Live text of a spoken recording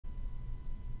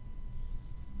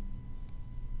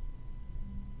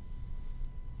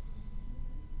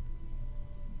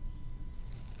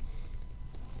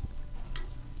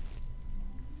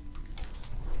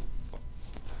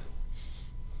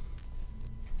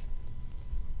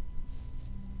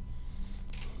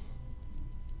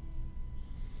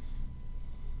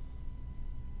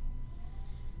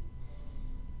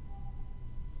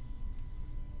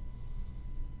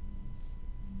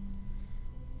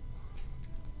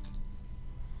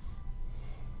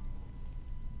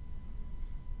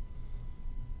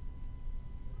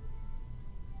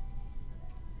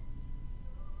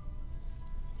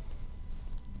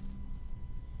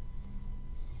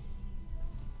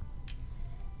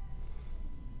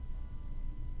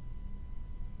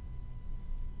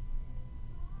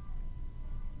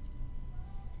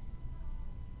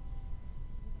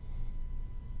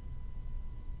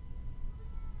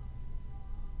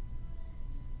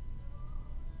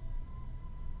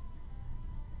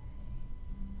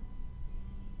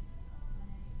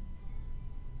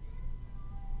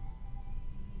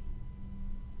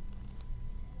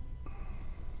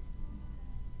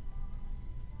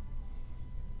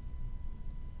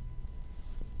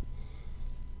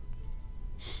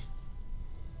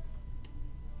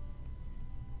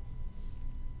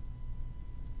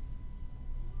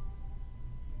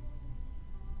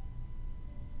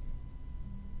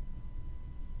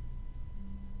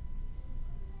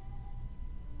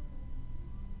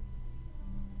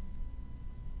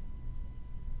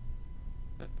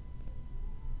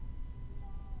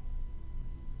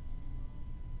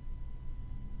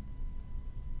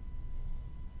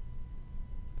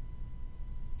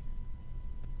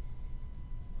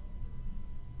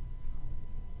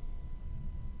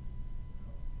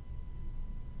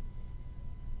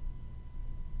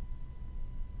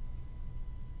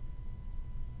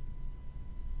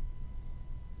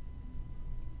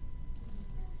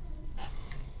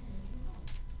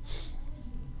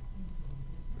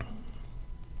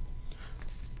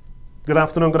Good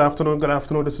afternoon, good afternoon, good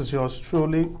afternoon. This is yours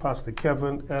truly, Pastor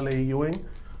Kevin L.A. Ewing,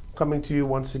 coming to you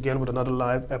once again with another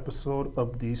live episode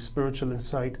of the Spiritual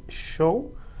Insight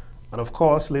Show. And of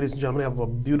course, ladies and gentlemen, I have a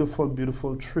beautiful,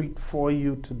 beautiful treat for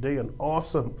you today. An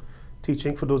awesome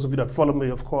teaching. For those of you that follow me,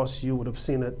 of course, you would have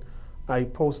seen it. I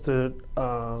posted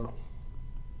a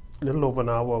little over an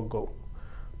hour ago.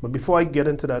 But before I get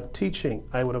into that teaching,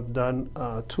 I would have done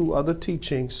two other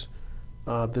teachings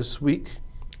this week.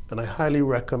 And I highly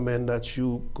recommend that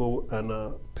you go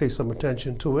and pay some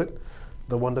attention to it.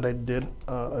 The one that I did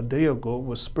a day ago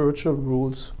was Spiritual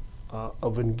Rules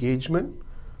of Engagement.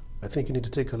 I think you need to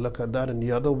take a look at that. And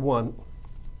the other one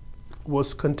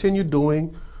was Continue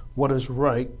Doing What Is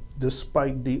Right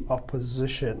Despite the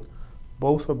Opposition.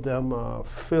 Both of them are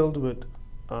filled with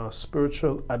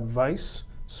spiritual advice,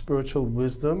 spiritual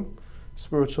wisdom,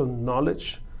 spiritual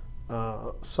knowledge,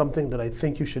 something that I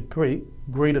think you should pay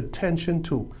great attention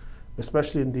to,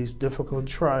 especially in these difficult,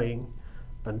 trying,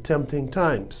 and tempting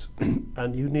times.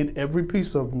 And you need every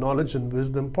piece of knowledge and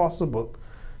wisdom possible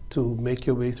to make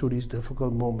your way through these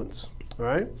difficult moments. All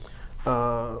right?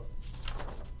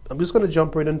 I'm just going to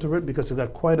jump right into it because I've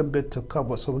got quite a bit to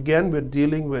cover. So again, we're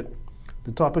dealing with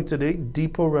the topic today,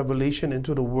 deeper revelation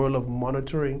into the world of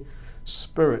monitoring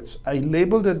spirits. I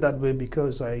labeled it that way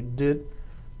because I did,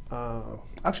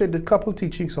 actually I did a couple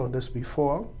teachings on this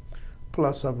before.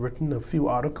 Plus, I've written a few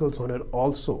articles on it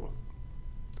also.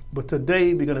 But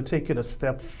today, we're going to take it a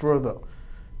step further.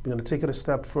 We're going to take it a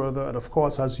step further. And of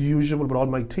course, as usual with all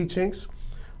my teachings,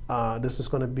 this is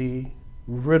going to be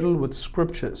riddled with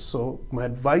scriptures. So my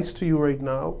advice to you right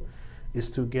now is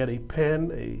to get a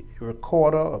pen, a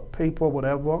recorder, a paper,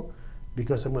 whatever,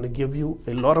 because I'm going to give you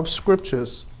a lot of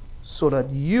scriptures so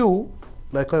that you,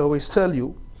 like I always tell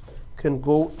you, can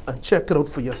go and check it out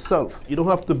for yourself. You don't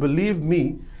have to believe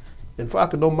me. In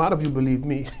fact, it don't matter if you believe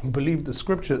me, believe the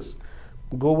scriptures.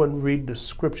 Go and read the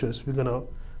scriptures. We're going to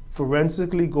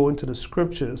forensically go into the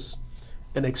scriptures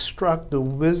and extract the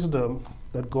wisdom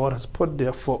that God has put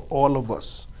there for all of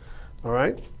us. All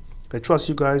right? I trust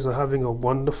you guys are having a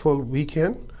wonderful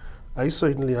weekend. I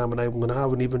certainly am, and I'm going to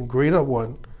have an even greater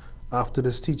one after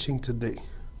this teaching today.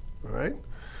 All right?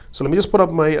 So let me just put up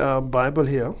my Bible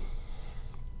here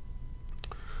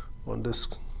on this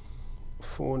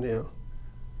phone here.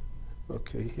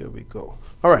 Okay, here we go.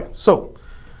 All right, so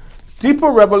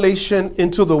deeper revelation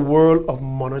into the world of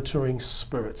monitoring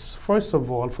spirits. First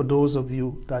of all, for those of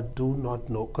you that do not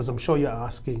know, because I'm sure you're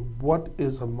asking, what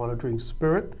is a monitoring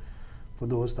spirit? For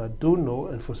those that do know,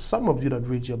 and for some of you that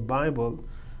read your Bible,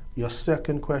 your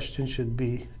second question should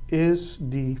be, is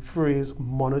the phrase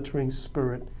monitoring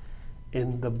spirit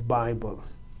in the Bible?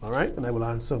 All right, and I will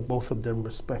answer both of them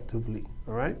respectively.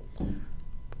 All right.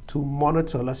 To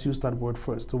monitor, let's use that word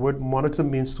first. The word monitor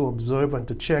means to observe and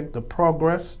to check the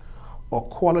progress or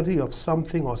quality of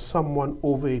something or someone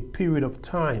over a period of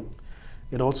time.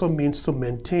 It also means to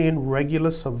maintain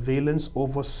regular surveillance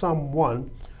over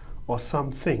someone or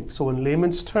something. So in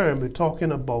layman's term, we're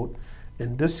talking about,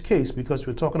 in this case, because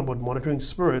we're talking about monitoring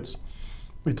spirits,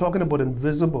 we're talking about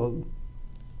invisible,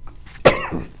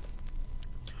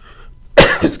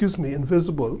 excuse me,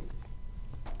 invisible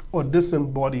or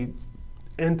disembodied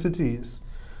entities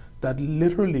that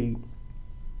literally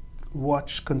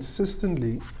watch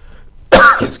consistently,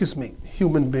 excuse me,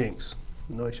 human beings.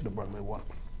 No, I should have brought my water.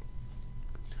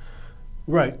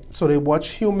 Right, so they watch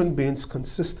human beings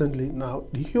consistently. Now,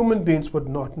 the human beings would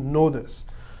not know this.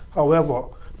 However,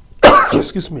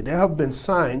 excuse me, there have been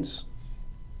signs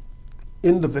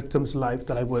in the victim's life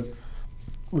that I would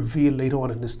reveal later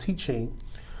on in this teaching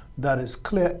that is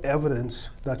clear evidence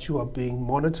that you are being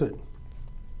monitored.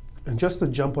 And just to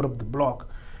jump out of the block,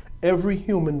 every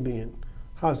human being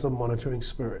has a monitoring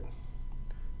spirit.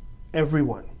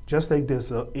 Everyone. Just like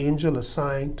there's an angel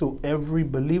assigned to every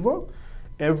believer,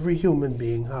 every human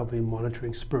being have a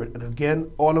monitoring spirit. And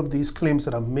again, all of these claims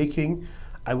that I'm making,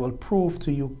 I will prove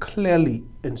to you clearly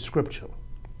in Scripture.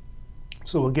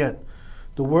 So again,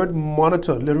 the word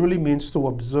monitor literally means to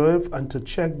observe and to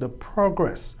check the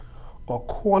progress or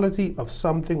quality of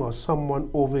something or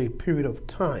someone over a period of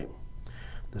time.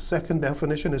 The second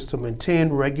definition is to maintain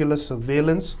regular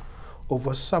surveillance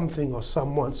over something or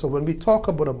someone. So when we talk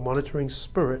about a monitoring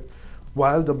spirit,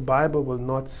 while the Bible will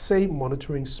not say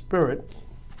monitoring spirit,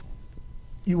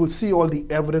 you will see all the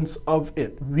evidence of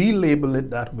it. We label it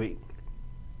that way.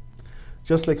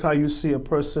 Just like how you see a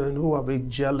person who have a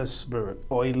jealous spirit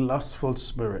or a lustful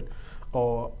spirit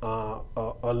or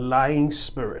a lying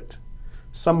spirit.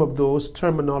 Some of those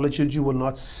terminologies you will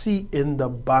not see in the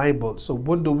Bible. So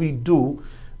what do we do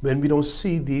when we don't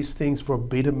see these things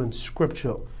verbatim in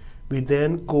Scripture? we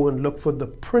then go and look for the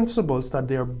principles that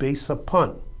they are based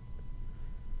upon,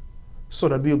 so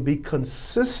that we'll be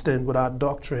consistent with our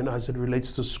doctrine as it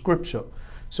relates to Scripture.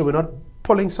 So we're not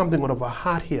pulling something out of a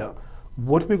hat here.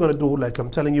 What we're going to do, like I'm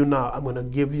telling you now, I'm going to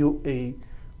give you a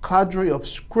cadre of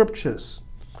scriptures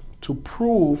to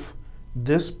prove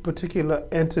this particular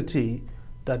entity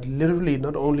that literally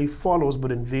not only follows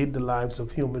but invade the lives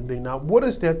of human beings. Now, what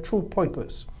is their true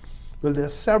purpose? Well, there are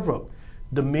several.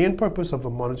 The main purpose of a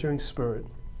monitoring spirit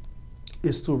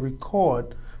is to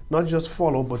record, not just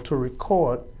follow, but to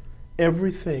record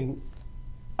everything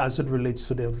as it relates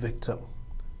to their victim.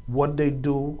 What they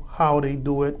do, how they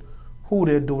do it, who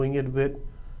they're doing it with.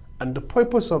 And the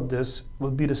purpose of this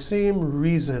will be the same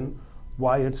reason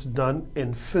why it's done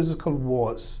in physical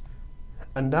wars.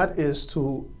 And that is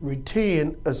to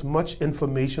retain as much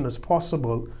information as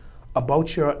possible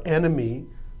about your enemy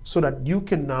so that you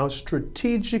can now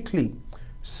strategically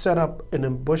set up an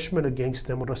ambushment against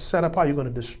them, or to set up how you're going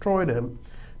to destroy them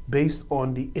based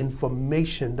on the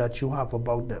information that you have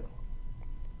about them.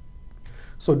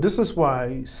 So this is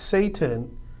why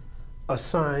Satan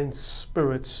assigns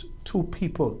spirits to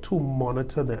people to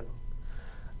monitor them.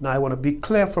 Now I want to be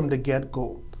clear from the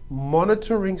get-go.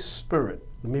 Monitoring spirit,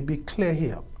 let me be clear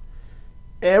here.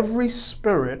 Every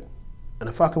spirit, and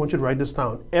in fact I want you to write this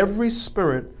down, every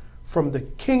spirit from the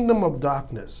kingdom of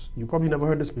darkness, you probably never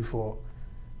heard this before,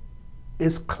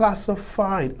 is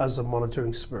classified as a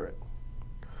monitoring spirit.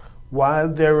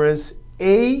 While there is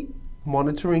a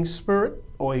monitoring spirit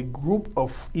or a group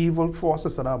of evil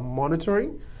forces that are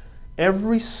monitoring,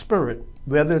 every spirit,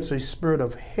 whether it's a spirit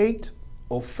of hate,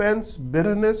 offense,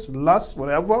 bitterness, lust,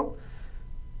 whatever,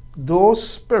 those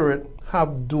spirits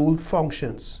have dual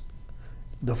functions.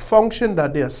 The function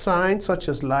that they assign, such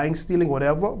as lying, stealing,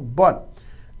 whatever, but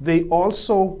they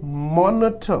also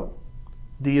monitor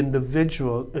the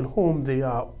individual in whom they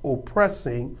are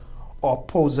oppressing or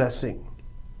possessing.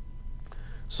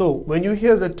 So when you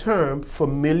hear the term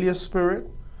familiar spirit,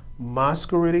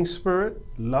 masquerading spirit,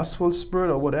 lustful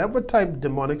spirit, or whatever type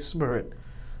demonic spirit,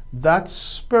 that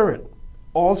spirit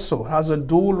also has a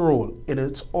dual role. It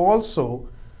is also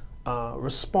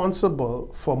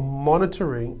responsible for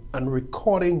monitoring and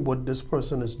recording what this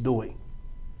person is doing.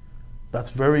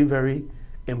 That's very, very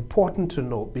important to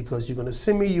note, because you're going to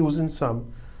see me using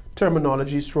some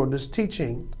terminologies throughout this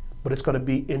teaching, but it's going to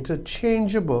be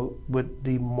interchangeable with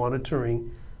the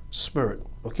monitoring spirit.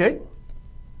 Okay?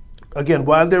 Again,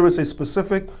 while there is a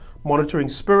specific monitoring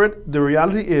spirit, the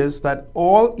reality is that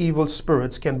all evil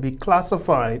spirits can be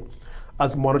classified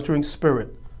as monitoring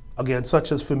spirit. Again,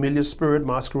 such as familiar spirit,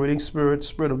 masquerading spirit,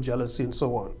 spirit of jealousy, and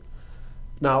so on.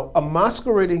 Now, a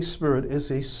masquerading spirit is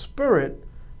a spirit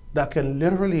that can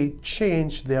literally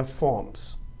change their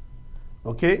forms.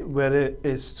 Okay? Whether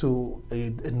it's to,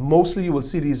 and mostly you will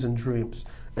see these in dreams.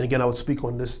 And again, I will speak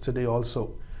on this today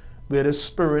also. Where the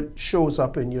spirit shows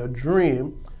up in your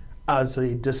dream as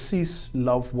a deceased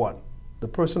loved one. The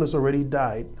person has already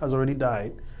died,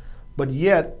 but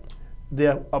yet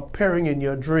they're appearing in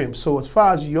your dream. So as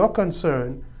far as you're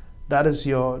concerned, that is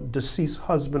your deceased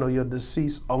husband or your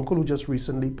deceased uncle who just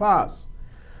recently passed.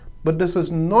 But this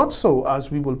is not so,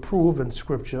 as we will prove in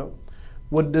Scripture.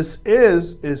 What this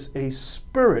is a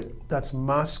spirit that's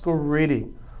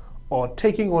masquerading or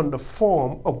taking on the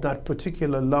form of that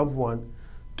particular loved one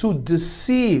to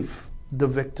deceive the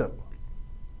victim.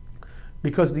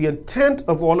 Because the intent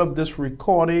of all of this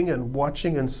recording and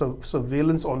watching and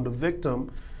surveillance on the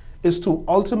victim is to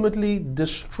ultimately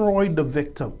destroy the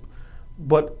victim.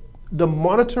 But the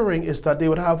monitoring is that they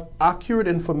would have accurate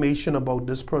information about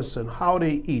this person, how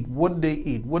they eat, what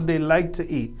they like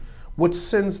to eat, what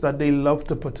sins that they love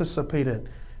to participate in.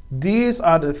 These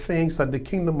are the things that the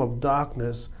kingdom of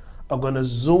darkness are going to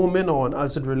zoom in on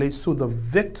as it relates to the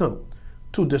victim,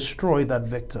 to destroy that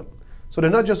victim. So they're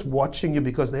not just watching you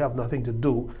because they have nothing to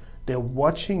do. They're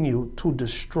watching you to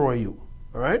destroy you.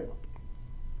 All right?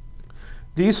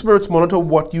 These spirits monitor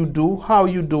what you do, how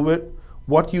you do it,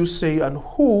 what you say, and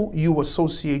who you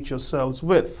associate yourselves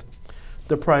with.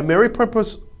 The primary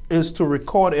purpose is to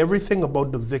record everything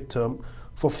about the victim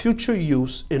for future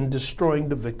use in destroying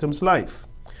the victim's life.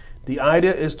 The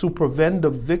idea is to prevent the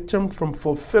victim from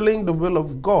fulfilling the will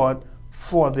of God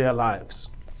for their lives.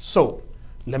 So,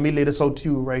 let me lay this out to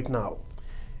you right now.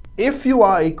 If you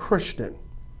are a Christian,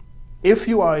 if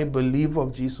you are a believer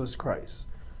of Jesus Christ,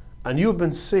 and you've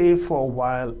been saved for a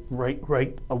while,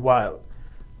 a while,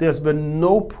 there's been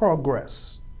no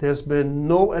progress, there's been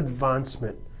no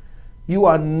advancement. You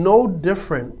are no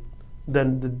different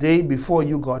than the day before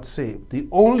you got saved. The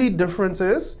only difference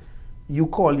is you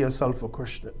call yourself a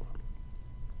Christian.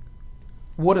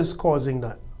 What is causing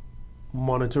that?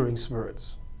 monitoring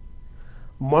spirits.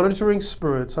 Monitoring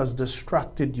spirits has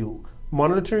distracted you.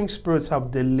 Monitoring spirits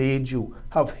have delayed you,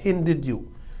 have hindered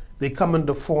you. They come in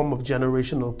the form of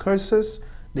generational curses.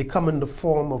 They come in the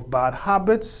form of bad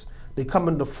habits. They come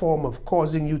in the form of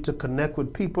causing you to connect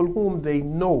with people whom they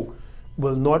know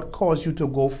will not cause you to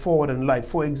go forward in life.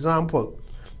 For example,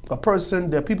 there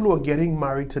are people who are getting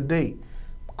married today.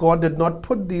 God did not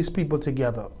put these people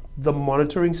together. The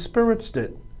monitoring spirits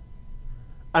did.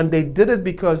 And they did it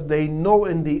because they know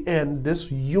in the end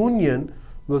this union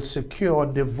will secure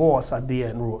divorce at the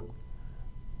end road.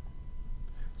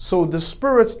 So the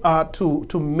spirits are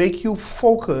to make you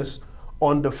focus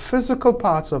on the physical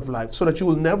parts of life so that you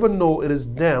will never know it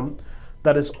is them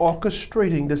that is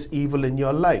orchestrating this evil in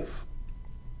your life.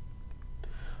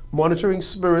 Monitoring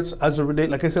spirits, as a relate,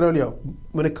 like I said earlier,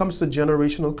 when it comes to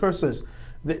generational curses,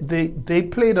 they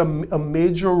played a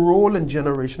major role in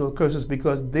generational curses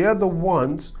because they're the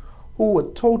ones who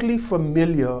were totally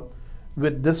familiar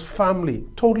with this family,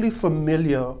 totally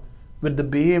familiar with the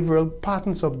behavioral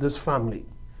patterns of this family.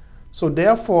 So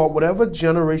therefore, whatever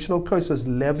generational curse is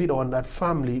levied on that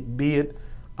family, be it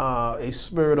a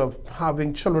spirit of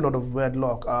having children out of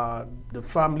wedlock, the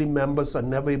family members are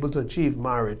never able to achieve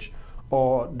marriage,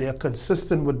 or they're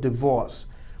consistent with divorce.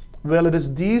 Well, it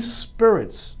is these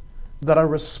spirits that are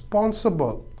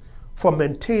responsible for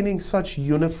maintaining such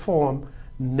uniform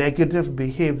negative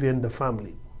behavior in the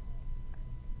family.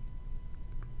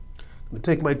 I'm going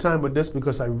to take my time with this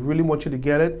because I really want you to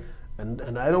get it.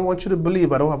 And I don't want you to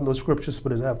believe I don't have no scriptures for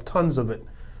this. I have tons of it.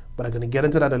 But I'm going to get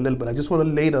into that a little bit. I just want to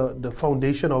lay the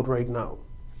foundation out right now.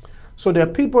 So there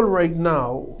are people right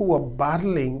now who are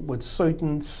battling with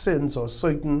certain sins or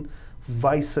certain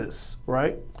vices,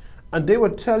 right? And they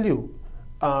would tell you,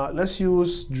 let's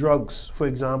use drugs, for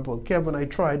example. Kevin, I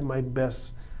tried my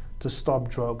best to stop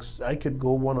drugs. I could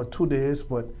go 1 or 2 days,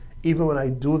 but even when I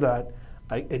do that,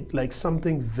 it like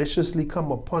something viciously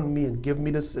come upon me and give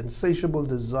me this insatiable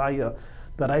desire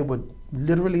that I would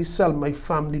literally sell my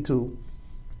family to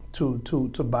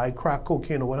buy crack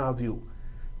cocaine or what have you.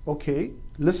 Okay,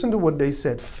 listen to what they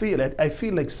said. I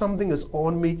feel like something is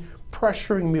on me,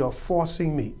 pressuring me or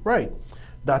forcing me. Right,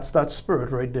 that's that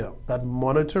spirit right there, that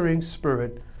monitoring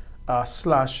spirit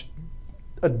slash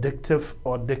addictive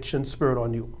or addiction spirit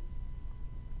on you.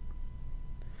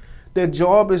 Their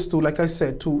job is to, like I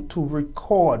said, to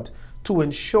record, to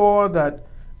ensure that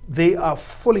they are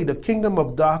fully the kingdom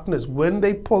of darkness. When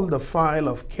they pull the file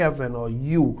of Kevin or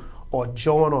you or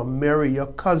John or Mary, your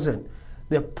cousin,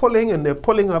 they're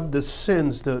pulling up the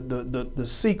sins, the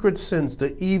secret sins,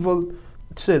 the evil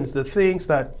sins, the things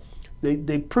that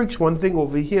they preach one thing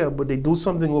over here, but they do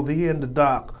something over here in the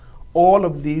dark. All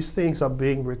of these things are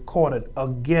being recorded.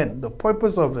 Again, the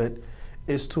purpose of it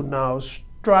is to now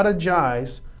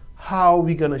strategize how are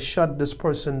we going to shut this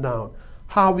person down?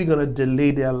 How are we going to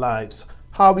delay their lives?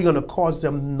 How are we going to cause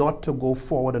them not to go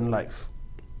forward in life?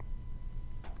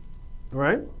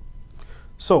 Right?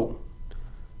 So,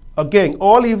 again,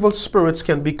 all evil spirits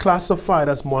can be classified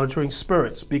as monitoring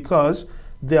spirits because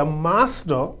their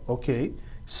master, okay,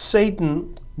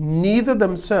 Satan, neither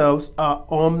themselves are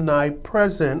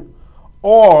omnipresent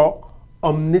or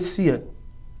omniscient.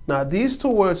 Now, these two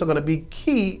words are going to be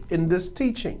key in this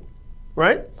teaching,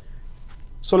 right?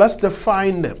 So let's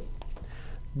define them.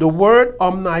 The word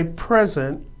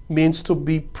omnipresent means to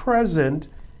be present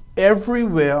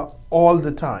everywhere all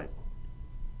the time.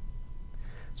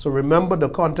 So remember the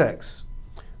context.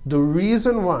 The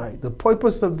reason why, the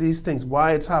purpose of these things,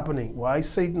 why it's happening, why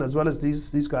Satan as well as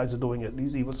these guys are doing it,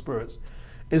 these evil spirits,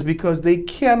 is because they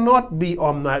cannot be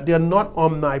they're not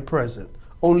omnipresent.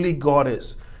 Only God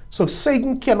is. So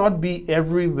Satan cannot be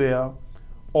everywhere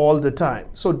all the time.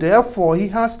 So therefore, he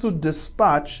has to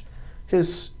dispatch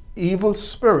his evil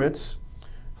spirits,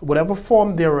 whatever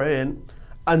form they're in,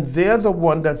 and they're the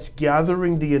one that's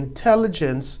gathering the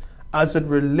intelligence as it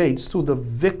relates to the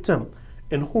victim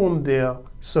in whom they're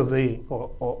surveying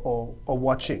or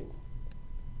watching.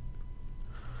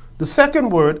 The second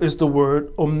word is the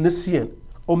word omniscient.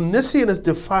 Omniscient is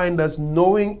defined as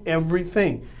knowing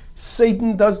everything.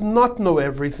 Satan does not know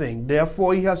everything.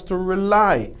 Therefore, he has to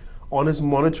rely on his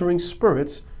monitoring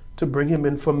spirits to bring him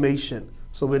information.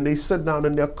 So when they sit down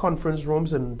in their conference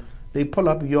rooms and they pull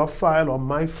up your file or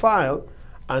my file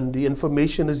and the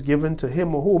information is given to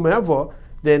him or whomever,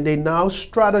 then they now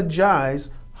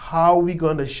strategize how are we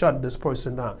going to shut this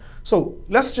person down. So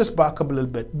let's just back up a little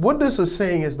bit. What this is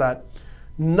saying is that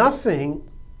nothing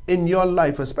in your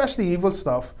life, especially evil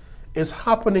stuff, is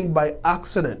happening by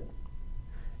accident.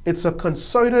 It's a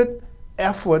concerted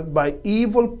effort by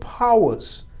evil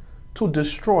powers to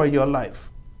destroy your life.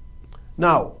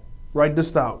 Now, write this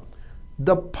down.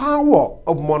 The power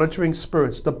of monitoring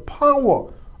spirits, the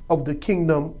power of the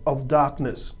kingdom of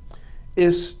darkness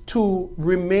is to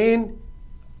remain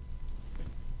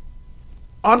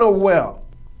unaware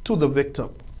to the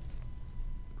victim.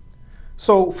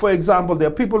 So, for example, there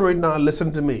are people right now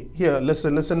listening to me. Here,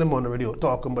 listen to them on the radio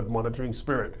talking about monitoring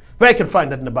spirit. Where I can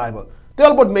find that in the Bible. They're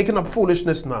all about making up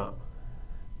foolishness now.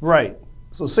 Right.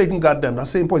 So Satan got them, that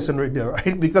same person right there,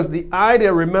 right? Because the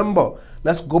idea, remember,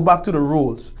 let's go back to the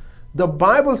rules. The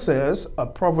Bible says,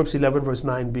 Proverbs 11 verse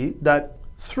 9b, that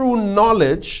through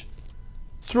knowledge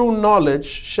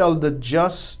shall the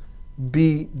just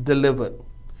be delivered.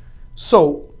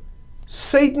 So,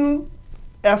 Satan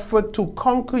effort to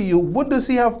conquer you, what does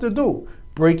he have to do?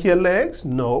 Break your legs?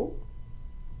 No.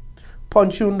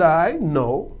 Punch you in the eye?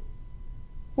 No.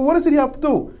 Well, what does he have to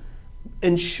do?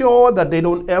 Ensure that they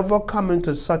don't ever come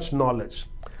into such knowledge.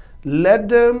 Let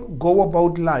them go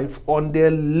about life on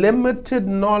their limited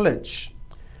knowledge.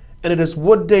 And it is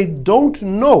what they don't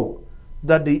know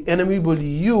that the enemy will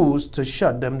use to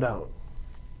shut them down.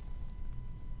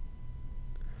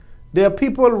 There are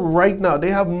people right now,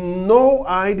 they have no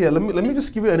idea. Let me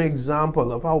just give you an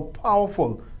example of how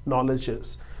powerful knowledge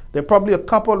is. There are probably a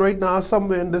couple right now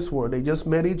somewhere in this world. They just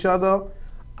met each other,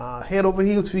 head over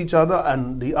heels for each other,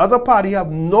 and the other party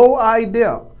have no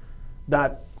idea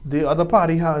that the other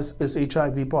party is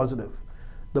HIV positive.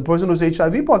 The person who's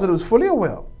HIV positive is fully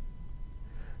aware.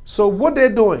 So what they're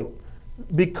doing,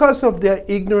 because of their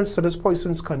ignorance to this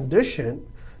person's condition,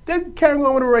 they're carrying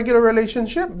on with a regular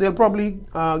relationship. They'll probably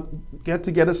get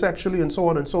together sexually and so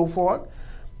on and so forth,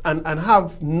 and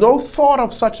have no thought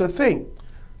of such a thing.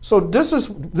 So this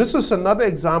is another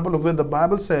example of where the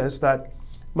Bible says that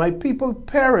my people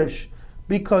perish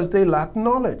because they lack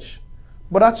knowledge.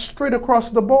 But that's straight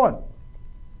across the board.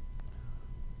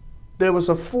 There was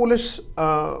a foolish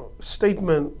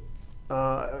statement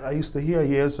I used to hear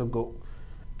years ago,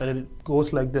 and it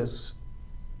goes like this: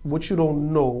 what you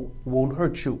don't know won't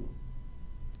hurt you.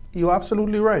 You're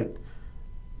absolutely right.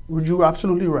 You're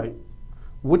absolutely right.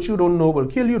 What you don't know will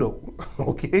kill you though.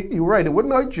 Okay, you're right. It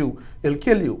wouldn't hurt you, it'll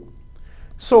kill you.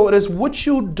 So it is what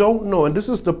you don't know, and this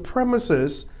is the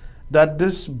premises that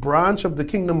this branch of the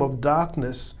kingdom of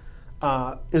darkness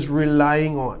is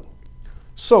relying on.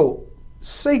 So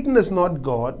Satan is not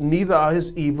God, neither are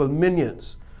his evil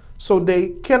minions. So they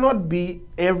cannot be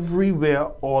everywhere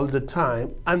all the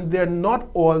time, and they're not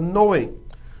all knowing.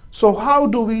 So how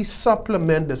do we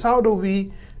supplement this? How do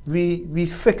we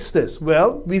fix this?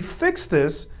 Well, we fix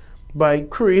this by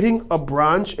creating a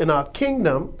branch in our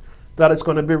kingdom that is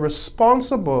going to be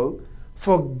responsible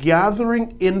for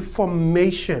gathering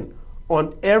information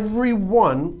on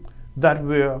everyone that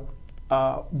we're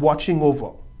watching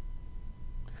over.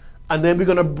 And then we're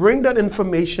going to bring that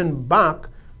information back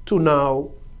to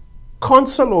now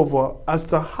counsel over as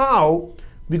to how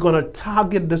we're going to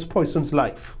target this person's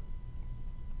life.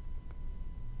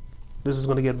 This is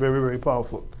going to get very, very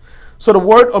powerful. So the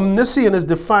word omniscient is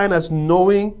defined as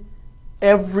knowing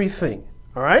everything.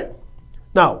 All right?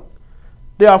 Now,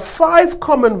 there are 5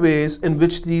 common ways in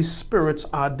which these spirits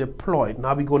are deployed.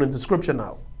 Now we're going into scripture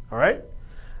now. All right?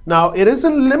 Now, it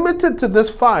isn't limited to this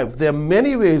 5. There are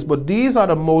many ways, but these are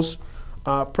the most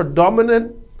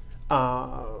predominant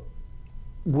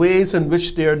ways in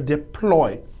which they're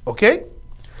deployed. Okay?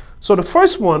 So the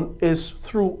first one is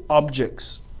through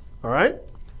objects. All right?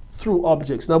 Through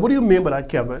objects. Now, what do you mean by that,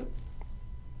 Kevin?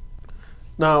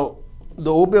 Now,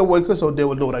 the Obey workers out there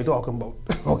will know what I'm talking about.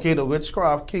 Okay, the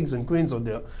witchcraft kings and queens out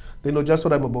there, they know just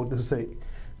what I'm about to say.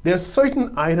 There's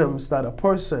certain items that a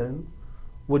person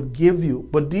would give you,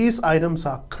 but these items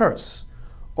are cursed,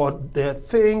 or they're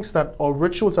things that, or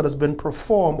rituals that has been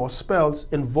performed, or spells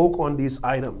invoke on these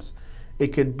items.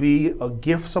 It could be a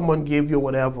gift someone gave you,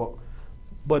 whatever.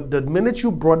 But the minute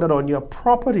you brought that on your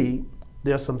property,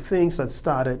 there are some things that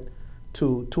started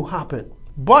to happen.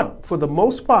 But for the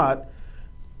most part,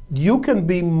 you can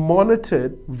be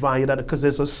monitored via that because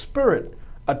there's a spirit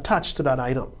attached to that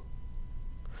item.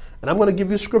 And I'm going to give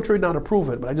you scripture right now to prove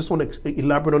it, but I just want to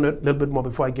elaborate on it a little bit more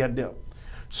before I get there.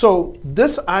 So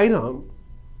this item,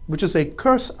 which is a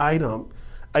cursed item,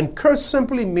 and curse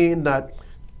simply mean that,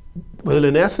 well,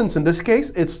 in essence, in this case,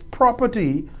 it's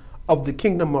property of the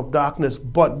kingdom of darkness,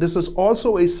 but this is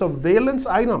also a surveillance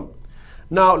item.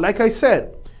 Now, like I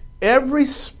said, every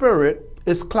spirit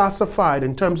is classified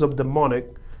in terms of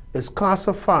demonic, is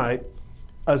classified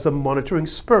as a monitoring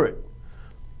spirit.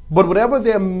 But whatever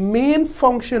their main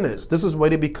function is, this is where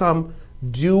they become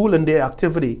dual in their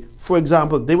activity. For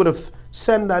example, they would have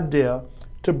sent that there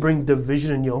to bring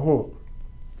division in your home.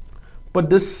 But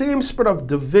the same spirit of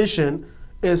division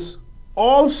is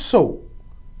also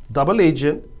double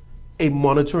agent a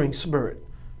monitoring spirit,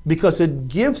 because it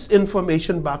gives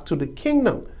information back to the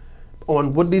kingdom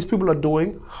on what these people are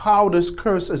doing, how this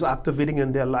curse is activating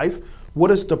in their life,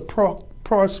 what is the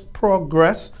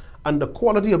progress and the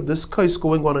quality of this curse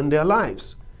going on in their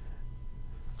lives.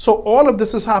 So all of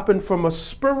this has happened from a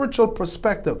spiritual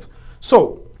perspective.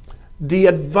 So the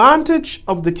advantage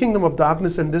of the kingdom of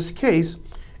darkness in this case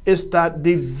is that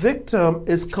the victim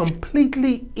is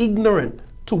completely ignorant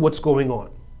to what's going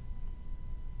on.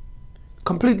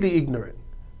 Completely ignorant.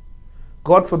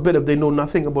 God forbid if they know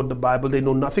nothing about the Bible, they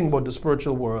know nothing about the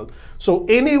spiritual world. So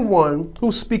anyone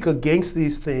who speaks against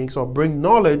these things or bring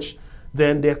knowledge,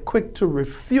 then they're quick to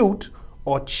refute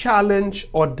or challenge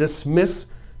or dismiss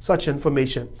such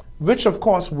information, which of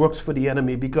course works for the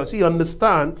enemy because he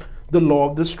understands the law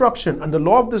of destruction. And the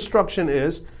law of destruction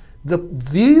is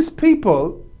these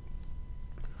people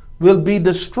will be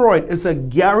destroyed. It's a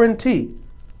guarantee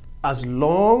as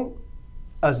long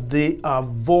as they are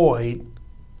void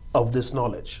of this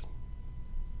knowledge.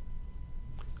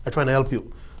 I'm trying to help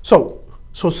you. So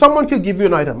someone could give you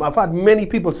an item. I've had many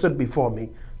people sit before me,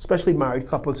 especially married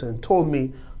couples, and told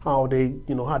me how they,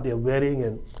 had their wedding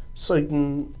and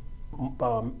certain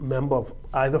member of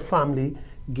either family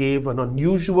gave an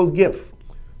unusual gift.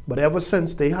 But ever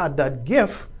since they had that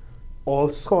gift, all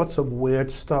sorts of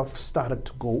weird stuff started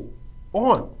to go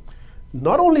on.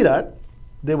 Not only that,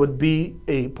 there would be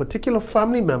a particular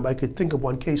family member, I could think of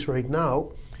one case right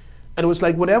now, and it was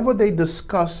like whatever they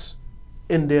discuss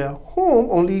in their home,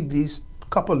 only these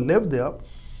couple lived there,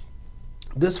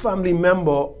 this family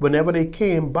member, whenever they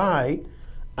came by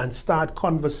and start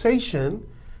conversation,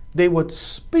 they would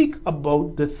speak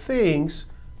about the things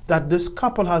that this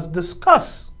couple has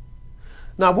discussed.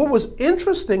 Now, what was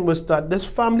interesting was that this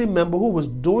family member who was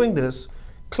doing this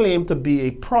claimed to be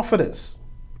a prophetess,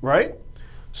 right?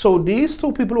 So these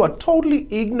two people who are totally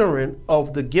ignorant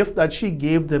of the gift that she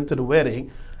gave them to the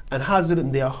wedding and has it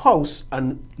in their house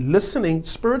and listening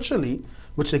spiritually,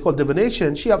 which they call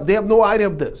divination, they have no idea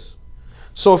of this.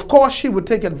 So of course she would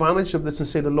take advantage of this and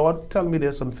say, the Lord tell me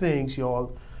there's some things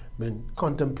y'all been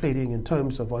contemplating in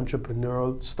terms of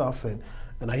entrepreneurial stuff, and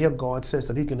I hear God says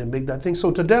that he can make that thing.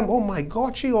 So to them, oh my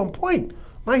God, she on point.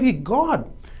 Mighty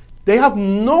God. They have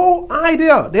no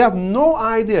idea. They have no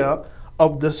idea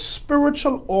of the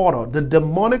spiritual order, the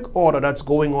demonic order that's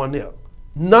going on there.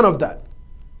 None of that.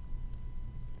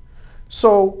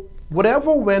 So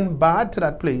whatever went bad to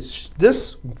that place,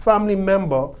 this family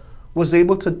member was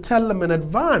able to tell them in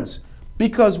advance,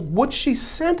 because what she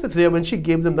sent there when she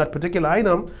gave them that particular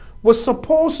item was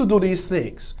supposed to do these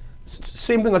things.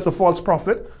 Same thing as a false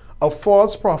prophet. A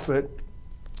false prophet,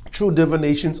 through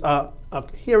divinations, are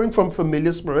hearing from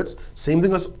familiar spirits, same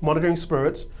thing as monitoring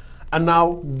spirits, and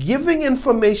now giving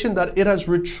information that it has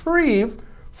retrieved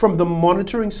from the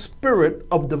monitoring spirit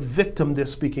of the victim they're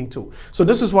speaking to. So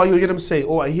this is why you hear them say,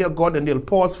 oh, I hear God, and they'll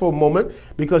pause for a moment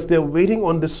because they're waiting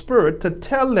on the spirit to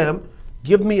tell them,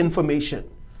 give me information.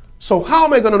 So how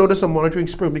am I going to know this is a monitoring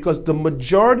spirit? Because the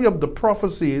majority of the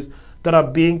prophecies that are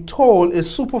being told is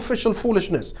superficial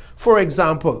foolishness. For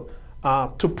example,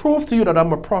 to prove to you that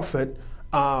I'm a prophet,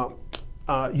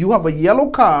 you have a yellow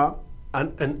car,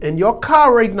 and in your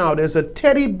car right now, there's a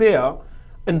teddy bear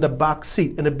in the back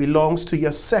seat, and it belongs to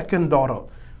your second daughter.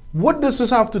 What does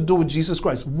this have to do with Jesus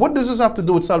Christ? What does this have to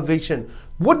do with salvation?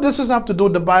 What does this have to do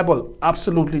with the Bible?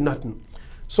 Absolutely nothing.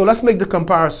 So let's make the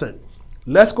comparison.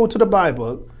 Let's go to the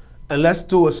Bible and let's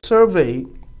do a survey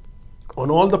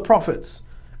on all the prophets,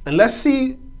 and let's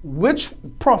see which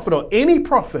prophet or any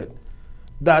prophet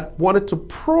that wanted to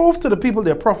prove to the people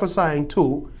they're prophesying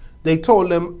to, they told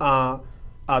them,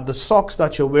 the socks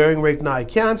that you're wearing right now, I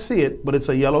can't see it, but it's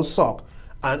a yellow sock.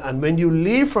 And when you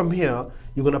leave from here,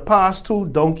 you're going to pass two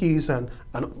donkeys, and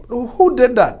who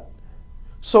did that?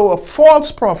 So a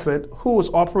false prophet who is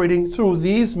operating through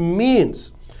these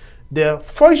means, their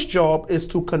first job is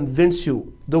to convince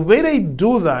you. The way they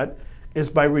do that is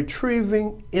by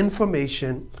retrieving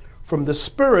information from the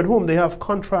spirit whom they have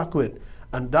contract with.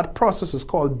 And that process is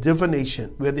called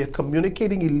divination, where they're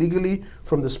communicating illegally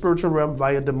from the spiritual realm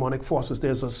via demonic forces.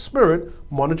 There's a spirit,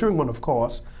 monitoring one of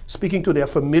course, speaking to their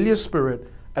familiar spirit,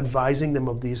 advising them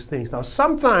of these things. Now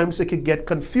sometimes it could get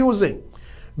confusing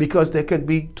because there could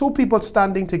be two people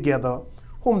standing together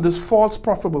whom this false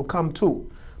prophet will come to.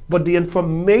 But the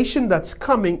information that's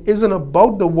coming isn't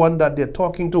about the one that they're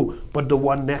talking to, but the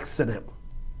one next to them.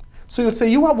 So you'll say,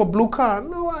 you have a blue car?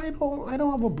 No, I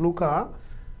don't have a blue car.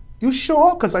 You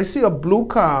sure? Because I see a blue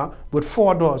car with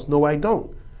 4 doors. No, I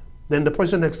don't. Then the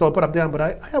person next door put up there, but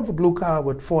I have a blue car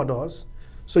with 4 doors.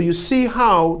 So you see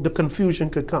how the confusion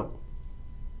could come.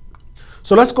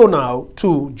 So let's go now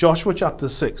to Joshua chapter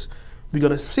 6. we're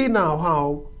going to see now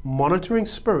how monitoring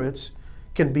spirits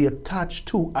can be attached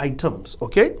to items,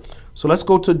 okay? So let's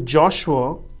go to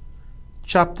Joshua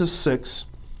chapter 6,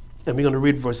 and we're going to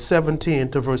read verse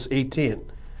 17 to verse 18.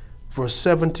 Verse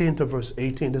 17 to verse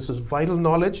 18. This is vital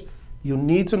knowledge. You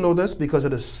need to know this because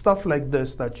it is stuff like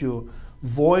this that you're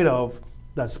void of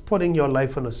that's putting your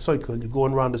life in a cycle. You're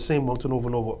going around the same mountain over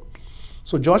and over.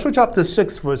 So Joshua chapter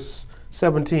 6, verse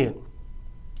 17.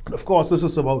 And of course, this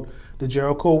is about the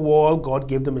Jericho wall. God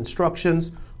gave them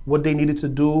instructions, what they needed to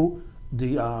do,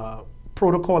 the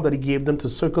protocol that he gave them to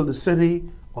circle the city.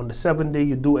 On the seventh day,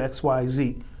 you do X, Y,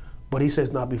 Z. But he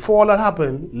says, now before all that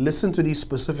happened, listen to these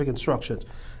specific instructions.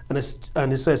 And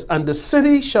it says, and the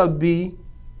city shall be,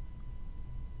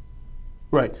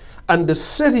 right, and the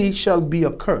city shall be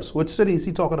accursed. Which city is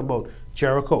he talking about?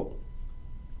 Jericho.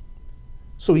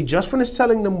 So he just finished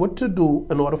telling them what to do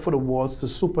in order for the walls to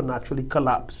supernaturally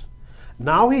collapse.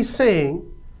 Now he's saying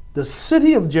the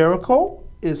city of Jericho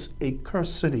is a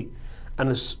cursed city. And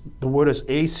the word is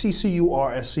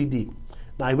A-C-C-U-R-S-E-D.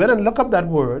 Now I went and looked up that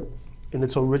word in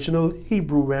its original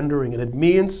Hebrew rendering, and it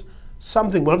means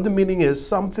something. One of the meaning is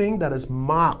something that is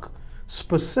marked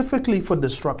specifically for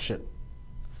destruction.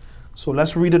 So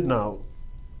let's read it now.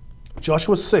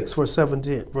 Joshua 6, verse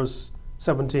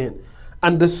 17.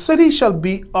 And the city shall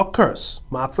be accursed,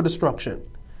 marked for destruction,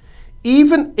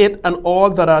 even it and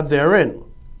all that are therein.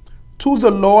 To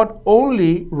the Lord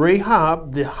only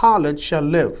Rahab the harlot shall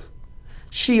live,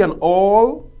 she and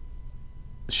all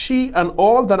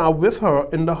that are with her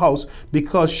in the house,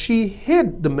 because she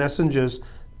hid the messengers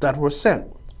that were sent.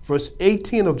 Verse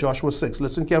 18 of Joshua 6,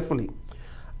 listen carefully.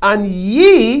 And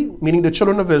ye, meaning the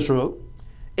children of Israel,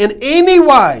 in any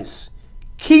wise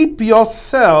keep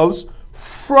yourselves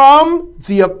from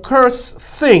the accursed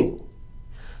thing.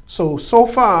 So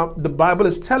far, the Bible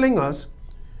is telling us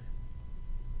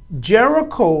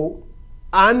Jericho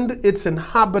and its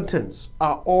inhabitants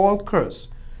are all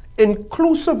cursed,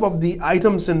 inclusive of the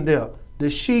items in there, the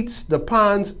sheets, the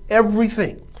pans,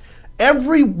 everything.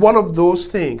 Every one of those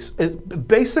things, it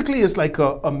basically is like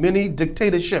a mini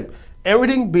dictatorship.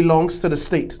 Everything belongs to the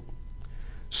state.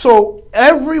 So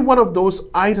every one of those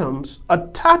items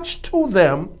attached to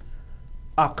them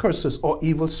are curses or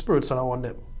evil spirits that are on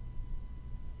them.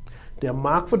 They are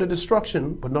marked for the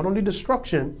destruction, but not only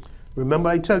destruction. Remember,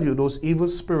 I tell you, those evil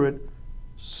spirit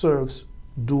serves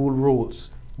dual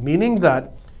roles, meaning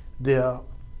that they are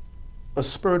a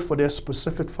spirit for their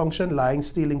specific function, lying,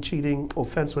 stealing, cheating,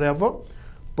 offense, whatever,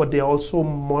 but they're also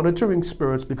monitoring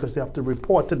spirits because they have to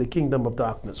report to the kingdom of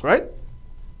darkness, right?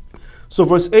 So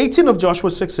verse 18 of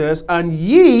Joshua 6 says, and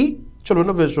ye, children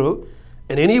of Israel,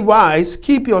 in any wise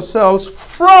keep yourselves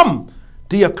from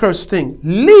the accursed thing,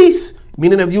 lest,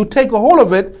 meaning if you take a hold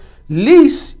of it,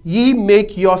 lest ye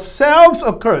make yourselves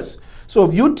accursed. So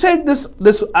if you take this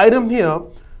item here,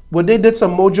 what they did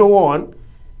some mojo on,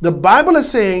 the Bible is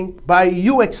saying by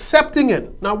you accepting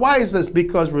it. Now why is this?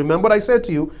 Because remember what I said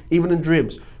to you, even in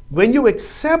dreams, when you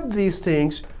accept these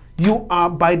things, you are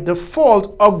by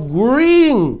default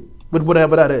agreeing with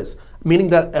whatever that is. Meaning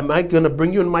that, am I going to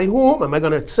bring you in my home? Am I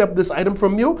going to accept this item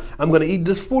from you? I'm going to eat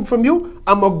this food from you?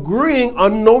 I'm agreeing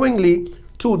unknowingly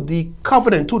to the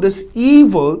covenant, to this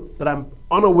evil that I'm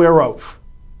unaware of.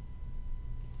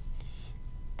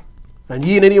 And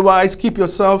ye in any wise keep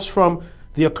yourselves from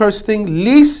the accursed thing,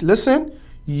 lest, listen,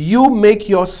 you make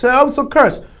yourselves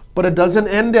accursed. But it doesn't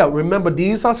end there. Remember,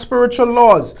 these are spiritual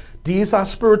laws. These are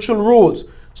spiritual rules.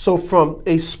 So from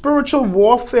a spiritual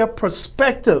warfare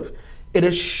perspective, it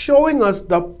is showing us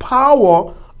the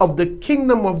power of the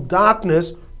kingdom of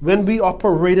darkness when we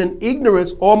operate in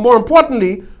ignorance, or more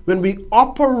importantly, when we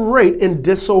operate in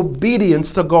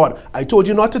disobedience to God. I told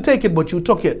you not to take it, but you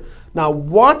took it. Now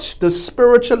watch the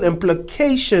spiritual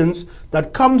implications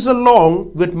that comes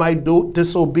along with my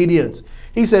disobedience.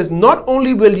 He says, not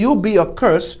only will you be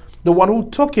accursed, the one who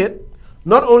took it,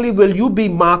 not only will you be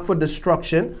marked for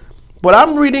destruction, but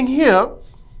I'm reading here,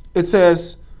 it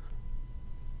says,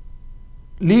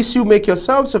 lest you make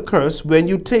yourselves accursed when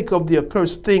you take of the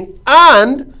accursed thing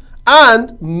and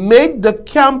make the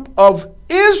camp of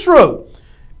Israel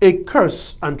a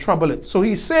curse and trouble it. So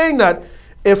he's saying that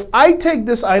if I take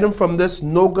this item from this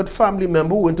no good family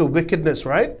member who went into wickedness,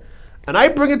 right, and I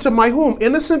bring it to my home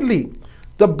innocently,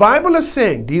 the Bible is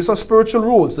saying these are spiritual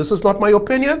rules. This is not my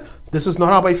opinion. This is not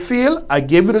how I feel. I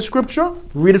gave you the scripture.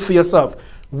 Read it for yourself.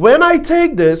 When I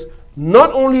take this,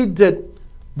 not only did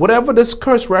whatever this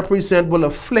curse represent will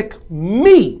afflict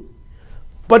me,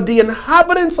 but the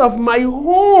inhabitants of my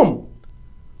home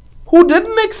who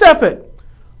didn't accept it,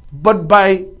 but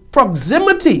by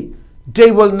proximity,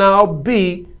 they will now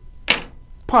be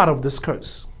part of this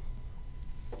curse.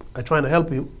 I'm trying to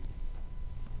help you.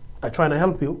 I'm trying to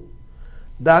help you.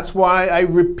 That's why I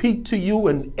repeat to you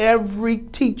in every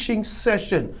teaching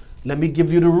session, let me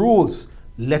give you the rules.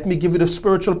 Let me give you the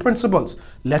spiritual principles.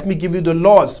 Let me give you the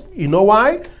laws. You know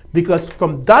why? Because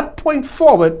from that point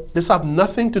forward, this have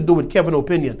nothing to do with Kevin's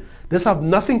opinion. This have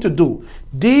nothing to do.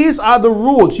 These are the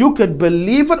rules. You could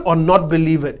believe it or not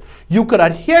believe it. You could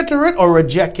adhere to it or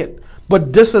reject it.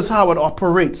 But this is how it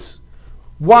operates.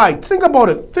 Why? Think about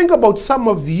it. Think about some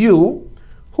of you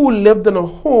who lived in a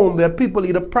home where people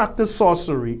either practiced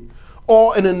sorcery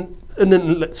or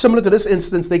similar to this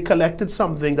instance, they collected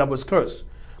something that was cursed.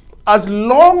 As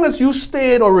long as you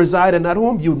stayed or reside in that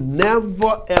home, you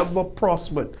never ever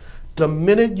prospered. The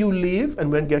minute you leave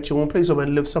and went get your own place or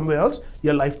went live somewhere else,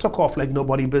 your life took off like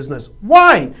nobody business.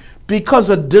 Why? Because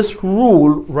of this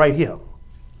rule right here.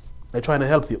 I'm trying to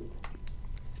help you.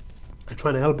 I'm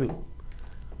trying to help you.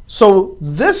 So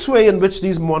this way in which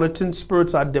these monitoring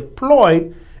spirits are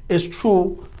deployed is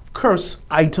through curse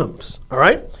items. All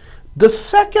right. The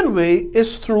second way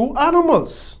is through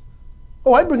animals.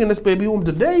 Oh, I'm bringing this baby home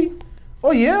today.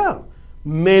 Oh, yeah.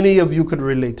 Many of you could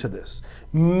relate to this.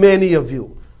 Many of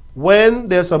you. When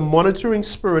there's a monitoring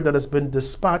spirit that has been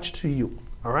dispatched to you,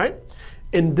 all right?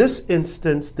 In this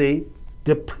instance, they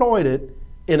deployed it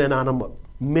in an animal.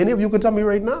 Many of you can tell me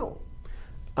right now.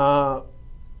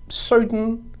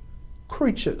 Certain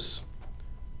creatures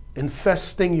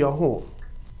infesting your home,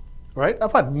 right?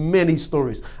 I've had many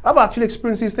stories. I've actually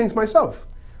experienced these things myself.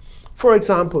 For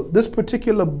example, this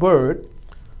particular bird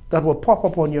that will pop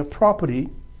up on your property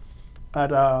at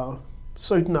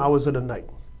certain hours of the night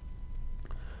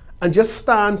and just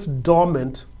stands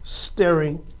dormant,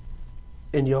 staring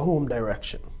in your home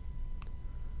direction.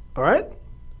 All right?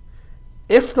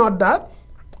 If not that,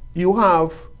 you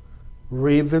have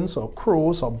ravens or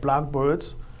crows or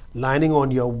blackbirds lining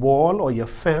on your wall or your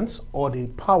fence or the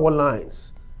power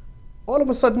lines, all of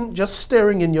a sudden just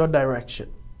staring in your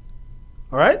direction.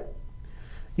 All right?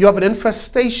 You have an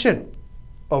infestation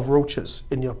of roaches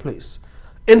in your place.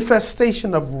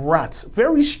 Infestation of rats.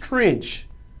 Very strange.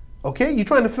 Okay? You're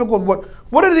trying to figure out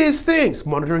what are these things?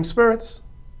 Monitoring spirits.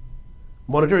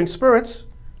 Monitoring spirits.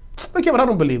 Okay, but I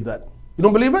don't believe that. You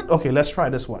don't believe it? Okay, let's try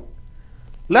this one.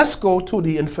 Let's go to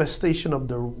the infestation of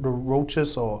the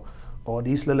roaches or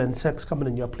these little insects coming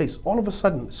in your place. All of a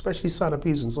sudden, especially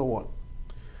centipedes and so on.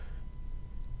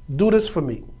 Do this for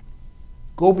me.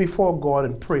 Go before God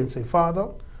and pray and say, Father,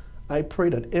 I pray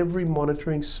that every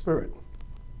monitoring spirit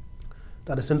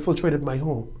that has infiltrated my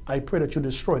home, I pray that you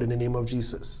destroy it in the name of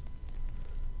Jesus.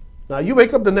 Now you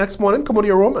wake up the next morning, come out of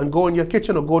your room and go in your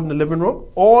kitchen or go in the living room.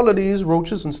 All of these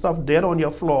roaches and stuff dead on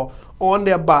your floor, on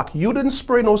their back. You didn't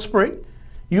spray no spray.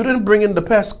 You didn't bring in the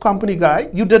pest company guy.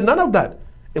 You did none of that.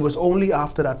 It was only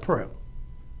after that prayer.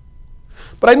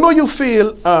 But I know you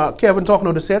feel Kevin talking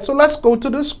about this head, so let's go to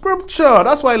the scripture.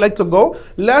 That's why I like to go.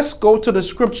 Let's go to the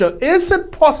scripture. Is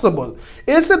it possible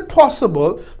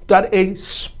that a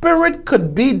spirit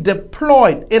could be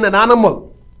deployed in an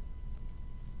animal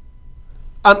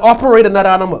and operate in that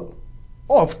animal?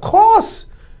 Oh, of course.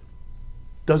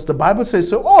 Does the Bible say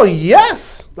so? Oh,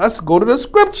 yes. Let's go to the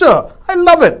scripture. I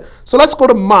love it. So let's go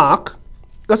to Mark.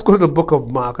 Let's go to the book of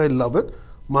Mark. I love it.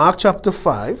 Mark chapter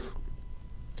 5.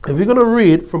 And we're going to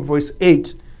read from verse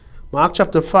 8. Mark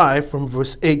chapter 5 from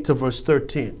verse 8 to verse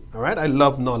 13. All right? I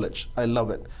love knowledge. I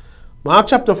love it. Mark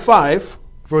chapter 5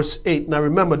 verse 8. Now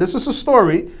remember, this is a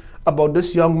story about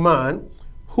this young man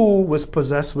who was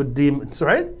possessed with demons,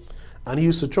 right? And he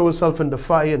used to throw himself in the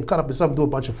fire and cut up himself and do a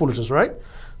bunch of foolishness, right?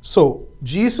 So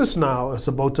Jesus now is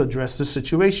about to address this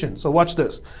situation. So watch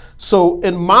this. So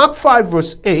in Mark 5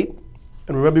 verse 8,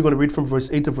 and remember you're going to read from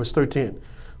verse 8 to verse 13.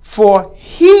 For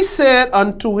he said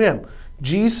unto him,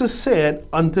 Jesus said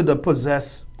unto the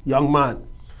possessed young man,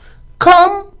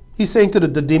 come, he's saying to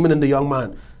the demon and the young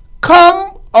man,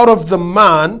 come out of the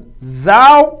man,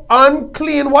 thou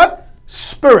unclean what?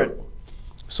 Spirit.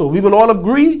 So we will all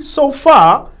agree so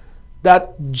far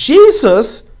that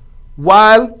Jesus,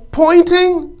 while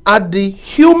pointing at the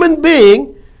human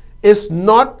being, is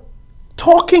not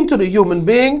talking to the human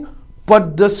being,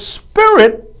 but the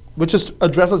spirit, which is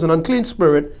addressed as an unclean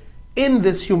spirit, in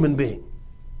this human being.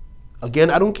 Again,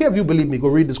 I don't care if you believe me, go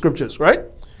read the scriptures, right?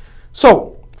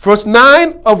 So, verse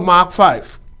 9 of Mark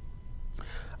 5.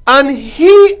 And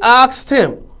he asked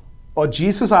him, or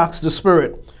Jesus asked the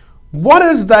spirit, what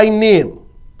is thy name?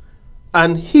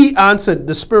 And he answered,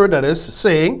 the spirit that is,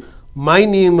 saying, my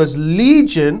name is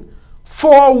Legion,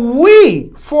 for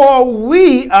we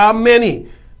are many.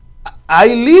 I,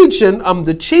 Legion, am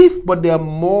the chief, but there are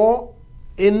more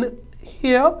in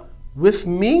here with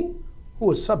me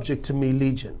who is subject to me,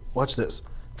 Legion. Watch this.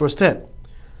 Verse 10.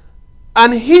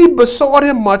 And he besought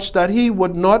him much that he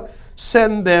would not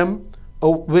send them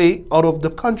away out of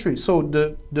the country. So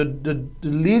the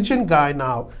legion guy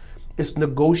now is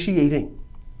negotiating,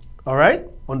 all right,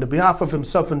 on the behalf of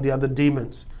himself and the other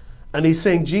demons. And he's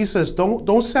saying, Jesus,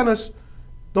 don't send us,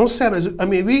 don't send us. I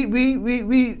mean,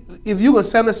 we if you're going to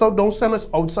send us out, don't send us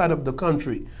outside of the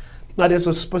country. Now, there's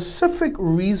a specific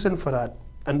reason for that.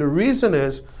 And the reason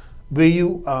is where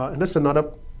you, and this is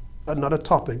another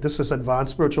topic. This is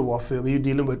advanced spiritual warfare, where you're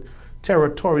dealing with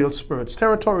territorial spirits.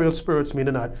 Territorial spirits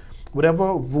meaning that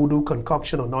whatever voodoo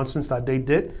concoction or nonsense that they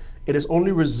did, it is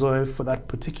only reserved for that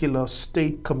particular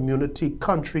state, community,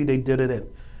 country they did it in.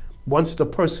 Once the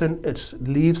person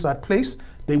leaves that place,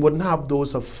 they wouldn't have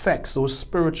those effects, those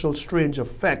spiritual strange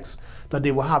effects that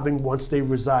they were having once they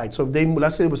reside. So if they,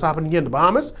 let's say it was happening here in the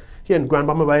Bahamas, here in Grand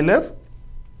Bahama where I live,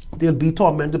 they'll be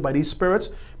tormented by these spirits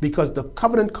because the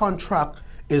covenant contract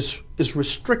is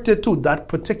restricted to that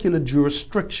particular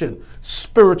jurisdiction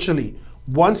spiritually.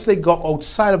 Once they go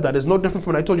outside of that, it's no different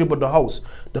from when I told you about the house.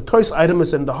 The cursed item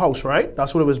is in the house, right?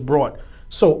 That's what it was brought.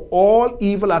 So all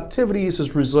evil activities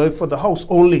is reserved for the house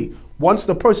only. Once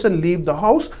the person leave the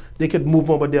house, they could move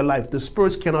on with their life. The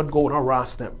spirits cannot go and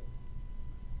harass them.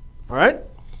 All right?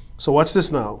 So watch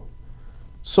this now.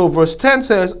 So verse 10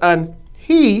 says, and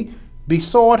he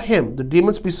besought him, the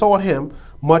demons besought him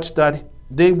much that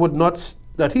he would not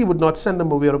send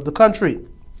them away out of the country.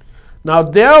 Now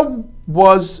there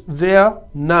was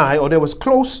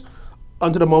close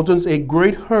unto the mountains a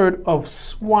great herd of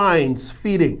swines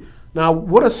feeding. Now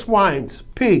what are swines?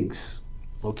 Pigs.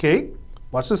 Okay,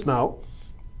 watch this now.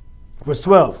 Verse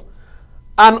 12.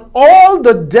 And all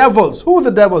the devils, who are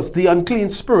the devils? The unclean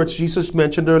spirits Jesus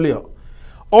mentioned earlier.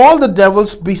 All the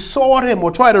devils besought him or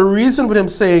tried to reason with him,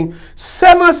 saying,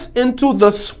 send us into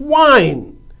the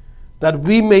swine, that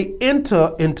we may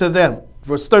enter into them.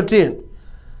 Verse 13.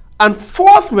 And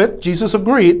forthwith, Jesus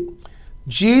agreed.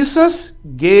 Jesus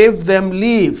gave them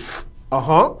leave.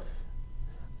 And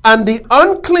the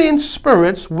unclean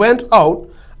spirits went out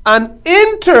and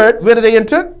entered, where did they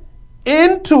enter?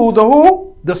 Into the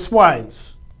who? The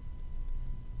swines.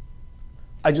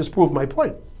 I just proved my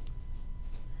point.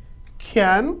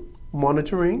 Can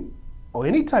monitoring or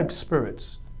any type of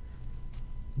spirits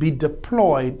be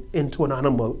deployed into an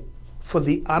animal for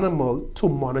the animal to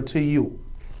monitor you?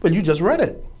 Well, you just read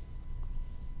it.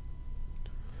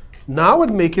 Now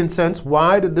it's making sense.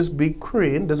 Why did this big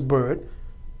crane, this bird,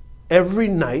 every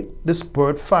night this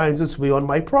bird finds its way on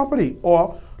my property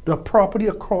or the property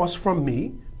across from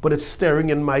me, but it's staring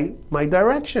in my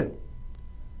direction?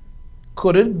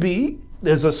 Could it be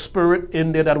there's a spirit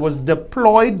in there that was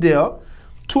deployed there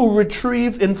to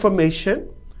retrieve information,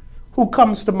 who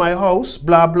comes to my house,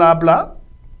 blah, blah, blah?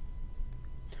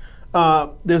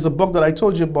 There's a book that I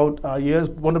told you about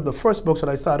one of the first books that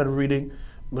I started reading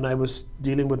when I was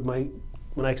dealing with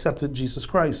when I accepted Jesus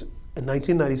Christ. In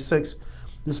 1996,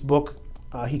 this book,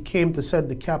 he came to set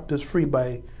the captives free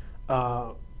by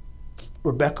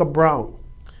Rebecca Brown.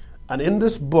 And in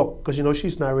this book, because you know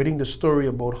she's narrating the story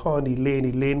about her and Elaine.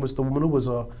 Elaine was the woman who was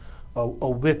a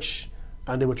witch,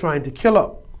 and they were trying to kill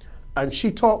her. And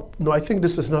she talked, no, I think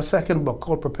this is her second book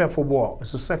called Prepare for War.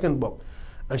 It's the second book.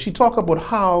 And she talked about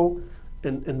how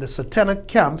in the satanic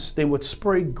camps, they would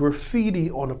spray graffiti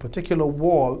on a particular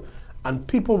wall, and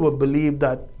people would believe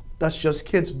that that's just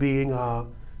kids being,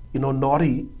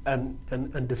 naughty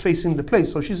and defacing the place.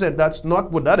 So she said that's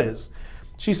not what that is.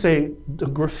 She said the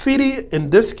graffiti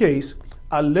in this case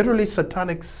are literally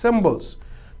satanic symbols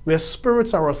where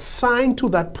spirits are assigned to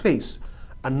that place,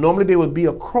 and normally they will be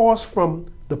across from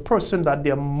the person that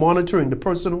they're monitoring, the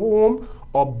person home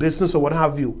or business or what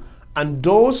have you. And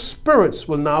those spirits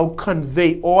will now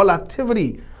convey all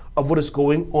activity of what is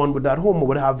going on with that home or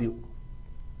what have you.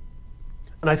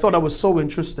 And I thought that was so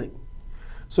interesting.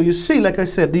 So you see, like I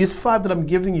said, these 5 that I'm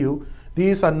giving you,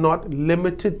 these are not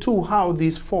limited to how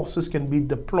these forces can be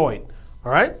deployed.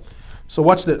 All right? So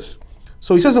watch this.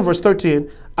 So he says in verse 13,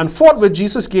 and forthwith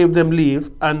Jesus gave them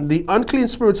leave, and the unclean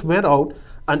spirits went out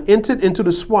and entered into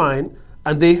the swine,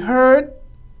 and the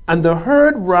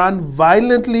herd ran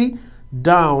violently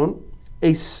down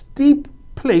a steep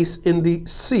place in the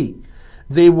sea.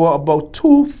 They were about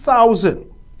 2,000,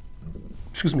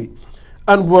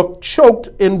 and were choked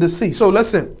in the sea. So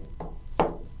listen,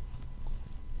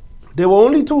 there were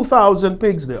only 2,000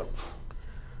 pigs there.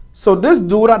 So this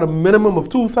dude had a minimum of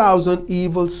 2,000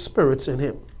 evil spirits in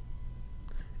him.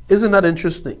 Isn't that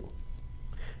interesting?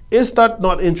 Is that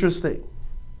not interesting?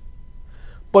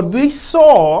 But we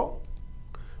saw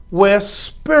where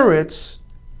spirits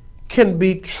can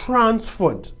be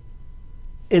transferred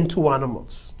into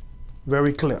animals.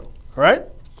 Very clear. All right?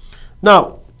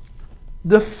 Now,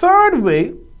 The third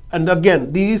way, and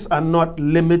again, these are not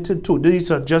limited to, these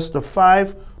are just the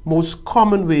 5 most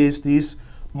common ways these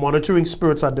monitoring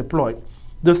spirits are deployed.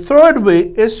 The third way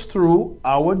is through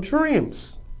our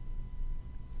dreams,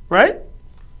 right?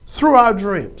 Through our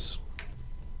dreams.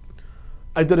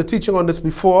 I did a teaching on this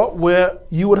before where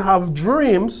you would have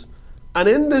dreams, and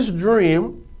in this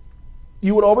dream,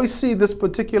 you would always see this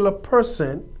particular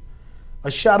person,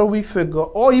 a shadowy figure,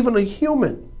 or even a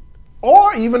human,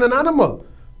 or even an animal.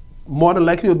 More than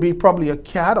likely it would be probably a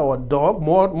cat or a dog,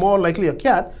 more likely a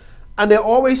cat, and they're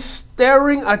always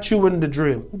staring at you in the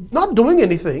dream, not doing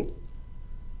anything,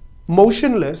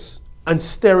 motionless and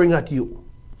staring at you.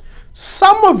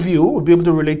 Some of you will be able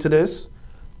to relate to this.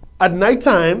 At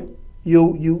nighttime,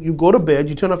 you go to bed,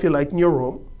 you turn off your light in your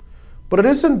room, but it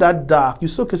isn't that dark. You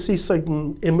still can see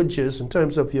certain images in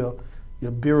terms of your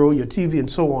bureau, your TV,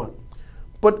 and so on.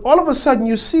 But all of a sudden,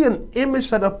 you see an image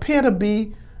that appear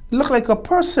to look like a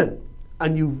person,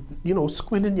 and you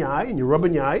squint in your eye and you rub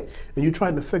in your eye and you're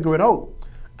trying to figure it out,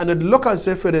 and it look as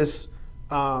if it is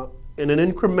in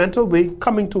an incremental way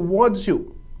coming towards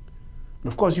you.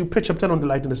 And of course, you pitch up, turn on the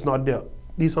light, and it's not there.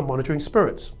 These are monitoring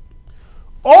spirits.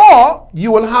 Or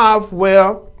you will have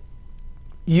where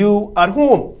you at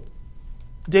home,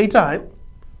 daytime,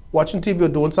 watching TV or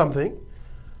doing something,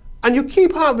 and you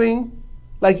keep having,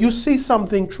 like you see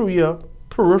something through your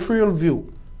peripheral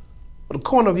view, or the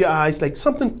corner of your eyes, like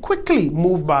something quickly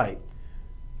move by.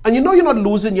 And you know you're not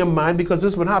losing your mind because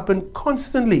this would happen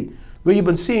constantly, where you've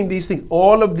been seeing these things.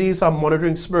 All of these are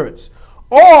monitoring spirits.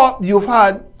 Or you've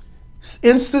had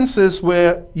instances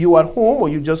where you at home or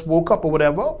you just woke up or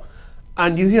whatever,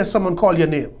 and you hear someone call your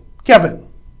name, Kevin.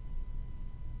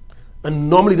 And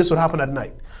normally this would happen at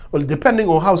night. Well, depending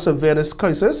on how severe this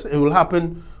case is, it will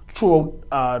happen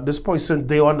throughout this person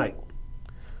day or night.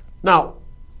 Now,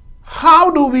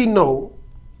 how do we know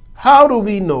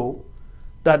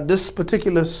that this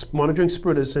particular monitoring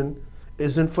spirit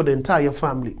isn't for the entire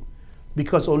family?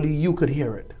 Because only you could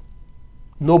hear it.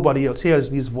 Nobody else hears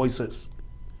these voices.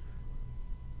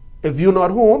 If you're not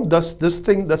home, this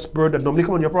bird that normally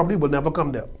come on your property will never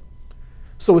come there.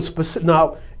 So it's specific.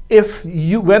 Now,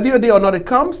 whether you're there or not, it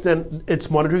comes, then it's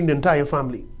monitoring the entire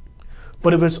family.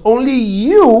 But if it's only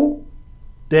you,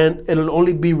 then it'll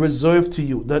only be reserved to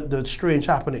you, the strange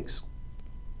happenings.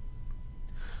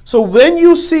 So when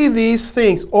you see these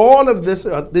things, all of this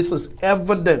is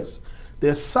evidence.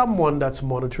 There's someone that's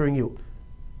monitoring you.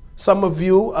 Some of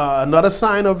you, another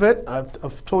sign of it,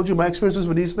 I've told you my experiences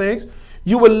with these things,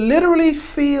 you will literally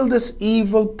feel this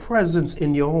evil presence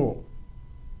in your home.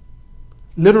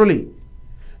 Literally.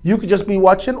 You could just be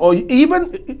watching, or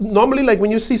even normally like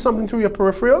when you see something through your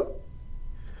peripheral,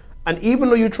 and even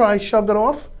though you try to shove it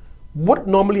off, what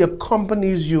normally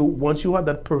accompanies you once you have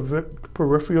that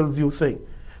peripheral view thing?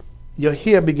 Your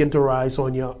hair begin to rise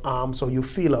on your arms, or you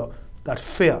feel that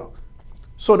fear.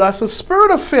 So that's a spirit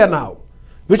of fear now,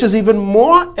 which is even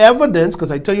more evidence,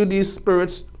 because I tell you these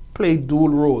spirits play dual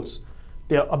roles.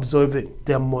 They're observing,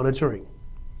 they're monitoring.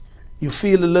 You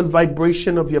feel a little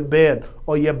vibration of your bed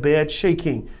or your bed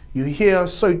shaking. You hear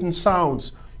certain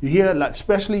sounds. You hear, like,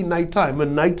 especially nighttime.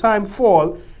 When nighttime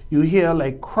fall, you hear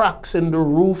like cracks in the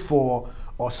roof or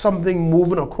something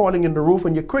moving or crawling in the roof,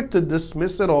 and you're quick to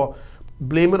dismiss it or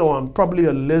blame it on probably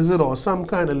a lizard or some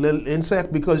kind of little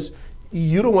insect, because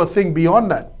you don't want to think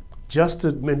beyond that, just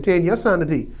to maintain your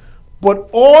sanity. But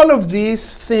all of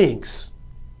these things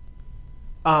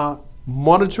are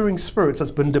monitoring spirits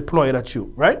that's been deployed at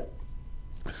you, right?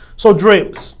 So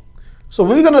dreams. So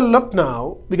we're going to look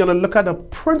now, we're going to look at a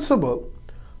principle,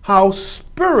 how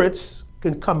spirits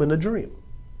can come in a dream.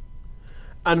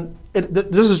 And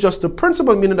this is just the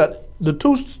principle, meaning that the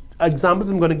 2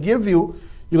 examples I'm going to give you,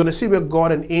 you're going to see where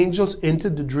God and angels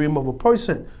entered the dream of a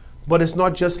person. But it's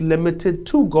not just limited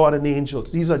to God and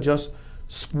angels. These are just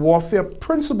warfare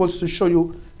principles to show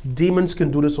you demons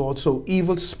can do this also.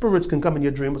 Evil spirits can come in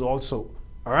your dreams also.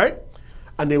 All right?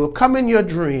 And they will come in your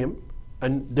dream,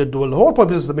 and the whole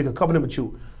purpose is to make a covenant with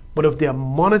you. But if they're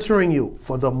monitoring you,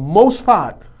 for the most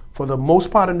part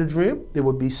in the dream, they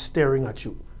will be staring at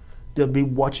you. They'll be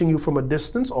watching you from a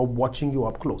distance or watching you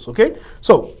up close. Okay?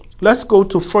 So let's go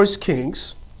to 1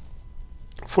 Kings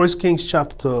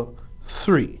chapter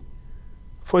 3.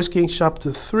 1 Kings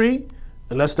chapter 3,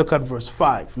 and let's look at verse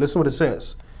 5. Listen what it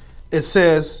says. It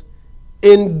says,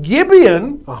 in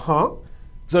Gibeon,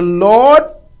 the Lord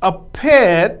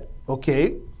appeared,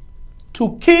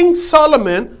 to King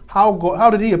Solomon. How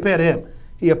did he appear to him?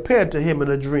 He appeared to him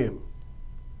in a dream.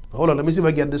 Hold on, let me see if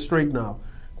I get this straight now.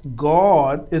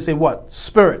 God is a what?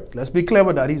 Spirit. Let's be clear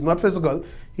with that. He's not physical.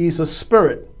 He's a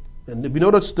spirit. And we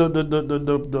know that's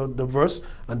the verse,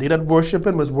 and they that worship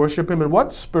him must worship him in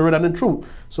what? Spirit and in truth.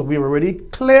 So we already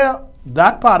clear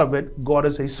that part of it. God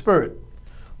is a spirit.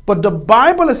 But the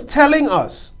Bible is telling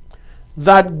us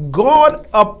that God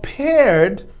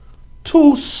appeared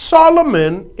to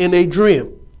Solomon in a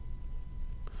dream.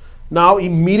 Now,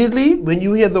 immediately when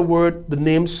you hear the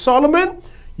name Solomon,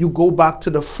 you go back to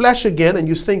the flesh again and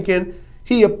you're thinking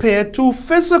he appeared to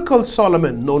physical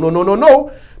Solomon. No, no, no, no,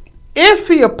 no. If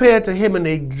he appeared to him in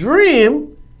a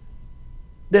dream,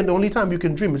 then the only time you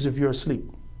can dream is if you're asleep.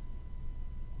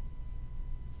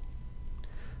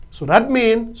 So that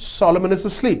means Solomon is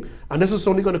asleep. And this is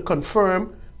only going to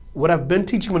confirm what I've been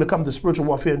teaching when it comes to spiritual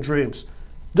warfare and dreams.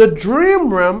 The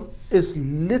dream realm is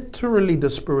literally the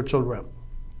spiritual realm.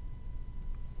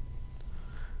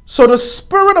 So the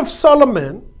spirit of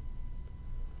Solomon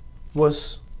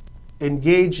was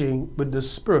engaging with the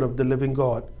spirit of the living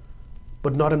God,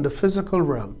 but not in the physical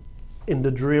realm, in the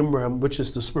dream realm, which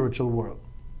is the spiritual world.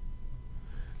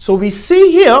 So we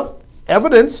see here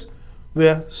evidence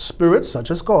where spirits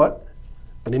such as God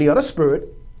and any other spirit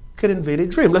can invade a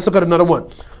dream. Let's look at another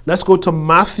one. Let's go to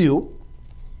Matthew.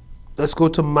 Let's go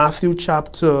to Matthew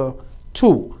chapter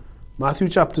 2. Matthew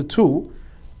chapter 2,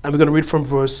 and we're going to read from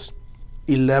verse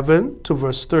 11 to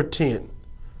verse 13.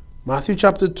 Matthew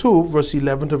chapter 2, verse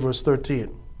 11 to verse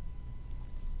 13.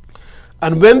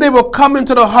 And when they were come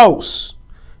into the house,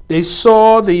 they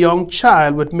saw the young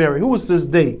child with Mary. Who was this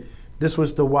they? This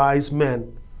was the wise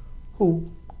men who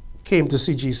came to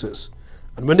see Jesus.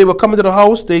 And when they were coming to the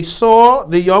house, they saw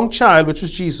the young child, which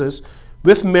was Jesus,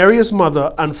 with Mary his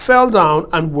mother, and fell down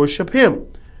and worshipped him.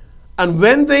 And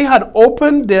when they had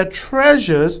opened their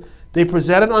treasures, they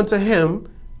presented unto him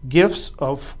gifts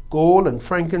of gold and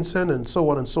frankincense and so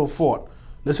on and so forth.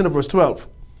 Listen to verse 12.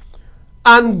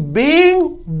 And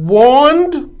being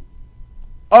warned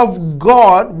of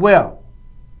God, well,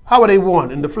 how are they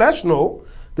warned? In the flesh? No.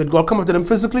 Did God come up to them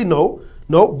physically? No.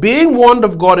 No. Being warned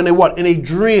of God in a what? In a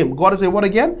dream. God is a what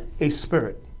again? A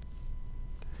spirit.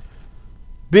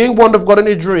 Being warned of God in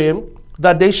a dream,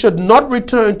 that they should not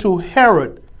return to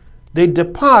Herod, they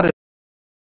departed.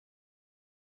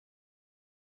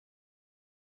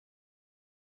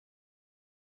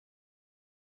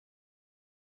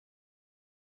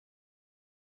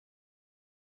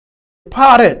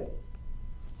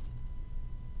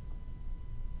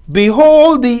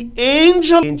 Behold, the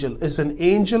angel. Is an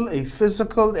angel a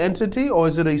physical entity or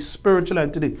is it a spiritual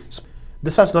entity?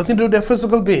 This has nothing to do with their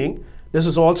physical being. This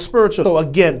is all spiritual. So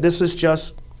again, this is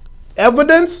just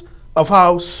evidence of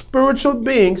how spiritual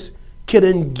beings can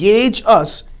engage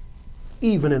us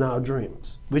even in our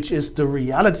dreams, which is the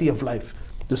reality of life,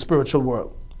 the spiritual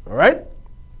world. All right?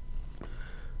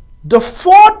 The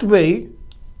fourth way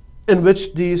in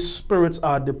which these spirits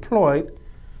are deployed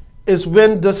is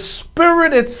when the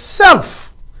spirit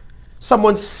itself,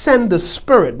 someone send the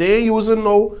spirit. They ain't using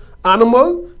no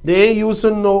animal, they ain't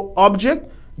using no object,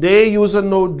 they ain't using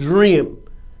no dream.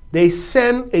 They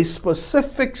send a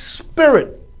specific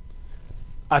spirit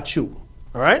at you.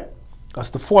 All right? That's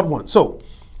the fourth one. So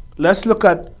let's look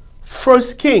at 1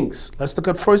 Kings. Let's look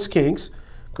at 1 Kings,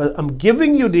 because I'm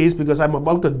giving you these because I'm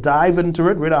about to dive into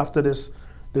it right after these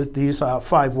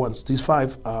 5 ones, these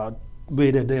 5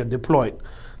 way that they're deployed.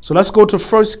 So let's go to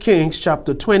 1 Kings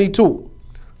chapter 22.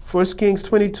 1 Kings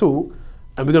 22,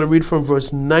 and we're going to read from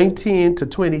verse 19 to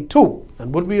 22.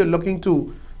 And what we are looking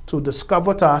to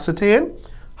discover, to ascertain,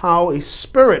 how a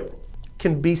spirit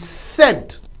can be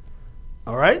sent.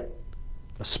 All right?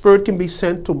 A spirit can be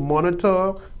sent to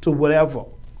monitor, to whatever.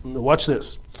 Watch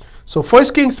this. So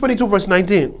 1 Kings 22, verse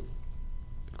 19.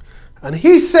 And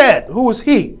he said, who was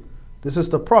he? This is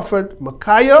the prophet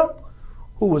Micaiah,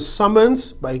 who was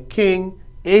summoned by King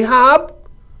Ahab,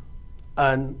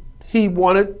 and he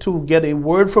wanted to get a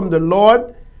word from the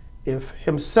Lord if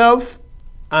himself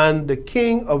and the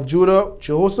king of Judah,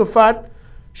 Jehoshaphat,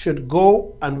 should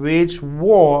go and wage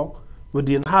war with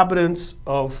the inhabitants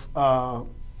of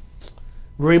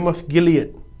Ramoth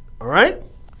Gilead. All right?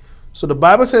 So the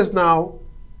Bible says now,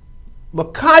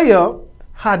 Micaiah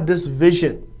had this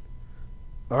vision.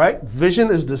 All right? Vision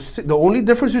is the only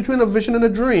difference between a vision and a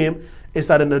dream is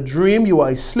that in a dream you are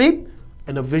asleep,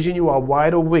 in a vision you are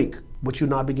wide awake, but you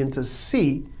now begin to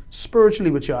see spiritually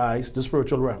with your eyes, the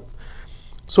spiritual realm.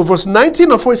 So verse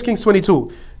 19 of 1 Kings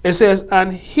 22, it says,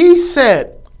 and he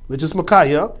said, which is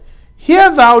Micaiah, hear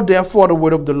thou therefore the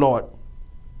word of the Lord.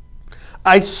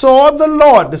 I saw the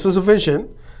Lord, this is a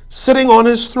vision, sitting on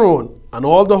his throne, and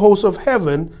all the hosts of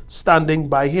heaven standing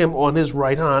by him on his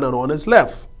right hand and on his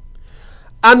left.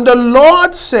 And the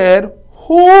Lord said,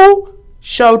 who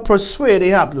shall persuade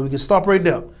Ahab? We can stop right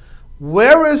there.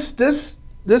 Where is this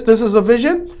This is a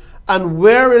vision. And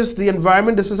where is the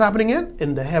environment this is happening in?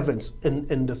 In the heavens,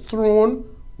 in the throne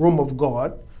room of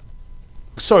God.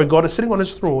 Sorry, God is sitting on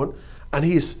his throne, and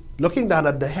he's looking down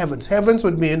at the heavens. Heavens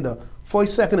would mean the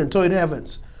first, second, and third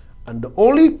heavens. And the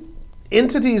only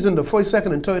entities in the first,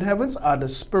 second, and third heavens are the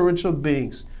spiritual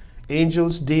beings.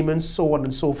 Angels, demons, so on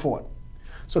and so forth.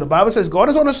 So the Bible says God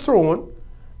is on his throne,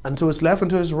 and to his left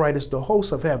and to his right is the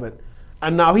host of heaven.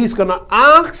 And now he's going to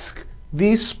ask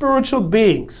these spiritual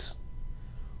beings,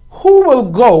 who will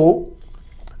go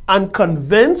and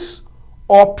convince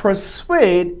or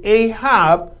persuade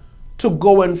Ahab to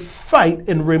go and fight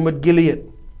in Ramoth Gilead?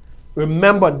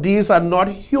 Remember, these are not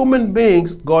human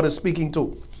beings God is speaking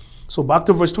to. So back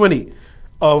to verse 20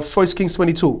 of 1 Kings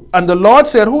 22. And the Lord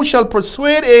said, who shall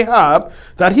persuade Ahab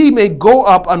that he may go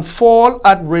up and fall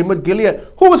at Ramoth Gilead?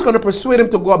 Who was going to persuade him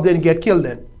to go up there and get killed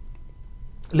then?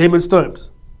 Layman's terms.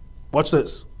 Watch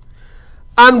this.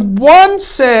 And one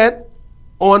said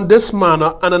on this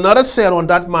manner, and another said on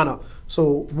that manner.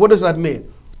 So what does that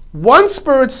mean? One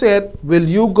spirit said, will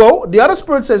you go? The other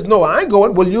spirit says, no, I ain't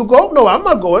going. Will you go? No, I'm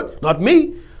not going. Not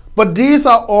me. But these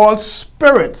are all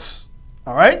spirits.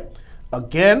 All right?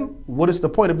 Again, what is the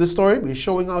point of this story? We're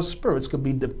showing how spirits could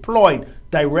be deployed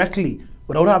directly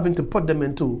without having to put them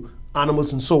into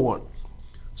animals and so on.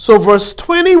 So verse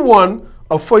 21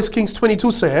 of 1 Kings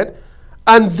 22 said,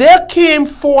 and there came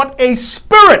forth a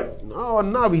spirit. Oh,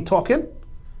 now we're talking.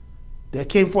 There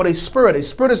came forth a spirit. A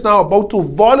spirit is now about to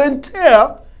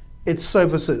volunteer its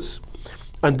services.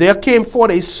 And there came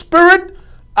forth a spirit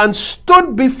and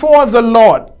stood before the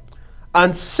Lord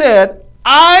and said,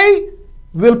 I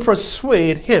will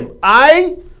persuade him.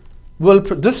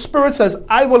 This spirit says,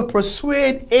 I will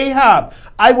persuade Ahab.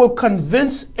 I will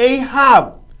convince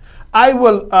Ahab. I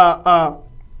will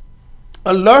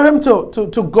allow him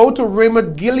to go to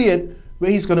Ramoth Gilead,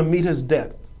 where he's going to meet his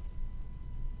death.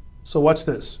 So watch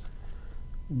this.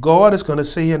 God is going to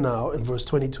say here now in verse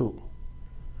 22,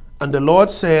 and the Lord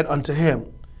said unto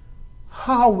him,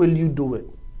 how will you do it?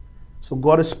 So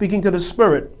God is speaking to the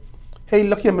spirit. Hey,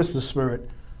 look here, Mr. Spirit.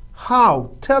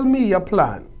 How? Tell me your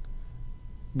plan.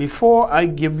 Before I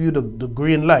give you the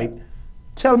green light,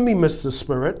 tell me, Mr.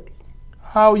 Spirit,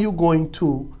 how are you going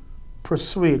to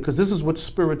persuade? Because this is what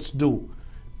spirits do.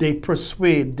 They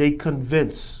persuade, they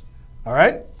convince. All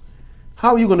right? How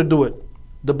are you going to do it?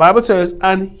 The Bible says,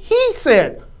 and he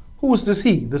said, who is this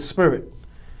he? The spirit.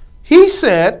 He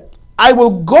said, I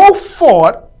will go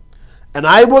forth and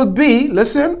I will be,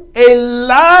 listen, a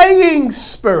lying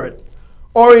spirit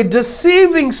or a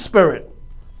deceiving spirit.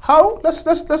 How? Let's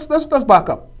back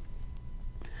up.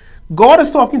 God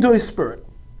is talking to his spirit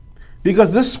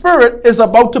because this spirit is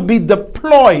about to be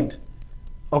deployed,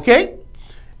 okay,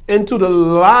 into the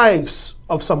lives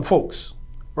of some folks,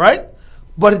 right?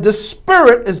 But the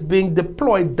spirit is being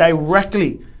deployed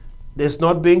directly. It's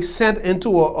not being sent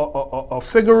into a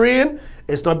figurine.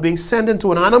 It's not being sent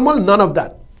into an animal. None of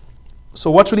that.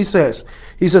 So watch what he says.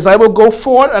 He says, I will go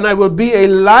forth and I will be a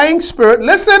lying spirit.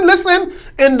 Listen, listen,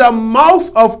 in the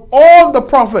mouth of all the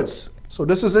prophets. So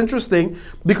this is interesting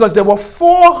because there were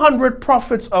 400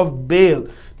 prophets of Baal.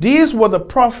 These were the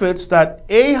prophets that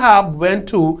Ahab went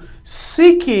to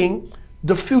seeking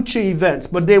the future events,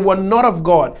 but they were not of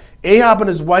God. Ahab and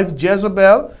his wife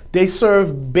Jezebel, they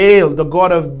served Baal, the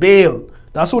god of Baal.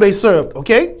 That's who they served,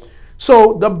 okay?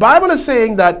 So the Bible is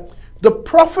saying that the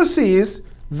prophecies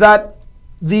that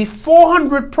the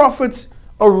 400 prophets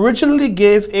originally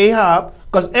gave Ahab,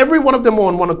 because every one of them were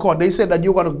on one accord, they said that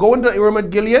you're going to go into Ramoth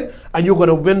Gilead and you're going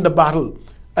to win the battle.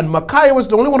 And Micaiah was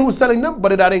the only one who was telling them,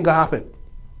 but that ain't going to happen.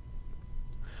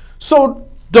 So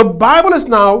the Bible is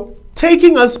now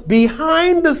taking us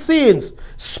behind the scenes,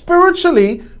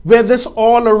 spiritually, where this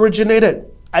all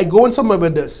originated. I go in somewhere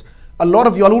with this. A lot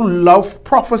of y'all who love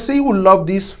prophecy, who love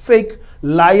these fake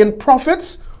lying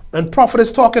prophets and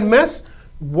prophetess talking mess,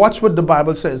 watch what the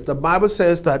Bible says. The Bible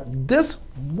says that this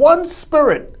one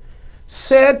spirit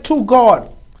said to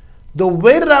God, the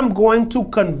way that I'm going to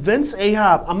convince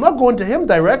Ahab, I'm not going to him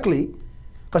directly,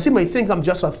 because he may think I'm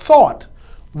just a thought.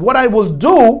 What I will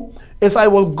do is I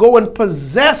will go and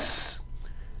possess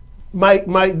my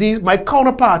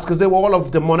counterparts, because they were all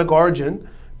of demonic origin.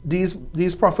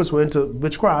 These prophets were into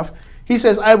witchcraft. He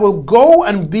says, I will go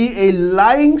and be a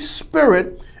lying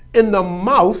spirit in the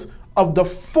mouth of the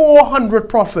 400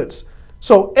 prophets.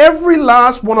 So every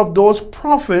last one of those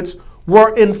prophets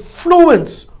were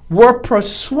influenced, were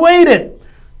persuaded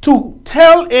to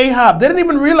tell Ahab. They didn't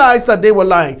even realize that they were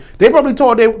lying. They probably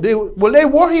thought they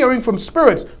were hearing from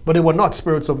spirits, but they were not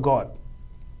spirits of God.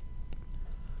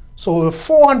 So the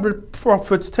 400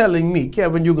 prophets telling me,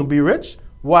 Kevin, you can be rich,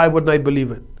 why wouldn't I believe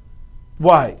it?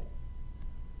 Why?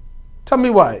 Tell me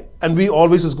why. And we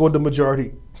always just go with the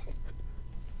majority.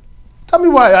 Tell me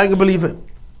why I ain't gonna believe him.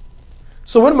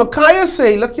 So when Micaiah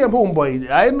say, look here, homeboy,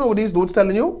 I don't know what these dudes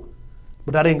telling you,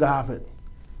 but that ain't gonna happen.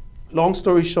 Long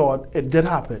story short, it did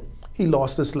happen. He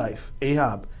lost his life,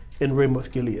 Ahab, in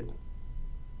Ramoth Gilead.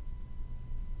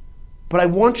 But I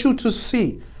want you to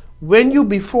see, when you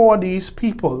before these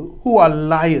people who are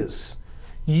liars,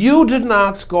 you didn't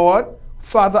ask God,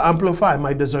 Father, amplify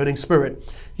my discerning spirit.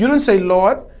 You didn't say,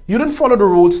 Lord, you didn't follow the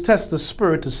rules, test the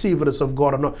spirit to see if it is of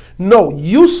God or not. No,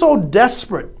 you so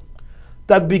desperate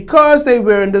that because they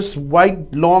were in this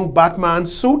white, long Batman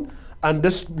suit and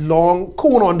this long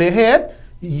cone on their head,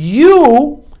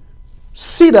 you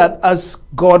see that as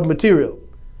God material.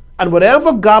 And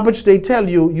whatever garbage they tell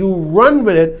you, you run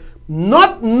with it,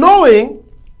 not knowing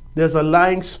there's a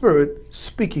lying spirit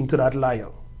speaking to that liar.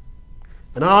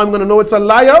 And how I'm going to know it's a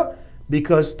liar?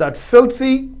 Because that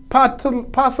filthy,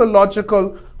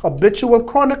 pathological, habitual,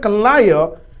 chronic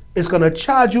liar is going to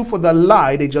charge you for the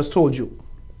lie they just told you.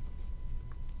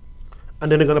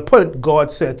 And then they're going to put it,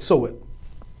 God said, so it.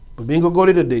 But we ain't going to go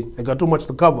there today. I got too much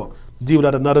to cover. Deal with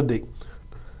that another day.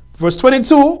 Verse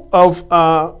 22 of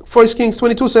 1 Kings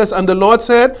 22 says, and the Lord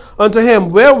said unto him,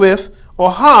 wherewith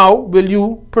or how will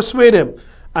you persuade him?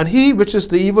 And he, which is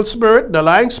the evil spirit, the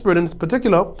lying spirit in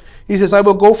particular, he says, I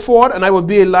will go forward and I will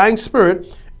be a lying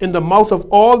spirit in the mouth of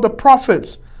all the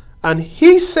prophets. And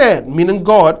he said, meaning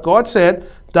God, God said,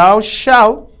 thou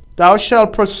shalt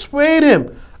persuade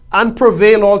him and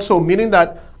prevail also, meaning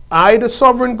that I, the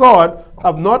sovereign God,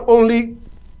 have not only,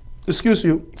 give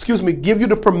you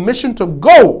the permission to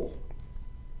go,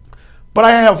 but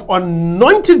I have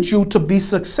anointed you to be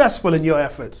successful in your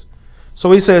efforts.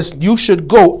 So he says, you should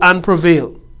go and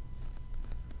prevail.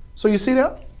 So you see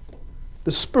that?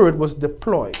 The spirit was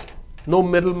deployed. No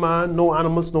middleman, no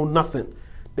animals, no nothing.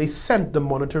 They sent the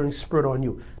monitoring spirit on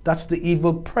you. That's the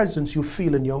evil presence you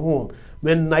feel in your home.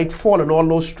 When night fall and all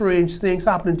those strange things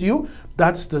happening to you,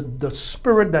 that's the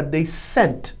spirit that they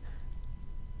sent.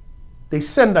 They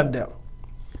send that there.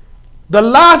 The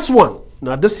last one.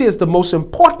 Now this here is the most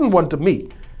important one to me,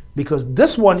 because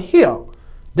this one here,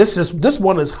 this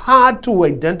one is hard to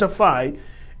identify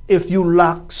if you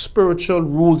lack spiritual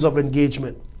rules of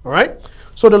engagement. All right?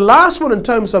 So the last one in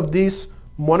terms of these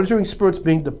monitoring spirits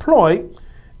being deployed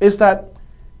is that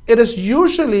it is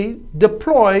usually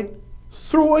deployed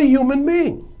through a human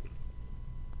being.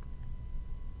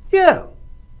 Yeah.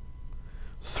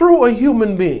 Through a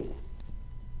human being.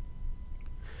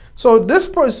 So this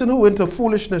person who went into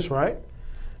foolishness, right,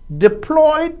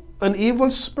 deployed an evil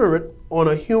spirit on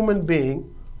a human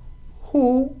being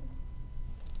who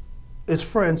is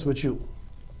friends with you.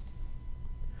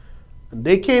 And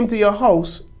they came to your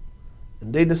house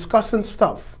and they discussing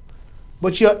stuff.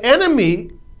 But your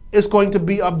enemy is going to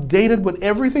be updated with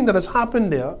everything that has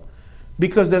happened there,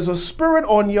 because there's a spirit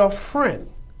on your friend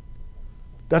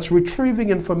that's retrieving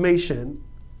information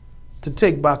to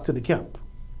take back to the camp.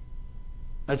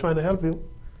 I'm trying to help you.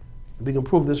 We can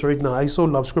prove this right now. I so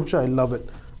love scripture. I love it.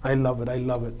 I love it. I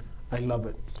love it. I love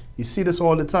it. You see this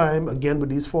all the time, again, with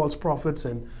these false prophets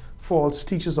and false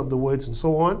teachers of the words and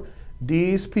so on.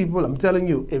 These people, I'm telling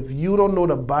you, if you don't know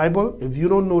the Bible, if you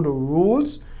don't know the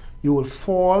rules, you will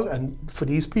fall and for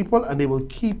these people, and they will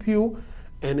keep you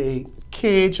in a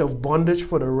cage of bondage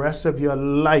for the rest of your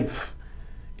life.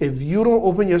 If you don't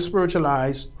open your spiritual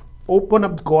eyes, open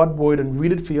up God's word and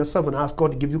read it for yourself and ask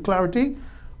God to give you clarity,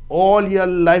 all your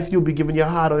life you'll be giving your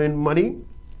hard-earned money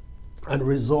and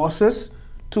resources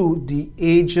to the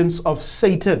agents of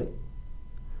Satan.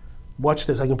 Watch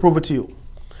this, I can prove it to you.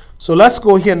 So let's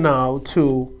go here now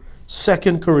to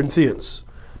 2 Corinthians.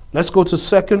 Let's go to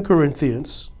 2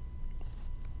 Corinthians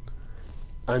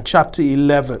and chapter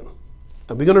 11.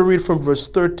 And we're going to read from verse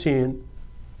 13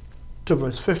 to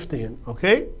verse 15,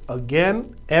 okay?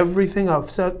 Again, everything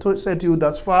I've said to you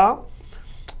thus far,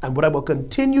 and what I will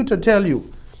continue to tell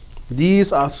you,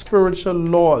 these are spiritual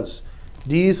laws.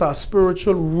 These are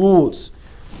spiritual rules.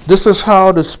 This is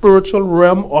how the spiritual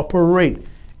realm operates.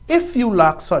 If you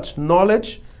lack such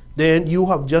knowledge, then you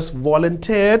have just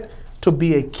volunteered to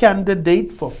be a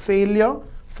candidate for failure,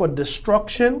 for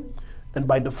destruction, and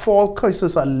by default,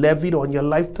 curses are levied on your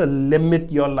life to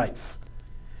limit your life.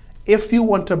 If you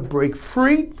want to break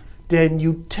free, then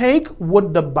you take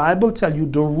what the Bible tells you,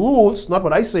 the rules, not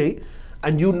what I say,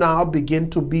 and you now begin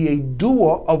to be a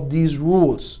doer of these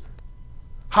rules.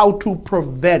 How to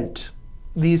prevent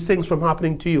these things from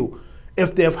happening to you.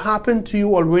 If they have happened to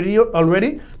you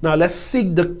already, now let's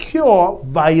seek the cure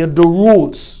via the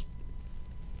rules.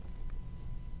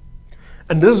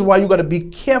 And this is why you got to be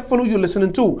careful who you're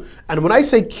listening to. And when I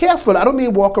say careful, I don't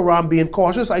mean walk around being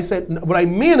cautious. I said, what I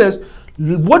mean is,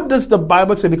 what does the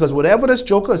Bible say? Because whatever this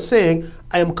joker is saying,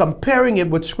 I am comparing it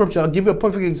with scripture. I'll give you a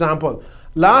perfect example.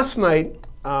 Last night,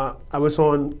 I was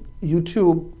on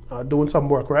YouTube doing some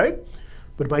work, right?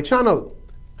 With my channel.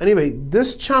 Anyway,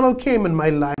 this channel came in my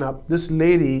lineup. This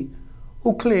lady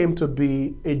who claimed to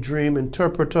be a dream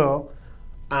interpreter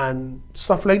and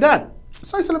stuff like that.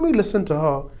 So I said, let me listen to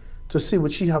her to see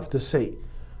what she have to say.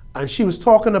 And she was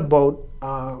talking about,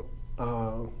 I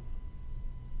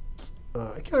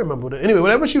can't remember what it, anyway,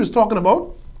 whatever she was talking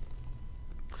about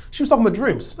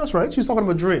dreams. That's right, she was talking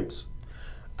about dreams.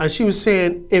 And she was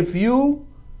saying, if you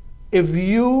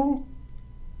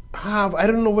have, I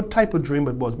don't know what type of dream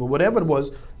it was, but whatever it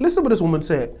was, listen to what this woman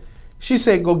said. She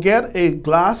said, go get a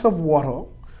glass of water.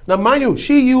 Now, mind you,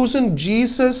 she using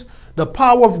Jesus, the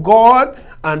power of God,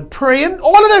 and praying.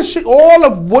 All of that shit, all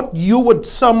of what you would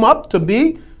sum up to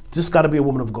be, just got to be a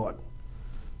woman of God.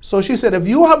 So she said, if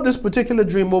you have this particular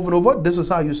dream over and over, this is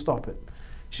how you stop it.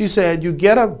 She said, you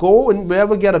go and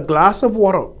wherever get a glass of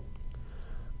water,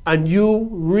 and you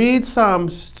read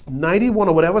Psalms 91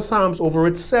 or whatever Psalms over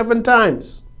it 7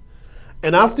 times.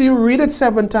 And after you read it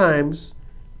 7 times,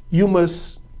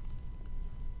 there's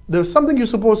something you're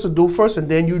supposed to do first, and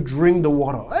then you drink the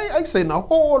water. I say, now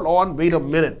hold on, wait a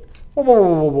minute. Whoa, whoa,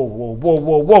 whoa, whoa, whoa, whoa,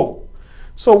 whoa, whoa.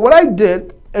 So what I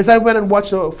did is I went and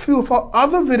watched a few of her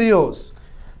other videos.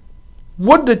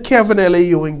 What did Kevin L.A.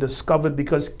 Ewing discover?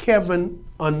 Because Kevin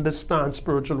understands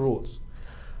spiritual rules.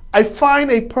 I find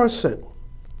a person,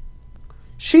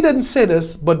 she didn't say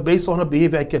this, but based on her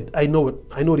behavior, I know it.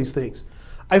 I know these things.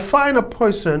 I find a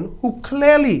person who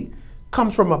clearly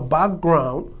comes from a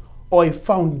background or a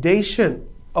foundation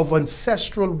of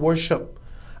ancestral worship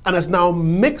and has now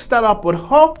mixed that up with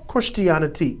her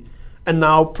Christianity and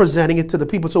now presenting it to the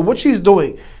people. So what she's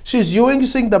doing, she's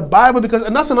using the Bible because,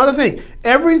 and that's another thing,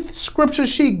 every scripture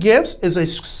she gives is a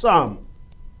psalm.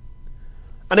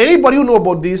 And anybody who knows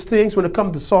about these things, when it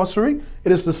comes to sorcery,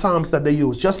 it is the psalms that they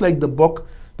use. Just like the book,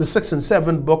 the 6 and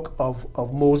 7 book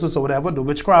of Moses or whatever, the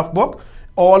witchcraft book,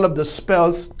 all of the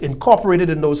spells incorporated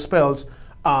in those spells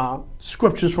are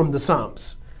scriptures from the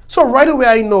Psalms. So right away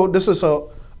I know this is a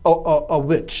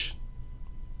witch.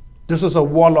 This is a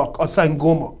warlock, a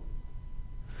sangoma.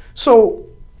 So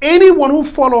anyone who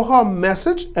follow her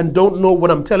message and don't know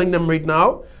what I'm telling them right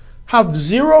now, have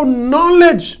zero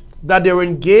knowledge that they're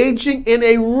engaging in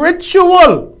a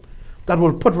ritual that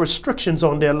will put restrictions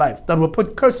on their life, that will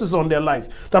put curses on their life,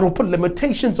 that will put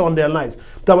limitations on their life,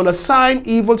 that will assign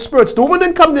evil spirits. The woman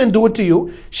didn't come there and do it to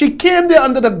you. She came there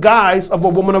under the guise of a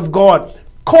woman of God,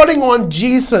 calling on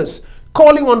Jesus,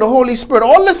 calling on the Holy Spirit,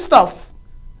 all this stuff,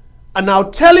 and now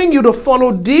telling you to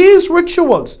follow these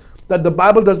rituals that the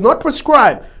Bible does not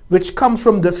prescribe, which comes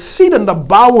from the seed and the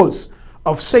bowels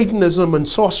of Satanism and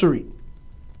sorcery.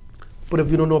 But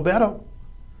if you don't know better,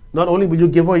 not only will you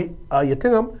give her your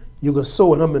thing, you're going to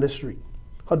sow in her ministry,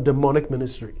 her demonic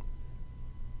ministry.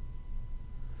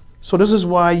 So this is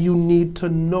why you need to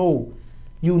know.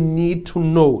 You need to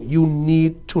know. You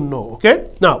need to know. Okay?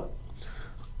 Now,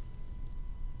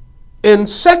 in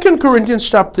 2 Corinthians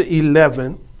chapter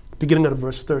 11, beginning at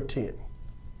verse 13,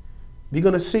 we're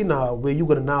going to see now where you're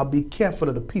going to now be careful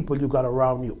of the people you got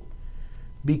around you.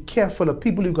 Be careful of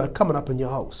people you got coming up in your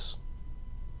house.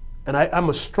 And I'm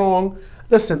a strong...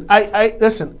 Listen,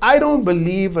 I don't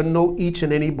believe and know each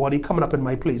and anybody coming up in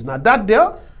my place. Now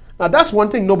that's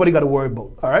one thing nobody got to worry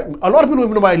about, all right? A lot of people don't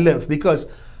even know where I live because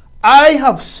I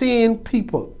have seen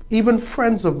people, even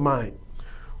friends of mine,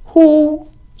 who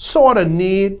saw the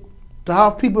need to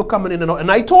have people coming in and out. And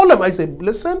I told them, I said,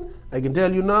 listen, I can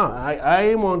tell you now, I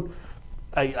am on,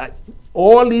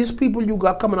 all these people you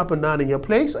got coming up and down in your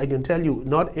place, I can tell you,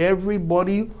 not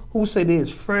everybody who say they is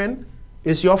friend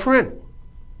is your friend.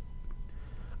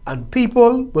 And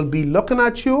people will be looking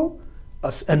at you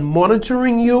and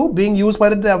monitoring you, being used by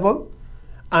the devil,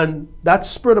 and that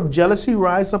spirit of jealousy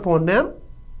rise upon them,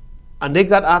 and they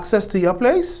got access to your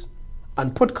place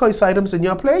and put curse items in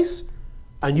your place,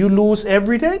 and you lose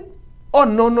everything. Oh,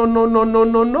 no, no, no, no, no,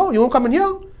 no, no. You won't come in here?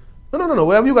 No, no, no, no.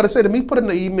 Whatever you got to say to me, put it in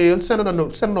the email, send it on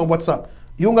WhatsApp.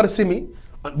 You don't got to see me.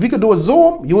 We could do a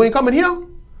Zoom. You ain't coming here.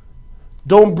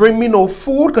 Don't bring me no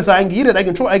food because I ain't eat it. I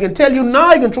can tell you now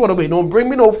I can throw it away. Don't bring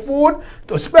me no food,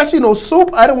 especially no soup.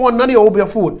 I don't want none of your Obia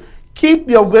food. Keep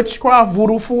your witchcraft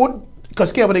voodoo food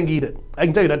because Kevin ain't eat it. I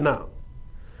can tell you that now.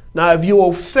 Now, if you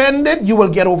offended, you will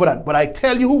get over that. But I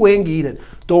tell you who ain't eat it.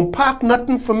 Don't pack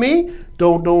nothing for me.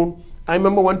 Don't. I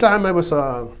remember one time I was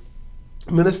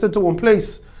ministered to one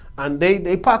place And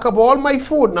they pack up all my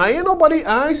food. Now, ain't nobody,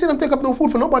 I ain't seen them take up no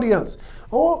food for nobody else.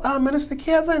 Oh, Minister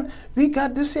Kevin, we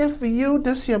got this here for you.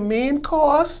 This your main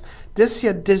course. This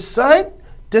your dessert.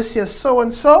 This your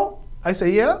so-and-so. I say,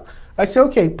 yeah. I say,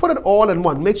 okay, put it all in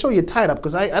one. Make sure you're tied up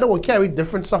because I don't want to carry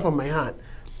different stuff on my hand.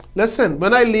 Listen,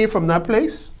 when I leave from that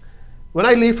place,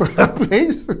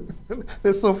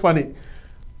 it's so funny.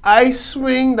 I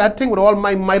swing that thing with all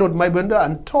my might out my window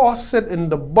and toss it in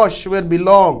the bush where it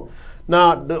belong.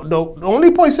 Now, the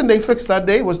only poison they fixed that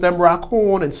day was them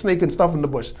raccoon and snake and stuff in the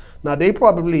bush. Now, they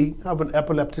probably have an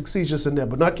epileptic seizures in there,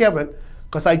 but not Kevin,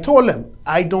 because I told them,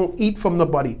 I don't eat from the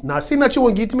body. Now, seeing that you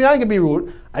won't get to me, I can be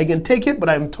rude. I can take it, but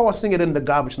I'm tossing it in the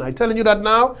garbage. Now, I'm telling you that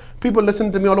now, people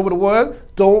listening to me all over the world,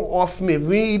 don't offer me. If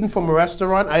we eating from a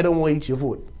restaurant, I don't want to eat your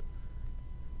food.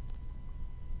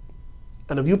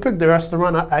 And if you pick the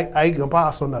restaurant, I can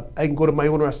pass on that. I can go to my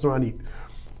own restaurant and eat.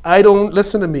 I don't,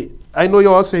 listen to me. I know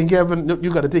you're all saying, Kevin,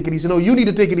 you got to take it easy. No, you need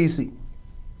to take it easy.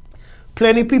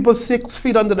 Plenty people 6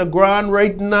 feet under the ground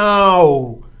right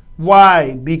now.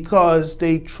 Why? Because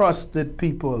they trusted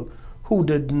people who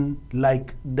didn't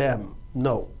like them.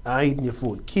 No, I ain't eating your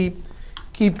food. Keep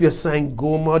your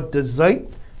sangoma dessert.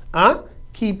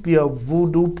 Keep your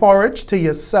voodoo porridge to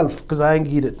yourself, because I ain't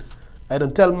eat it. I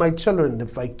don't tell my children,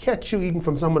 if I catch you eating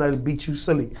from someone, I'll beat you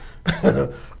silly.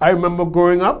 I remember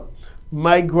growing up,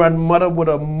 my grandmother would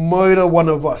have murdered one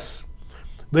of us.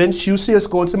 When she see us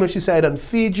going somewhere, she said, I don't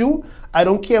feed you. I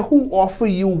don't care who offer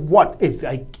you what.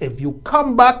 If you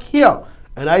come back here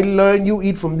and I learn you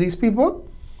eat from these people,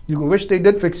 you can wish they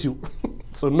did fix you.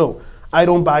 So no, I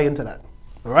don't buy into that.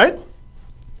 All right?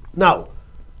 Now,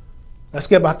 let's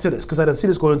get back to this, because I don't see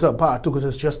this going into a part 2 because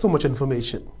it's just too much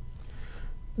information.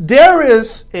 There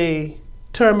is a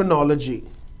terminology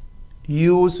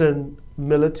used in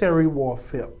military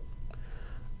warfare,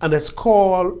 and it's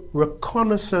called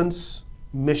reconnaissance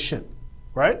mission,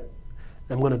 right?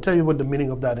 I'm going to tell you what the meaning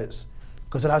of that is,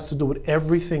 because it has to do with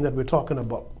everything that we're talking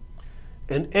about.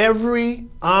 In every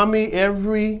army,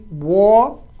 every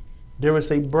war, there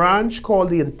is a branch called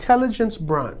the intelligence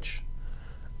branch.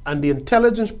 And the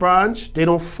intelligence branch, they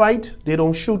don't fight, they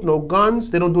don't shoot no guns,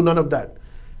 they don't do none of that.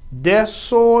 Their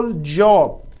sole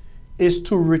job is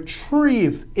to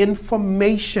retrieve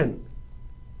information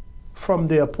from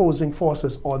the opposing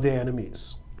forces or their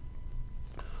enemies.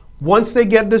 Once they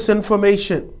get this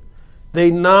information, they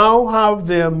now have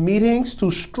their meetings to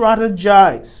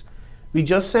strategize. We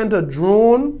just sent a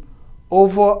drone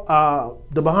over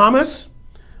the Bahamas,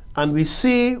 and we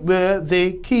see where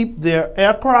they keep their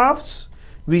aircrafts.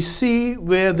 We see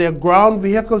where their ground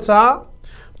vehicles are,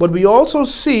 but we also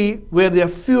see where their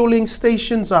fueling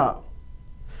stations are.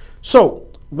 So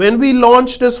when we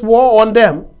launch this war on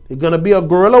them, it's going to be a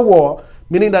guerrilla war,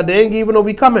 meaning that they ain't even know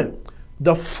we coming.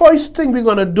 The first thing we're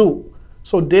going to do,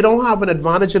 so they don't have an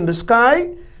advantage in the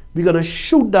sky, we're going to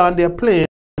shoot down their plane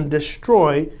and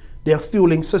destroy their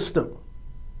fueling system.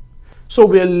 So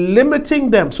we're limiting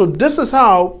them. So this is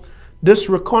how this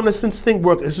reconnaissance thing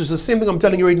works. This is the same thing I'm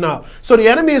telling you right now. So the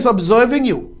enemy is observing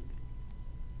you.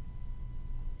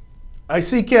 I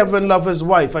see Kevin love his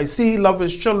wife. I see he love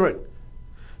his children.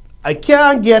 I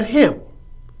can't get him.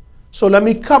 So let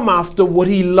me come after what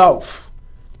he loves.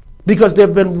 Because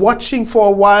they've been watching for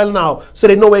a while now. So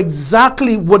they know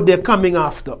exactly what they're coming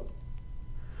after.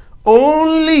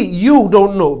 Only you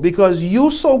don't know, because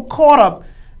you so caught up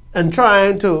in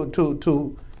trying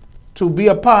to be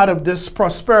a part of this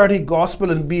prosperity gospel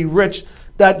and be rich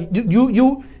that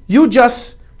you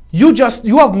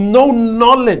have no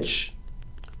knowledge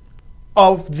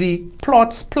of the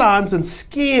plots, plans, and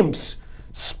schemes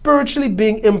spiritually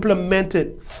being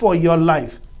implemented for your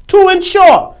life to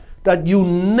ensure that you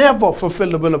never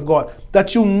fulfill the will of God,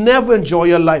 that you never enjoy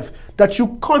your life, that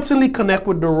you constantly connect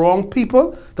with the wrong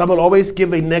people that will always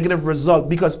give a negative result,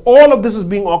 because all of this is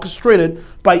being orchestrated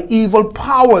by evil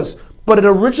powers, but it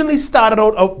originally started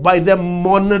out by them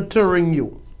monitoring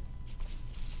you.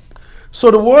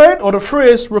 So the word or the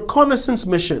phrase reconnaissance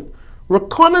mission.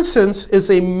 Reconnaissance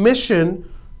is a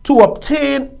mission to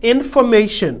obtain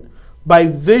information by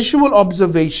visual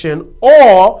observation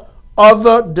or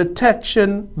other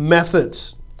detection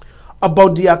methods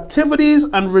about the activities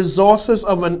and resources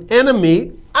of an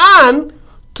enemy and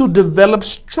to develop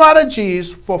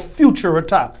strategies for future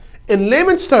attack. In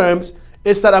layman's terms,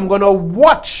 it's that I'm going to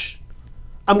watch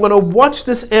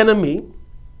this enemy.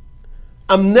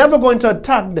 I'm never going to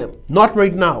attack them, not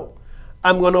right now.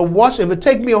 I'm going to watch, if it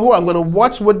takes me a whole, I'm going to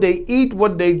watch what they eat,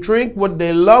 what they drink, what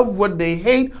they love, what they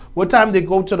hate, what time they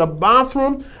go to the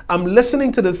bathroom. I'm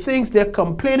listening to the things they're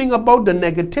complaining about, the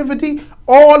negativity.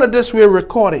 All of this we're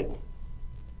recording.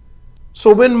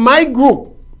 So when my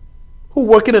group who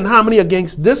working in harmony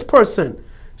against this person,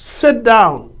 sit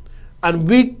down and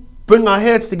we bring our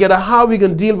heads together how we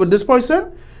can deal with this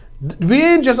person. We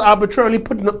ain't just arbitrarily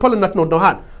pulling that note no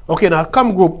hat. Okay, now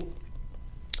come group,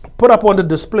 put up on the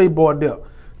display board there.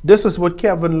 This is what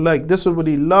Kevin like. This is what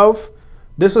he love.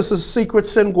 This is his secret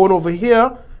sin going over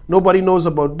here. Nobody knows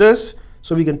about this.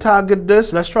 So we can target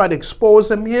this. Let's try to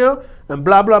expose him here and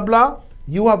blah, blah, blah.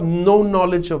 You have no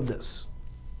knowledge of this.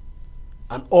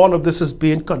 And all of this is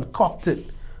being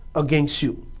concocted against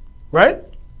you. Right?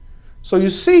 So you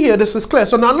see here, this is clear.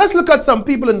 So now let's look at some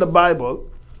people in the Bible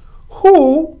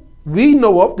who we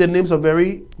know of. Their names are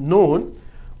very known.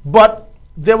 But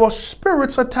there were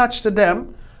spirits attached to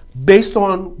them based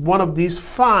on one of these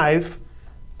 5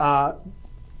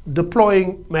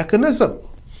 deploying mechanism.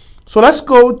 So let's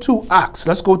go to Acts.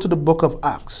 Let's go to the book of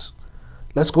Acts.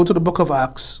 Let's go to the book of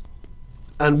Acts.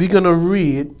 And we're going to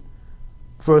read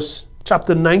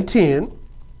chapter 19. And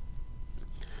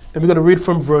we're going to read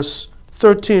from verse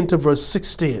 13 to verse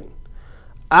 16.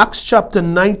 Acts chapter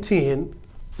 19,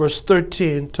 verse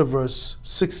 13 to verse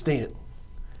 16.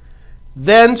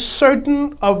 Then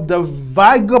certain of the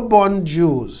vagabond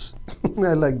Jews,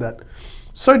 I like that,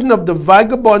 certain of the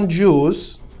vagabond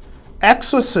Jews,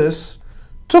 exorcists,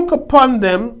 took upon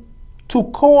them to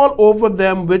call over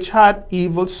them which had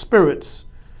evil spirits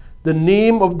the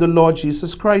name of the Lord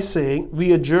Jesus Christ, saying,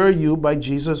 we adjure you by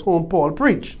Jesus whom Paul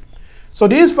preached. So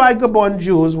these vagabond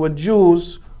Jews were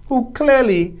Jews who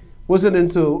clearly wasn't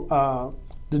into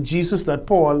the Jesus that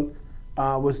Paul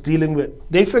was dealing with.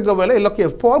 They figure, well, hey, look,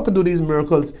 if Paul could do these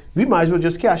miracles, we might as well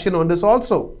just cash in on this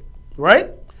also, right?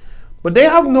 But they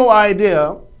have no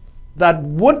idea that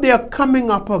what they're coming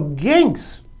up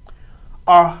against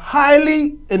are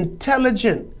highly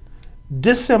intelligent,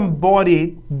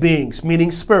 disembodied beings,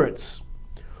 meaning spirits,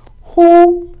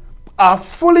 who are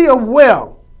fully aware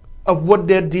of what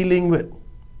they're dealing with.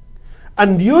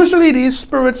 And usually these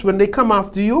spirits, when they come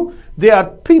after you, they are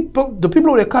people, the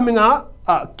people who they're coming out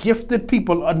are gifted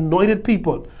people, anointed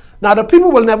people. Now the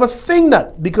people will never think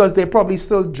that because they're probably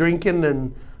still drinking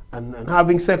and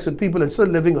having sex with people and still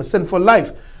living a sinful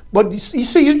life. But you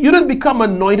see, you didn't become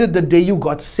anointed the day you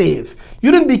got saved.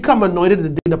 You didn't become anointed the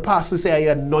day the pastor said,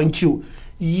 I anoint you.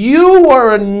 You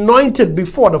were anointed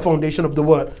before the foundation of the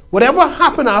world. Whatever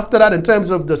happened after that in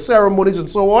terms of the ceremonies and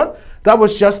so on, that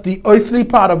was just the earthly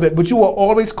part of it. But you were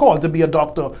always called to be a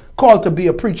doctor, called to be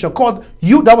a preacher,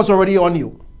 that was already on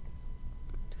you.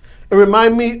 It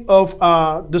reminds me of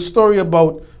the story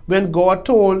about when God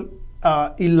told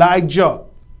Elijah.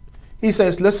 He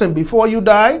says, listen, before you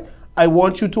die, I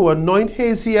want you to anoint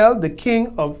Hazael,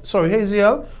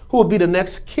 who will be the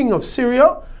next king of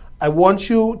Syria. I want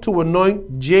you to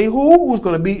anoint Jehu, who's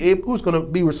going to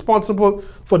be responsible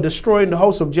for destroying the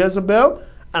house of Jezebel.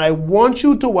 And I want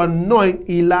you to anoint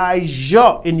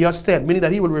Elijah in your stead, meaning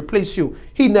that he will replace you.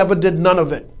 He never did none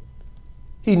of it.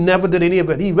 He never did any of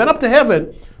it. He went up to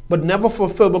heaven, but never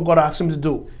fulfilled what God asked him to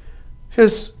do.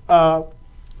 His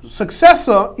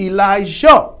successor,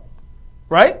 Elijah,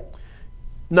 right?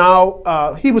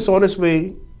 Now, he was on his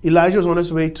way, Elijah was on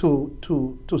his way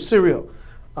to Syria,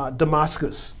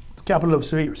 Damascus, the capital of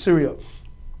Syria.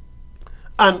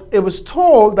 And it was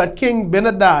told that King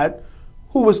Ben-Hadad,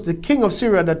 who was the king of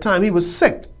Syria at that time, he was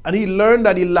sick. And he learned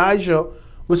that Elijah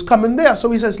was coming there.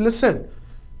 So he says, listen,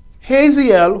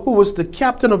 Hazael, who was the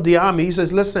captain of the army, he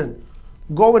says, listen,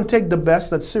 go and take the best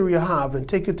that Syria have and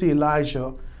take it to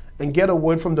Elijah and get a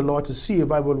word from the Lord to see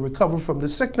if I will recover from the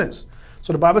sickness.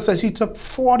 So the Bible says he took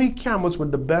 40 camels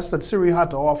with the best that Syria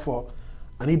had to offer,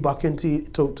 and he back into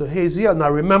to Hazael. Now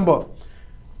remember,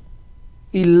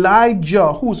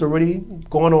 Elijah, who's already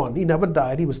gone on, he never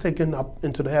died. He was taken up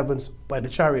into the heavens by the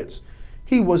chariots.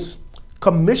 He was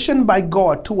commissioned by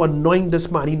God to anoint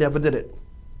this man. He never did it.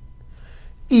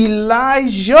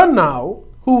 Elijah now,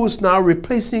 who is now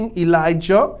replacing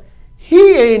Elijah,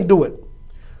 he ain't do it.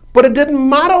 But it didn't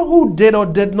matter who did or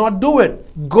did not do it.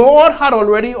 God had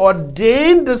already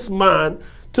ordained this man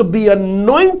to be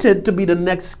anointed to be the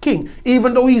next king,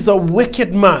 even though he's a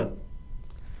wicked man.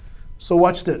 So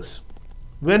watch this.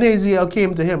 When Hazael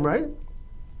came to him, right?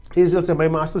 Hazael said, my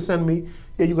master sent me,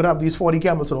 here you could have these 40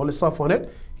 camels and all this stuff on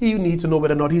it. You need to know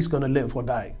whether or not he's going to live or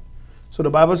die. So the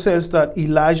Bible says that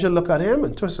Elijah looked at him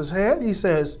and twisted his head. He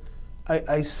says,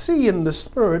 I see in the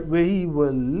spirit where he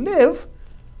will live,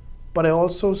 but I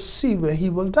also see where he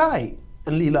will die.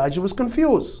 And Elijah was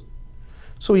confused.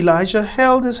 So Elijah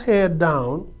held his head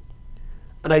down,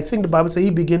 and I think the Bible says he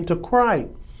began to cry.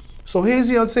 So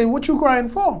Hazael said, what you crying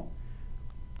for?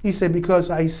 He said, because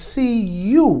I see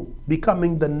you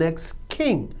becoming the next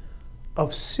king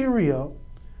of Syria,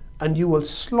 and you will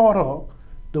slaughter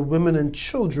the women and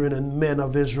children and men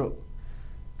of Israel.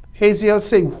 Hazael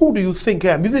saying, who do you think I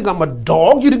am? You think I'm a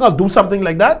dog? You think I'll do something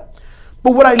like that?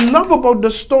 But what I love about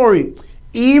the story,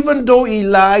 even though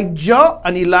Elijah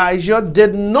and Elijah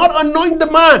did not anoint the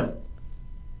man,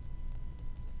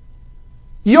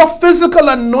 your physical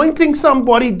anointing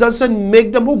somebody doesn't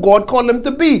make them who God called them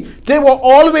to be. They were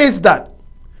always that.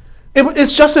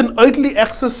 It's just an earthly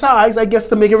exercise, I guess,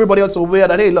 to make everybody else aware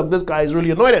that, hey, look, this guy is really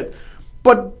anointed.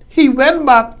 But he went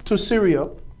back to Syria.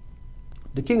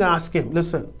 The king asked him,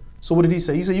 listen, so what did he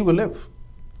say? He said, you can live.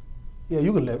 Yeah,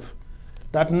 you can live.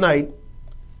 That night,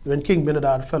 when King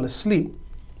Ben-Hadad fell asleep,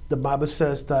 the Bible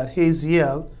says that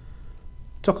Hazael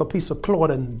took a piece of cloth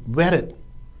and wet it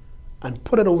and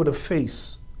put it over the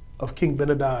face of King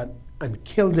Ben-Hadad and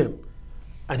killed him.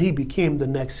 And he became the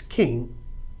next king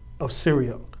of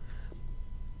Syria.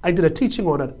 I did a teaching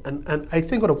on it, and I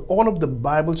think out of all of the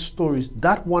Bible stories,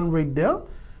 that one right there,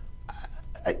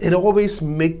 it always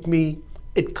makes me,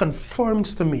 it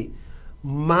confirms to me,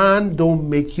 man don't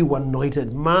make you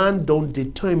anointed. Man don't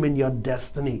determine your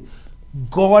destiny.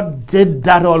 God did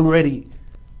that already.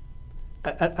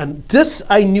 And this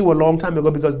I knew a long time ago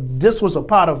because this was a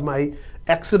part of my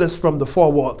exodus from the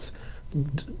four walls.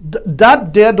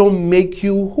 That there don't make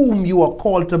you whom you are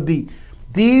called to be.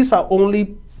 These are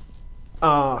only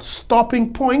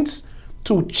stopping points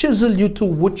to chisel you to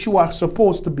what you are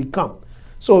supposed to become.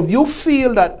 So if you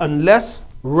feel that unless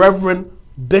Reverend,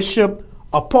 Bishop,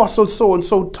 Apostle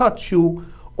so-and-so touch you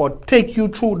or take you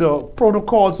through the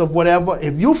protocols of whatever,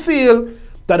 if you feel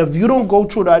that if you don't go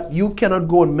through that, you cannot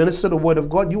go and minister the word of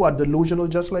God, you are delusional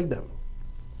just like them.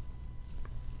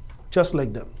 Just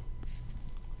like them.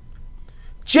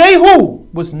 Jehu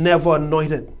was never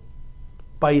anointed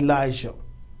by Elijah,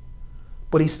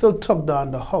 but he still took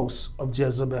down the house of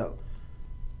Jezebel.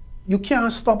 You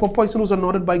can't stop a person who's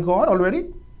anointed by God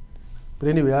already. But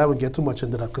anyway, I won't get too much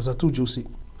into that because they're too juicy.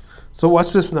 So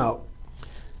watch this now.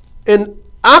 In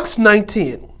Acts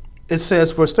 19, it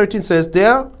says, verse 13 says,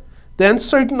 Then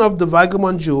certain of the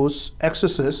vagabond Jews,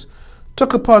 exorcists,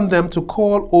 took upon them to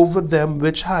call over them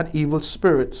which had evil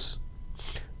spirits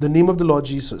the name of the Lord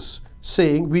Jesus,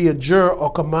 saying, We adjure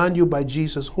or command you by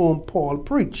Jesus whom Paul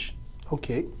preached.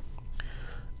 Okay.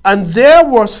 And there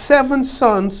were 7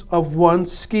 sons of one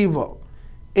Sceva,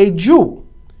 a Jew,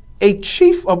 a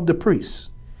chief of the priests,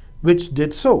 which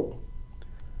did so.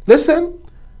 Listen.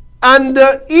 And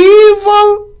the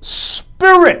evil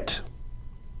spirit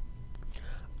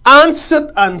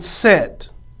answered and said,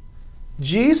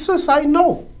 Jesus I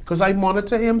know, because I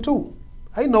monitor him too.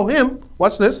 I know him.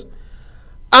 Watch this.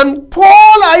 And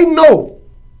Paul I know.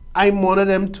 I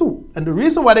monitor him too. And the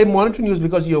reason why they monitor you is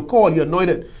because you're called, you're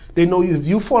anointed. They know you, if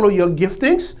you follow your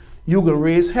giftings, you can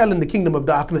raise hell in the kingdom of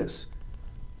darkness.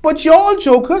 But y'all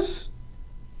jokers,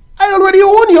 I already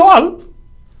own y'all.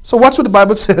 So watch what the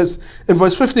Bible says in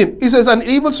verse 15. He says, An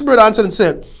evil spirit answered and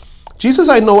said, Jesus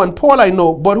I know and Paul I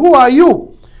know, but who are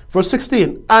you? Verse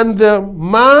 16. And the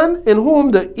man in whom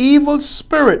the evil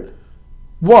spirit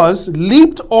was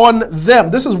leaped on them.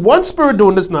 This is one spirit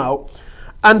doing this now.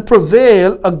 And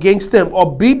prevailed against them,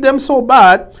 or beat them so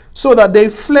bad, so that they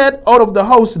fled out of the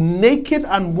house naked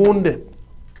and wounded.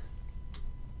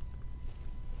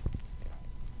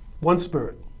 One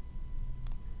spirit.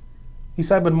 He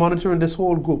said, I've been monitoring this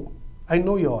whole group. I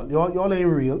know y'all. Y'all ain't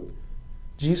real.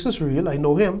 Jesus real. I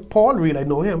know him. Paul real. I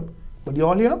know him. But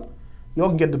y'all here, y'all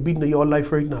can get the beating of your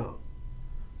life right now.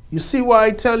 You see why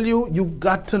I tell you, you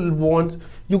got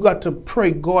to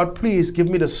pray, God, please give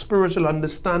me the spiritual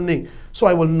understanding so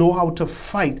I will know how to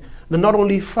fight. And not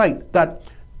only fight, that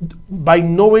by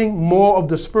knowing more of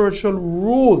the spiritual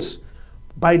rules,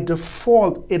 by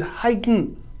default, it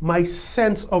heightened my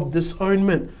sense of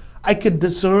discernment. I could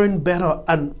discern better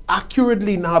and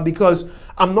accurately now because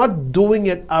I'm not doing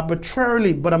it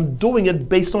arbitrarily, but I'm doing it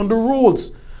based on the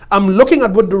rules. I'm looking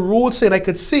at what the rules say, and I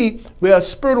could see where a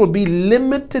spirit will be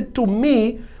limited to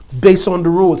me based on the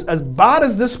rules. As bad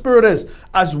as this spirit is,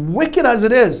 as wicked as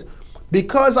it is,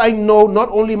 because I know not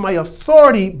only my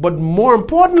authority, but more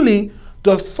importantly,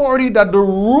 the authority that the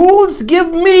rules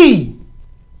give me,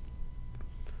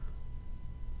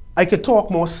 I could talk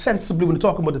more sensibly when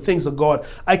talking about the things of God.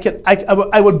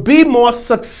 I would be more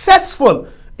successful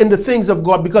in the things of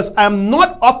God because I'm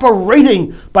not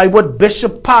operating by what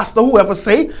bishop, pastor, whoever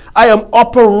say. I am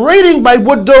operating by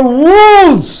what the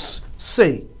rules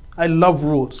say. I love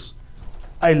rules.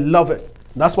 I love it.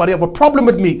 That's why they have a problem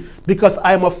with me, because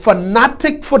I am a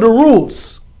fanatic for the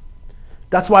rules.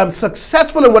 That's why I'm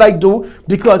successful in what I do,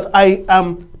 because I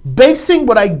am basing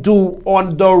what I do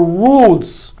on the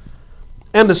rules.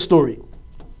 End the story.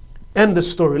 End the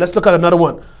story. Let's look at another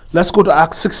one. Let's go to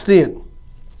Acts 16.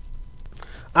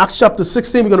 Acts chapter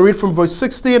 16, we're going to read from verse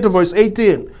 16 to verse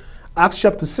 18. Acts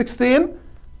chapter 16,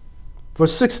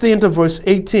 verse 16 to verse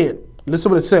 18.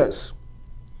 Listen what it says.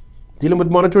 Dealing with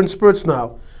monitoring spirits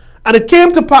now. And it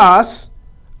came to pass,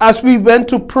 as we went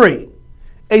to pray,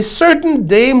 a certain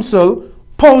damsel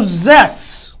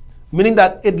possessed, meaning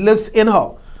that it lives in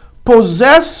her,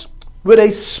 possessed with a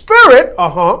spirit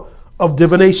of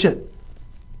divination.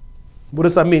 What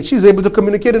does that mean? She's able to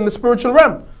communicate in the spiritual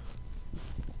realm,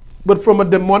 but from a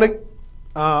demonic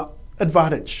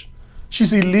advantage.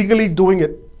 She's illegally doing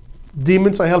it.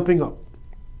 Demons are helping her.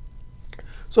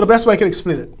 So the best way I can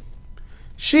explain it,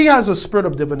 she has a spirit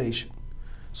of divination.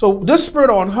 So this spirit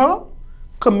on her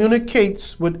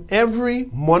communicates with every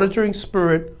monitoring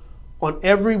spirit on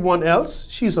everyone else.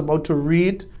 She's about to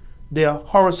read their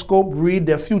horoscope, read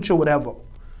their future, whatever.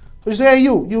 So she say, hey,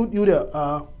 you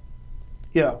there,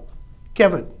 yeah,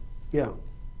 Kevin, yeah.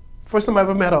 First time I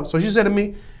ever met her. So she said to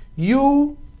me,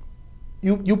 you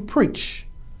preach.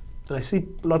 And I see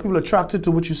a lot of people attracted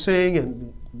to what you're saying,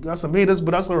 and got some haters,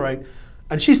 but that's all right.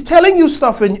 And she's telling you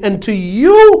stuff, and to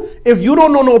you, if you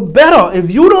don't know no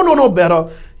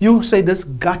better, you say this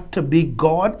got to be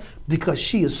God, because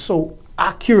she is so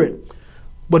accurate.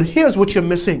 But here's what you're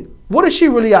missing. What is she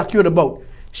really accurate about?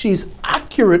 She's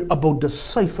accurate about the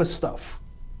cipher stuff.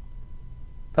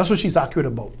 That's what she's accurate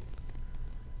about.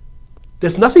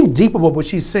 There's nothing deep about what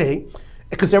she's saying,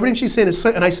 because everything she's saying is,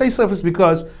 and I say surface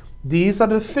because these are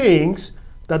the things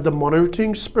that the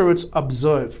monitoring spirits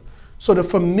observe. So the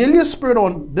familiar spirit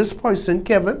on this person,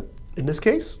 Kevin, in this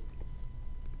case,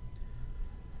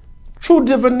 through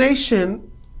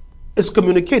divination, is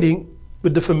communicating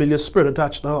with the familiar spirit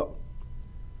attached to her.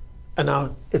 And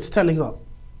now it's telling her,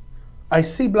 I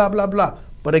see blah, blah, blah.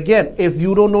 But again, if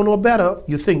you don't know no better,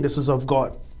 you think this is of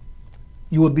God.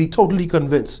 You would be totally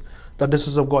convinced that this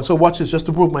is of God. So watch this, just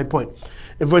to prove my point.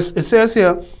 It says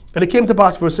here, and it came to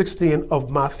pass, verse 16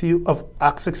 of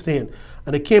Acts 16.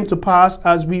 And it came to pass,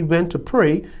 as we went to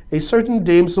pray, a certain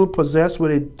damsel possessed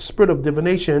with a spirit of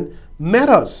divination met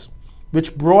us,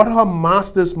 which brought her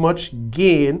masters much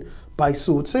gain by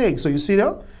soothsaying. So you see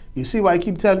there? You see why I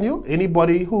keep telling you?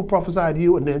 Anybody who prophesied to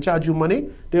you and then charge you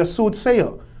money, they're a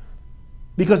soothsayer.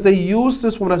 Because they use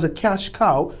this one as a cash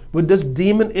cow with this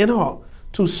demon in her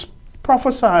to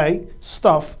prophesy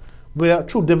stuff where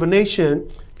through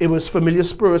divination, it was familiar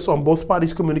spirits on both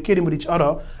parties communicating with each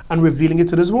other and revealing it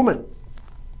to this woman.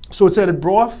 So it said it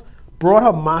brought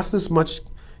her masters much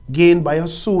gain by her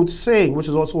soothsaying, which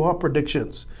is also her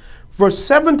predictions. Verse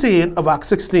 17 of Acts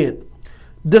 16.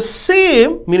 The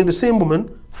same, meaning the same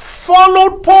woman,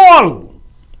 followed Paul.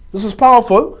 This is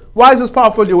powerful. Why is this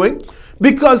powerful, Ewing?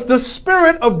 Because the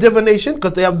spirit of divination,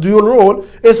 because they have dual role,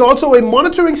 is also a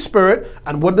monitoring spirit.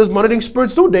 And what does monitoring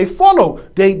spirits do? They follow,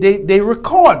 they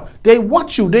record, they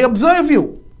watch you, they observe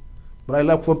you. But I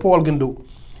like what Paul can do.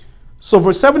 So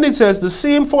verse 17 says, the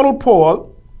same followed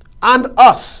Paul and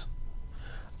us,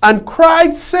 and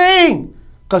cried, saying,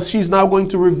 because she's now going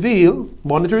to reveal,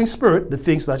 monitoring spirit, the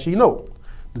things that she knows,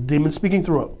 the demon speaking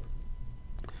through her.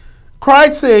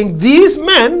 Cried, saying, these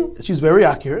men, she's very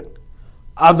accurate,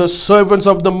 are the servants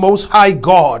of the Most High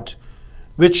God,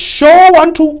 which show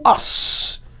unto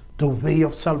us the way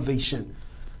of salvation.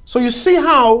 So you see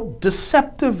how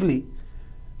deceptively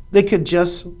they could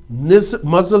just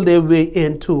muzzle their way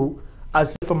into,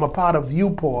 as if I'm a part of you,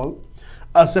 Paul,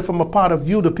 as if I'm a part of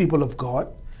you, the people of God.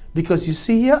 Because you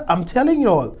see here, I'm telling you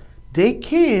all, they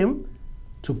came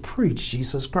to preach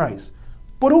Jesus Christ.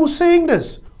 But who's saying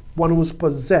this? One who was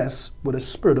possessed with a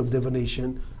spirit of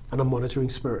divination and a monitoring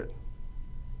spirit.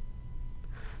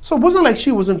 So it wasn't like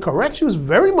she wasn't correct. She was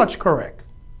very much correct.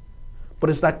 But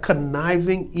it's that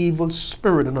conniving evil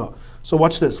spirit in her. So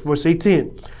watch this, verse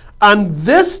 18. And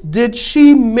this did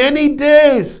she many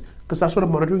days. Because that's what a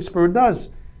monitoring spirit does.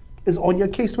 It's on your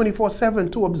case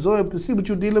 24/7 to observe, to see what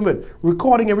you're dealing with,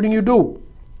 recording everything you do.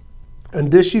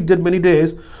 And this she did many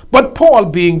days. But Paul,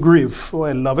 being grieved, oh,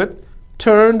 I love it,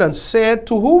 turned and said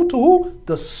to who? To who?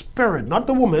 The spirit, not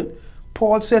the woman.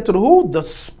 Paul said to the who? The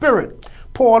spirit.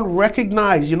 Paul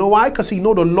recognized, you know why? Because he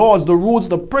know the laws, the rules,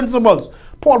 the principles.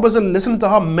 Paul wasn't listening to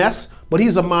her mess, but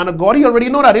he's a man of God. He already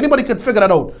know that. Anybody could figure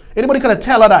that out. Anybody could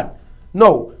tell her that.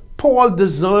 No. Paul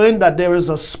discerned that there is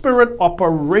a spirit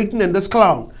operating in this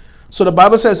clown. So the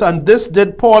Bible says, and this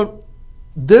did Paul,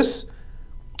 this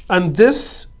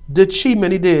did she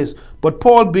many days. But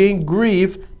Paul, being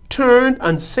grieved, turned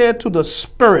and said to the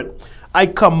spirit, I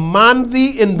command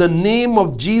thee in the name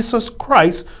of Jesus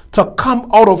Christ to come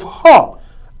out of her.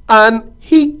 And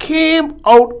he came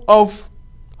out of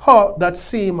her that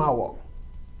same hour.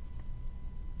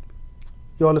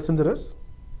 You all listen to this?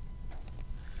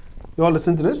 You all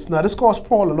listen to this? Now, this caused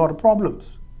Paul a lot of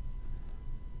problems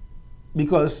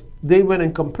because they went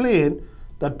and complained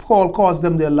that Paul caused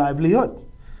them their livelihood.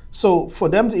 So for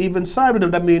them to even side with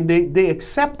them, that means they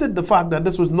accepted the fact that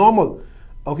this was normal.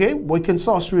 Okay, working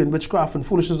sorcery and witchcraft and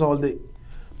foolishness all day.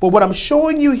 But what I'm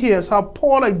showing you here is how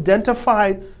Paul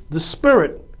identified the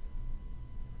spirit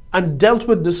and dealt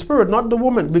with the spirit, not the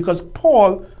woman, because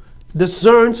Paul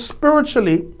discerned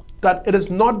spiritually that it is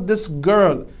not this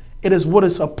girl, it is what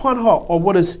is upon her or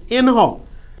what is in her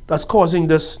that's causing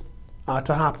this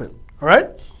to happen. All right,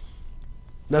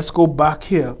 let's go back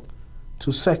here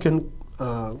to Second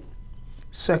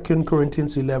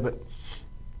Corinthians 11.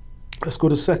 Let's go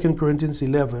to 2 Corinthians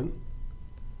 11.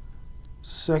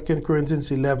 2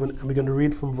 Corinthians 11, and we're going to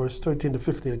read from verse 13 to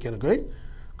 15 again, okay?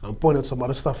 I'm pointing out some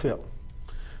other stuff here.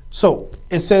 So,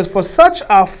 it says, For such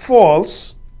are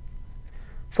false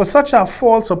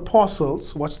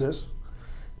apostles, watch this,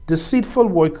 deceitful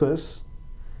workers,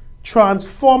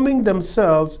 transforming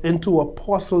themselves into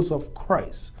apostles of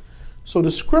Christ. So the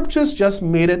scriptures just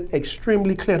made it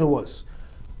extremely clear to us.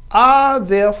 Are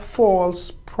there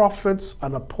false prophets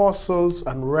and apostles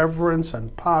and reverends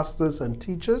and pastors and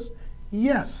teachers?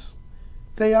 Yes,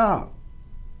 they are.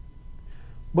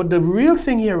 But the real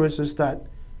thing here is that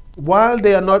while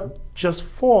they are not just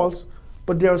false,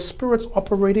 but there are spirits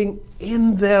operating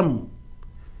in them.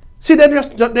 See,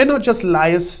 they're not just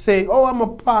liars saying, "Oh, I'm a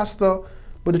pastor,"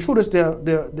 but the truth is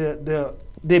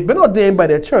they've been ordained by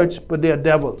their church, but they are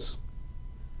devils.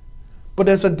 But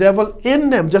there's a devil in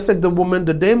them, just like the woman,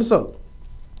 the damsel.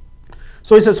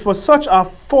 So he says, for such are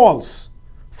false.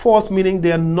 False meaning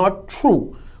they are not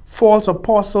true. False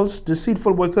apostles,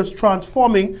 deceitful workers,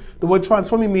 transforming. The word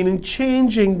transforming meaning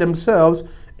changing themselves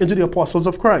into the apostles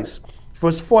of Christ.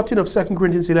 Verse 14 of 2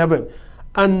 Corinthians 11.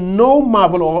 And no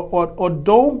marvel or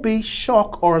don't be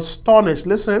shocked or astonished.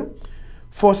 Listen.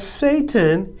 For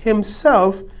Satan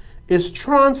himself is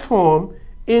transformed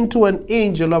into an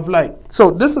angel of light.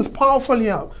 So this is powerful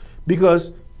here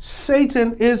because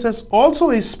Satan is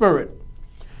also a spirit.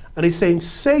 And he's saying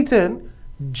Satan,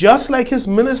 just like his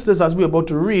ministers, as we're about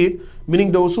to read,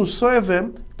 meaning those who serve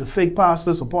him, the fake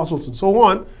pastors, apostles, and so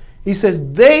on, he says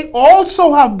they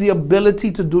also have the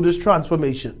ability to do this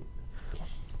transformation.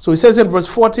 So he says in verse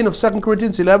 14 of 2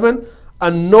 Corinthians 11,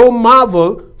 and no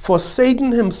marvel, for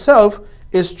Satan himself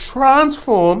is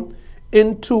transformed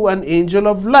into an angel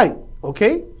of light.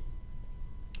 Okay?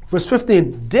 Verse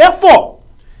 15, therefore,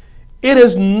 it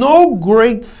is no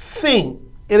great thing,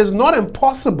 it is not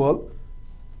impossible,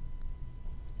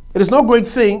 it is no great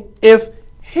thing if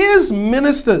his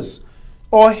ministers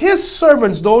or his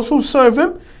servants, those who serve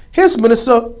him, his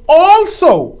minister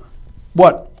also,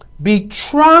 what? Be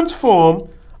transformed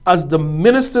as the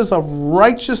ministers of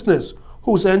righteousness,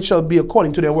 whose end shall be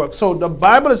according to their work. So the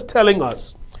Bible is telling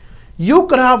us, you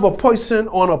could have a person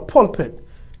on a pulpit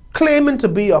claiming to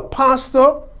be a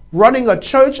pastor, running a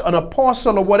church, an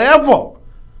apostle, or whatever. All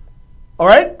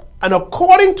right? And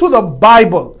according to the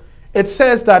Bible, it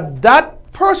says that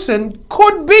that person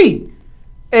could be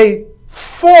a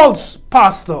false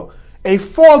pastor, a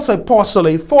false apostle,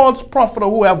 a false prophet, or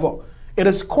whoever. It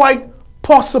is quite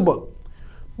possible.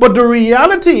 But the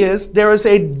reality is there is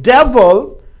a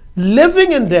devil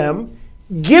living in them,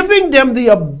 giving them the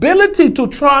ability to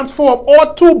transform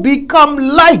or to become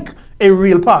like a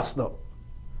real pastor.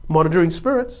 Monitoring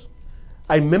spirits.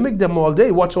 I mimic them all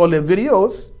day, watch all their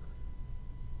videos.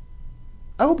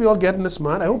 I hope you're all getting this,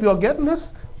 man. I hope you're all getting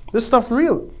this. This stuff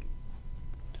real.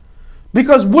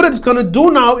 Because what it's going to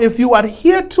do now, if you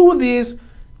adhere to these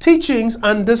teachings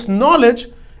and this knowledge,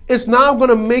 is now going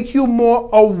to make you more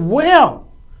aware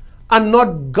and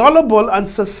not gullible and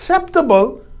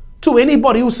susceptible to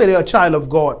anybody who say they're a child of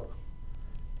God.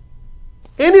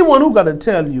 Anyone who got to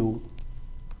tell you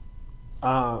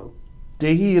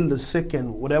they heal the sick and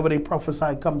whatever they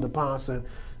prophesy come to pass, and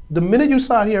the minute you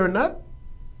start hearing that,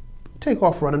 take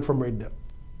off running from right there.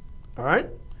 All right?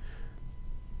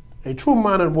 A true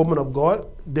man and woman of God,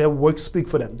 their works speak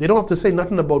for them. They don't have to say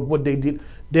nothing about what they did.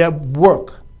 Their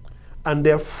work and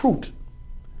their fruit,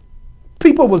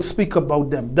 people will speak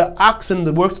about them. The acts and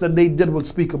the works that they did will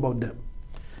speak about them.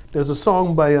 There's a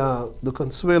song by the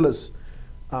Consuelos.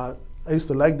 I used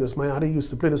to like this. My auntie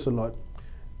used to play this a lot.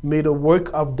 May the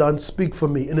work I've done speak for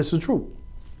me. And it's the truth.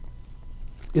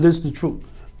 It is the truth.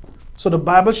 So the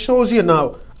Bible shows you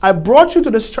now. I brought you to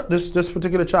this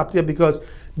particular chapter here because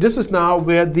this is now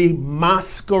where the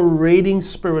masquerading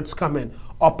spirits come in,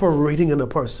 operating in a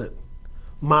person.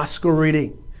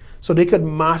 Masquerading. So they could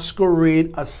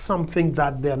masquerade as something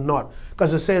that they're not.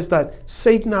 Because it says that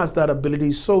Satan has that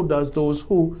ability, so does those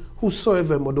who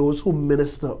serve him or those who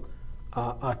minister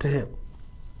to him.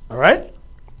 All right?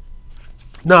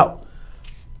 Now,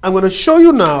 I'm going to show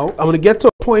you now, I'm going to get to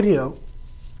a point here,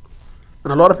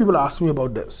 and a lot of people ask me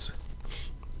about this.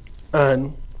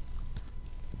 And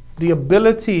the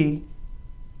ability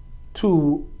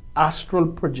to astral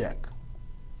project.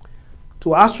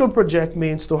 To astral project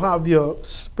means to have your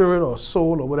spirit or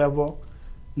soul or whatever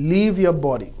leave your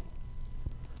body.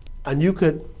 And you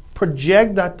could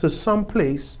project that to some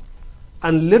place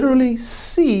and literally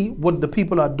see what the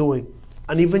people are doing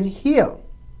and even hear.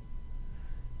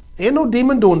 Ain't no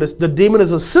demon doing this. The demon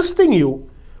is assisting you,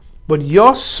 but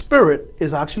your spirit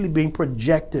is actually being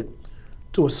projected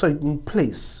to a certain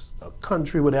place, a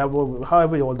country, whatever,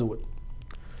 however you all do it.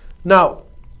 Now,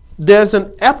 there's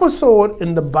an episode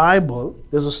in the Bible,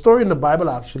 there's a story in the Bible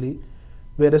actually,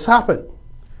 where this happened.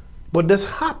 But this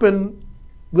happened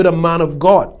with a man of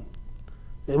God.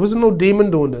 It wasn't no demon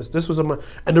doing this. This was a man.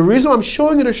 And the reason I'm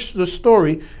showing you the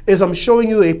story is I'm showing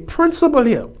you a principle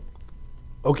here.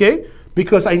 Okay?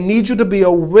 Because I need you to be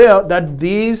aware that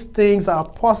these things are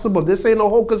possible. This ain't no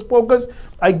hocus pocus.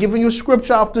 I'm giving you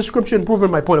scripture after scripture and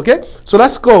proving my point. Okay? So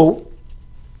let's go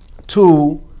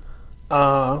to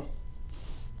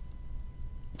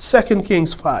 2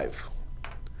 Kings 5.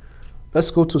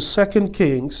 Let's go to 2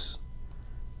 Kings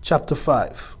chapter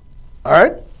 5. All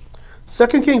right? 2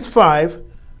 Kings 5,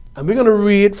 and we're going to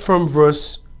read from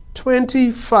verse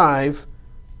 25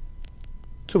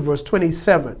 to verse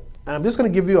 27. And I'm just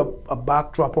going to give you a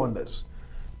backdrop on this.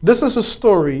 This is a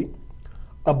story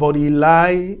about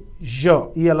Elijah,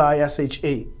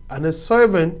 Elisha, and his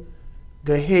servant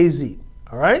Gehazi.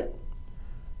 All right?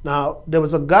 Now, there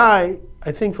was a guy,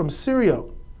 I think from Syria.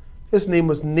 His name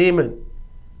was Naaman.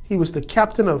 He was the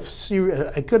captain of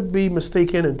Syria. I could be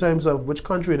mistaken in terms of which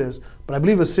country it is, but I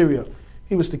believe it's Syria.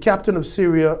 He was the captain of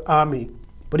Syria army,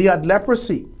 but he had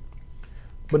leprosy.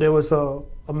 But there was a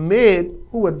maid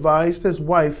who advised his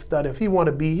wife that if he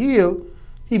wanted to be healed,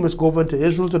 he must go over to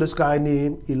Israel to this guy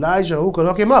named Elijah who could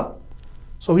hook him up.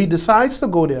 So he decides to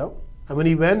go there, and when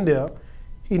he went there,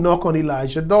 he knocked on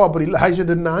Elijah's door, but Elijah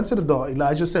didn't answer the door.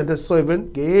 Elijah sent his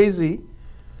servant, Gehazi,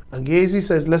 and Gehazi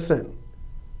says, listen,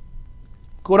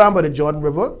 go down by the Jordan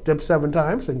River, dip 7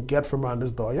 times, and get from around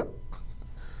this door, yeah?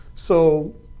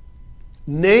 So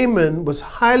Naaman was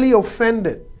highly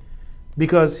offended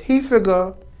because he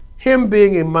figured him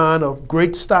being a man of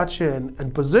great stature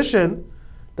and position,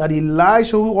 that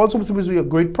Elijah, who also was supposed to be a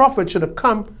great prophet, should have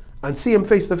come and see him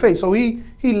face to face. So he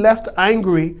left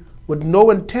angry with no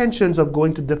intentions of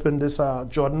going to dip in this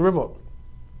Jordan River.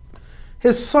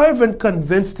 His servant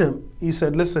convinced him. He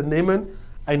said, listen, Naaman,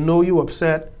 I know you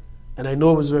upset, and I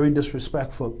know it was very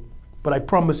disrespectful, but I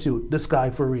promise you, this guy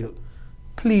for real.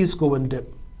 Please go and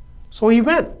dip. So he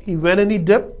went. He went and he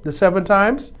dipped the 7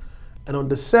 times. And on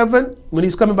the 7th, when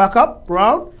he's coming back up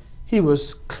around, he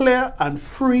was clear and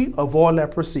free of all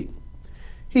leprosy.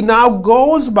 He now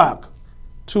goes back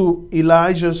to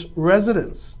Elijah's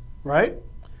residence, right?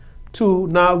 To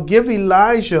now give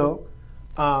Elijah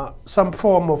some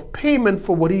form of payment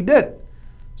for what he did.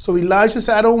 So Elijah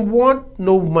said, I don't want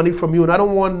no money from you, and I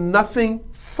don't want nothing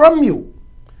from you.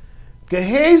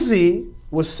 Gehazi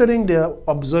was sitting there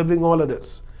observing all of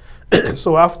this.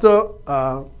 So after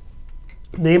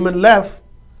Naaman left,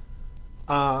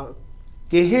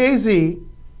 Gehazi,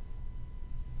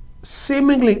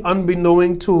 seemingly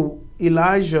unbeknown to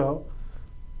Elijah,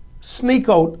 sneaked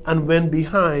out and went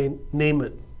behind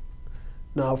Naaman.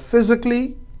 Now,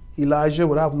 physically, Elijah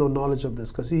would have no knowledge of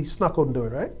this because he snuck out and do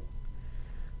it, right?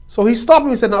 So he stopped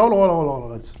me and said, no,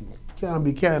 hold on. Can't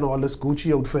be carrying all this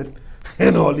Gucci outfit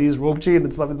and all these rope chain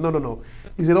and stuff. No.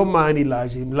 He said, don't mind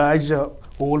Elijah. Elijah,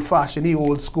 old-fashioned, he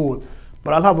old school.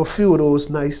 But I'll have a few of those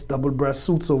nice double-breast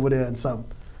suits over there and some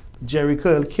Jerry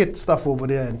curl kit stuff over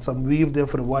there and some weave there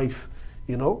for the wife,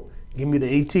 you know. Give me the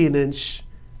 18-inch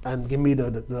and give me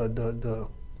the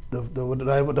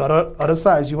other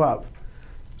size you have.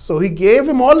 So he gave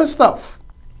him all the stuff.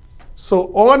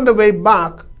 So on the way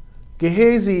back,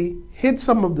 Gehazi hid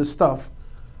some of the stuff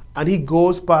and he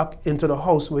goes back into the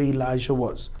house where Elijah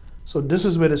was. So this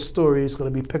is where the story is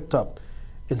going to be picked up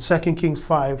in 2 Kings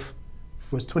 5,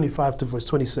 verse 25 to verse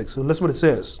 26. So listen what it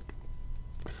says.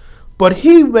 But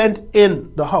he went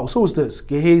in the house. Who's this?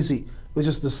 Gehazi, which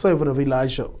is the servant of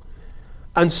Elijah,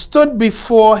 and stood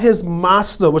before his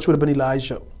master, which would have been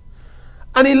Elijah.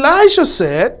 And Elijah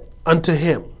said unto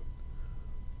him,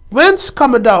 whence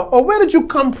comest thou? Or where did you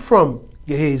come from,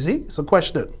 Gehazi? It's a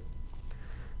question.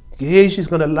 Gehazi is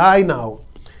going to lie now.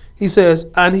 He says,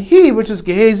 and he, which is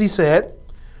Gehazi, said,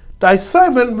 thy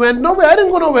servant went nowhere. I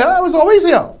didn't go nowhere. I was always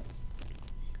here.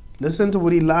 Listen to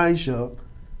what Elijah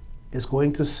is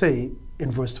going to say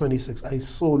in verse 26. I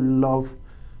so love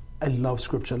I love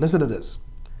scripture. Listen to this.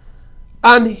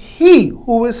 And he,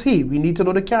 who is he? We need to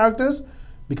know the characters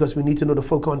because we need to know the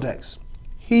full context.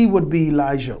 He would be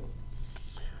Elijah.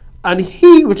 And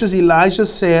he, which is Elijah,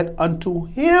 said unto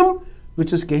him,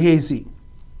 which is Gehazi,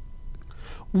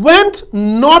 went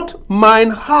not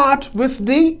mine heart with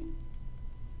thee?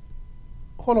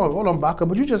 Hold on, back up.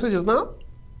 What you just said just now?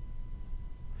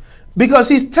 Because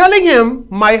he's telling him,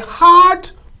 my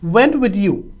heart went with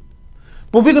you.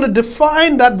 But we're going to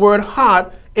define that word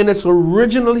heart in its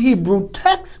original Hebrew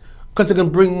text because it can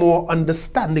bring more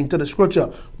understanding to the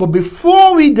scripture. But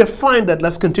before we define that,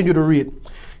 let's continue to read.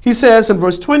 He says in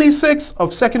verse 26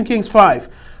 of 2 Kings 5,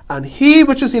 and he,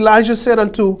 which is Elijah, said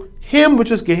unto him,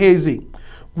 which is Gehazi,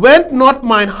 went not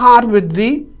mine heart with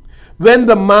thee, when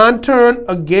the man turned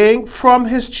again from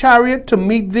his chariot to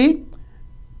meet thee?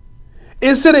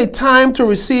 Is it a time to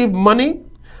receive money,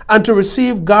 and to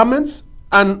receive garments,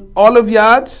 and olive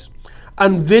yards,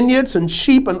 and vineyards, and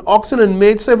sheep, and oxen, and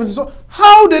maidservants? So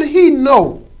how did he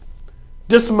know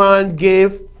this man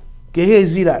gave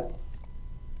Gehazi that?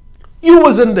 You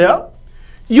wasn't there.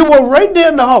 You were right there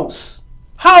in the house.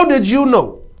 How did you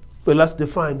know? Well, let's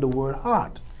define the word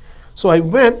heart. So I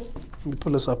went, let me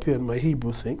pull this up here in my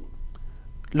Hebrew thing.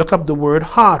 Look up the word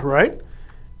heart, right?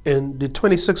 In the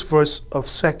 26th verse of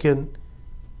 2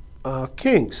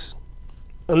 Kings.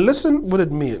 And listen what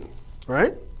it means,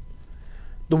 right?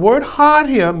 The word heart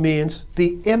here means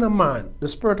the inner man, the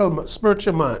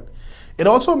spiritual man. It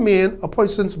also means a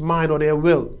person's mind or their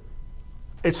will.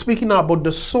 It's speaking now about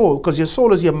the soul, because your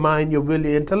soul is your mind, your will,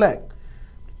 your intellect.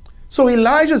 So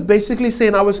Elijah is basically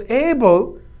saying, I was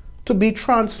able to be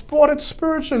transported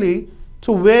spiritually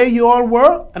to where you all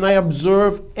were, and I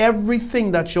observed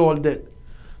everything that you all did.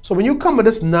 So when you come with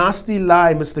this nasty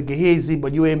lie, Mr. Gehazi,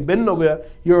 but you ain't been nowhere,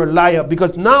 you're a liar.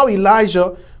 Because now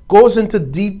Elijah goes into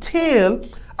detail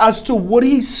as to what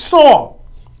he saw.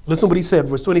 Listen what he said,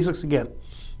 verse 26 again.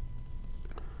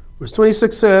 Verse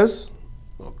 26 says,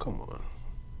 oh, come on.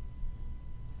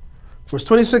 Verse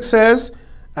 26 says,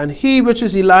 and he, which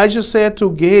is Elijah, said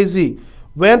to Gehazi,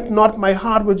 went not my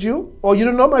heart with you? Or you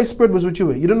didn't know my spirit was with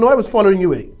you? You didn't know I was following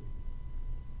you?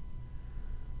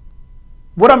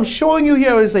 What I'm showing you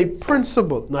here is a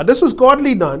principle. Now, this was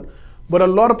godly done, but a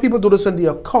lot of people do this in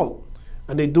the occult.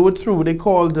 And they do it through what they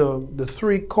call the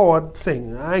three-chord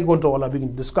thing. I ain't going to all that. We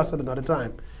can discuss it another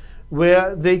time.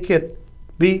 Where they can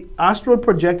be astral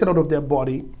projected out of their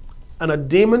body, and a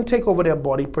demon take over their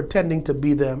body, pretending to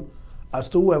be them, as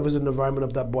to whoever's in the environment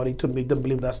of that body, to make them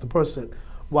believe that's the person,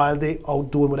 while they out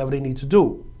doing whatever they need to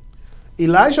do.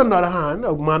 Elijah, on the other hand,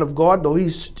 a man of God, though,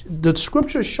 the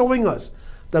scripture is showing us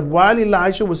that while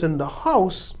Elijah was in the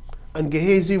house and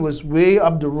Gehazi was way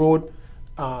up the road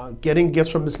getting gifts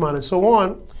from this man and so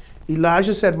on,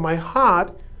 Elijah said, my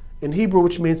heart, in Hebrew,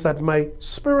 which means that my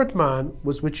spirit man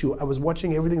was with you. I was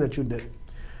watching everything that you did.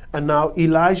 And now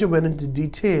Elijah went into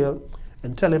detail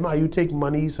and tell him how you take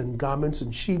monies and garments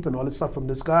and sheep and all this stuff from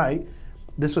this guy.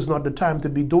 This was not the time to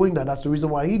be doing that. That's the reason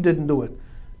why he didn't do it.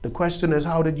 The question is,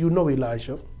 how did you know,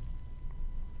 Elijah?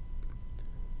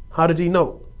 How did he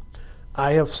know?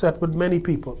 I have sat with many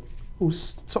people who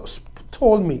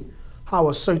told me how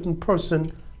a certain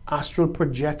person astral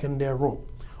project in their room.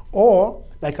 Or,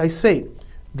 like I say,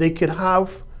 they could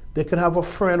have a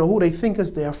friend or who they think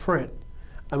is their friend.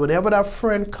 And whenever that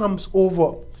friend comes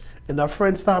over and that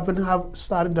friend starting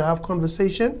to have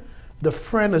conversation, the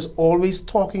friend is always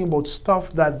talking about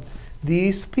stuff that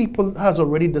these people has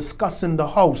already discussed in the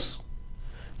house.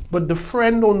 But the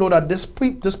friend don't know that this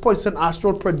person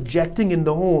astral projecting in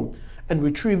the home and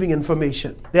retrieving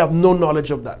information. They have no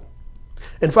knowledge of that.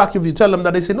 In fact, if you tell them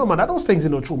that, they say, no, man, those things are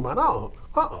not true, man.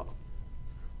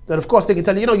 Then, of course, they can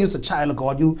tell you, you're a child of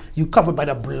God. You covered by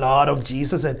the blood of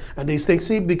Jesus. And they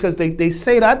see, because they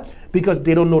say that because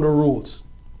they don't know the rules.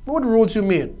 What rules you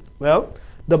mean? Well,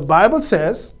 the Bible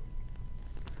says,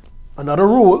 another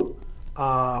rule,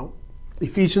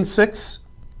 Ephesians 6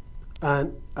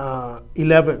 and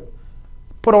 11.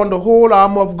 Put on the whole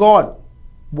armor of God.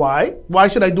 Why? Why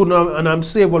should I do that and I'm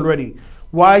saved already?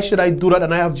 Why should I do that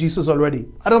and I have Jesus already?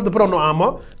 I don't have to put on no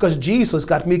armor because Jesus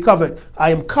got me covered. I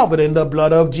am covered in the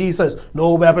blood of Jesus.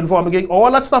 No weapon formed against.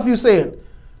 All that stuff you're saying.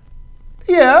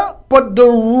 Yeah, but the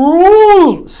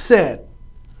rule said,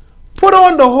 put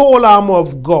on the whole armor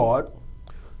of God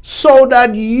so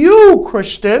that you,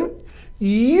 Christian,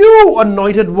 you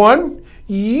anointed one,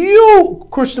 you,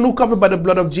 Christian who covered by the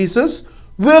blood of Jesus,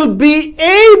 will be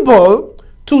able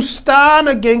to stand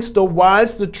against the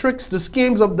wiles, the tricks, the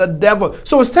schemes of the devil.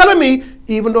 So it's telling me,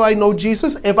 even though I know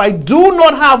Jesus, if I do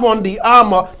not have on the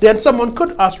armor, then someone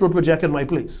could astral project in my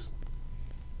place.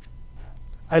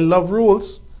 I love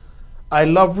rules. I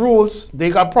love rules. They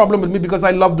got a problem with me because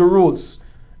I love the rules.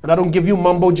 And I don't give you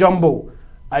mumbo jumbo.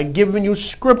 I giving you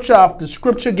scripture after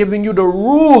scripture, giving you the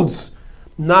rules.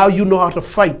 Now you know how to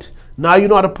fight. Now you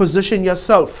know how to position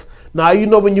yourself. Now you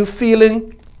know when you're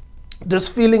feeling this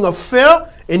feeling of fear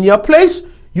in your place,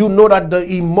 you know that the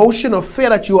emotion of fear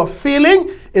that you are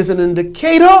feeling is an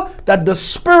indicator that the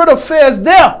spirit of fear is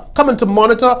there, coming to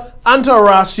monitor and to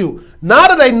harass you. Now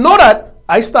that I know that,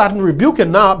 I start rebuking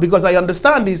now because I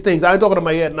understand these things. I ain't talking to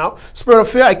my head now. Spirit of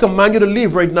fear, I command you to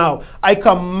leave right now. I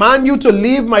command you to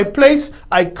leave my place.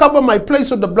 I cover my place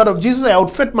with the blood of Jesus. I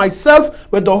outfit myself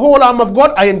with the whole arm of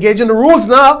God. I engage in the rules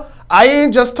now. I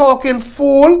ain't just talking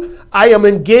fool. I am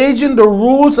engaging the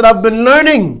rules that I've been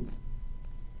learning.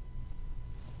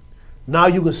 Now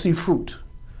you can see fruit.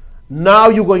 Now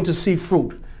you're going to see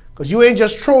fruit. Because you ain't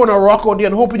just throwing a rock out there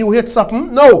and hoping you hit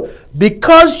something. No.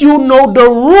 Because you know the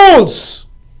rules,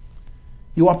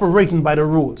 you're operating by the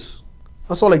rules.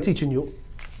 That's all I'm teaching you.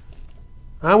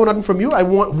 I want nothing from you.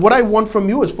 What I want from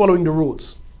you is following the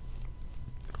rules.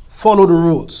 Follow the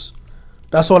rules.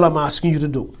 That's all I'm asking you to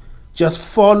do. Just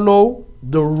follow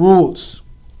the rules.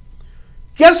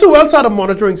 Guess who else had a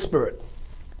monitoring spirit?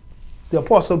 The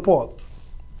Apostle Paul.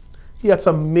 He had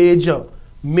some major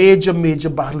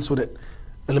battles with it.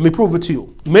 And let me prove it to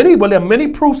you. There are many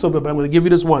proofs of it, but I'm going to give you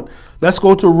this one. Let's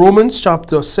go to Romans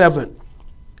chapter 7.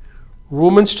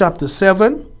 Romans chapter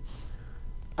 7.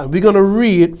 And we're going to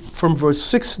read from verse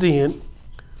 16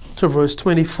 to verse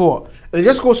 24. And it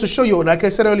just goes to show you, like I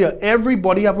said earlier,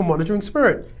 everybody have a monitoring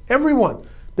spirit. Everyone.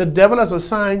 The devil has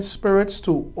assigned spirits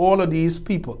to all of these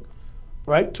people,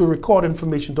 right? To record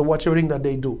information, to watch everything that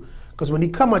they do. Because when he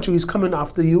come at you, he's coming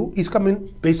after you. He's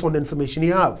coming based on the information he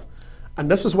have. And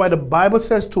this is why the Bible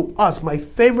says to us, my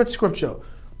favorite scripture,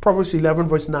 Proverbs 11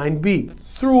 verse 9b,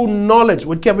 through knowledge,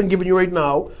 what Kevin giving you right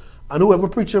now, and whoever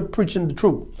preaching the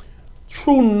truth,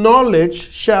 through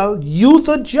knowledge shall you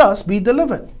the just be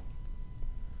delivered.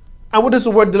 And what does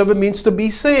the word deliver means? To be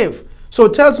saved. So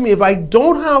it tells me if I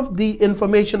don't have the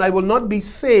information, I will not be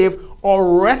saved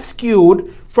or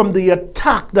rescued from the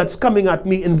attack that's coming at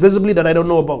me invisibly that I don't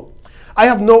know about. I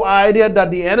have no idea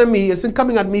that the enemy isn't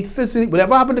coming at me physically.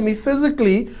 Whatever happened to me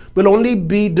physically will only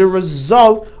be the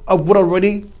result of what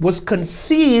already was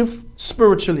conceived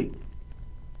spiritually.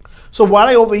 So while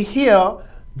I over here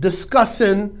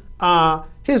discussing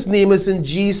his name is in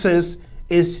Jesus,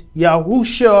 is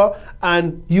Yahusha,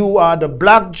 and you are the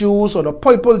black Jews or the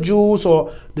purple Jews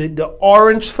or the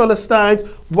orange Philistines,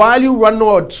 while you run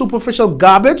on superficial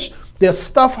garbage, there's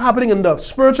stuff happening in the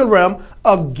spiritual realm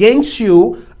against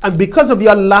you. And because of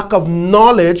your lack of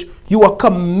knowledge, you are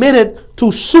committed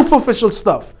to superficial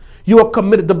stuff. You are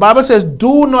committed. The Bible says,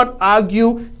 do not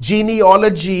argue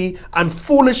genealogy and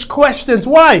foolish questions.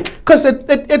 Why? Because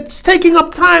it's taking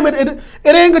up time. It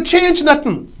ain't going to change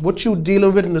nothing. What you're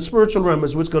dealing with in the spiritual realm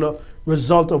is what's going to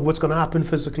result of what's going to happen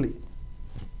physically.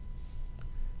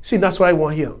 See, that's what I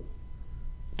want here.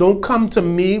 Don't come to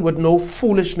me with no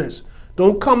foolishness.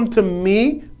 Don't come to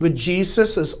me with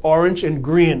Jesus as orange and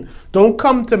green. Don't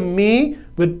come to me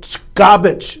with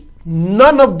garbage.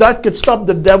 None of that could stop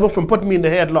the devil from putting me in the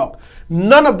headlock.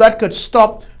 None of that could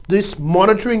stop these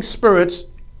monitoring spirits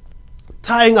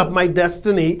tying up my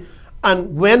destiny.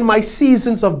 And when my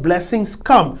seasons of blessings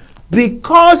come,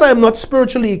 because I am not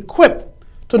spiritually equipped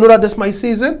to know that this is my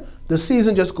season, the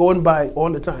season just going by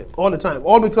all the time.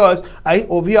 All because I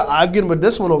over here arguing with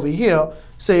this one over here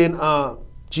saying,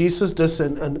 Jesus this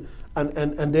and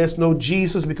there's no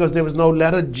Jesus because there was no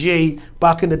letter J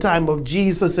back in the time of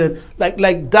Jesus, and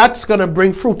like that's gonna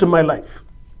bring fruit in my life.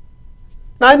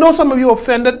 Now I know some of you are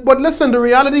offended, but listen, the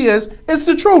reality is it's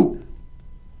the truth.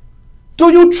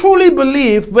 Do you truly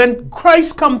believe when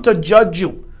Christ come to judge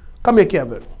you? Come here,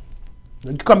 Kevin.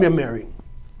 Come here, Mary.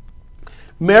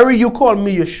 Mary, you call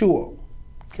me Yeshua.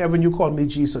 Kevin, you call me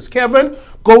Jesus. Kevin,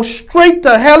 go straight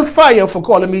to hellfire for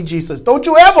calling me Jesus. Don't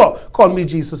you ever call me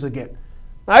Jesus again.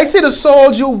 I see the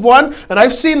souls you've won, and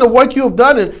I've seen the work you've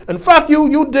done. And in fact,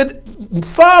 you did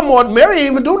far more. Mary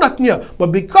didn't even do nothing here. But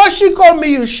because she called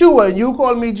me Yeshua and you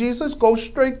call me Jesus, go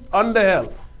straight under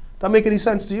hell. That make any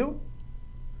sense to you?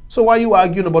 So why are you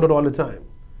arguing about it all the time?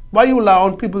 Why are you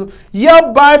allowing people?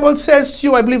 Your Bible says to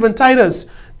you, I believe in Titus,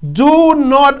 do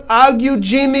not argue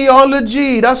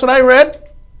genealogy. That's what I read.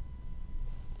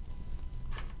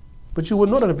 But you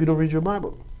wouldn't know that if you don't read your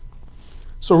Bible.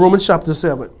 So Romans chapter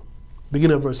 7,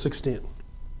 beginning at verse 16.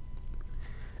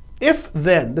 If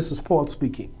then, this is Paul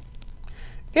speaking,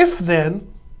 if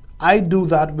then I do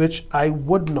that which I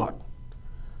would not,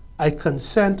 I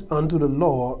consent unto the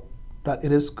law that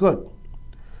it is good.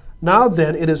 Now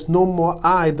then, it is no more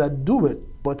I that do it,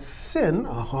 but sin,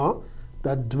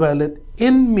 that dwelleth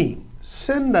in me.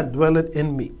 Sin that dwelleth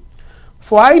in me.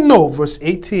 For I know, verse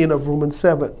 18 of Romans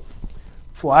 7,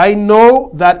 for I know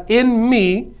that in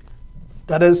me,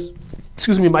 that is,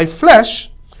 my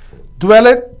flesh,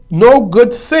 dwelleth no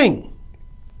good thing.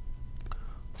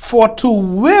 For to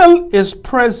will is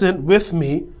present with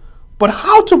me, but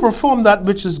how to perform that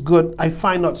which is good, I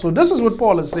find not. So this is what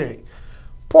Paul is saying.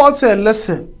 Paul said,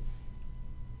 listen,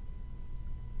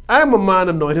 I am a man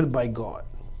anointed by God,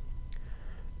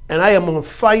 and I am on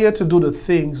fire to do the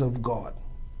things of God.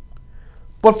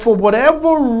 But for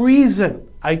whatever reason,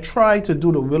 I try to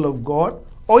do the will of God,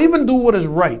 or even do what is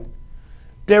right,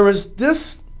 there is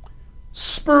this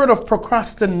spirit of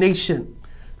procrastination.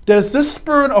 There's this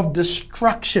spirit of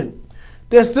distraction.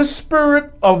 There's this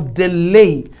spirit of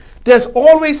delay. There's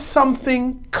always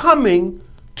something coming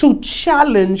to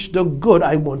challenge the good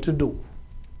I want to do.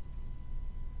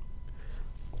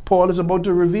 Paul is about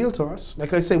to reveal to us.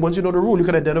 Like I say, once you know the rule, you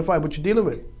can identify what you're dealing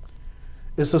with.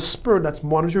 It's a spirit that's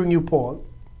monitoring you, Paul.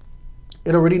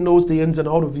 It already knows the ins and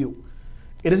outs of you.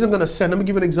 It isn't going to send, let me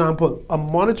give you an example. A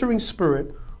monitoring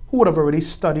spirit who would have already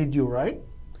studied you, right?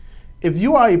 If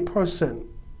you are a person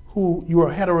who you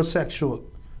are heterosexual,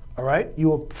 all right?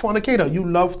 You're a fornicator. You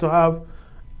love to have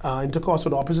intercourse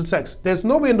with the opposite sex. There's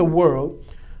no way in the world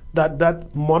that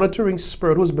that monitoring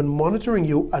spirit who's been monitoring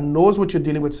you and knows what you're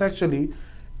dealing with sexually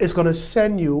is going to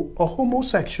send you a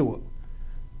homosexual.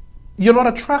 You're not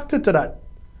attracted to that.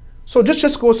 So this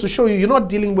just goes to show you, you're not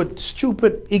dealing with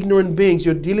stupid, ignorant beings.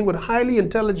 You're dealing with highly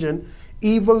intelligent,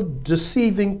 evil,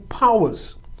 deceiving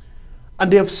powers.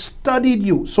 And they have studied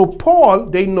you. So Paul,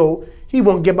 they know, he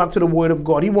won't get back to the word of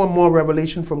God. He wants more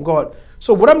revelation from God.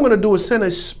 So what I'm going to do is send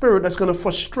a spirit that's going to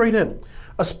frustrate him.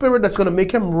 A spirit that's going to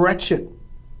make him wretched.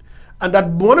 And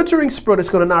that monitoring spirit is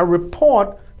going to now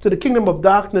report to the kingdom of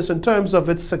darkness in terms of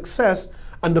its success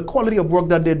and the quality of work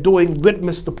that they're doing with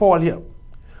Mr. Paul here.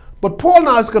 But Paul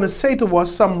now is going to say to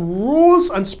us some rules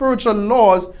and spiritual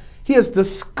laws he has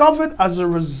discovered as a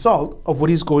result of what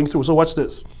he's going through. So watch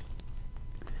this.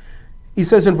 He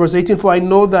says in verse 18, for I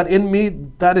know that in me,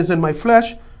 that is in my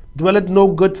flesh, dwelleth no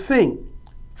good thing.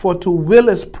 For to will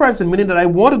is present, meaning that I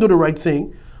want to do the right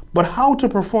thing, but how to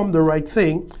perform the right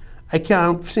thing, I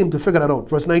can't seem to figure that out.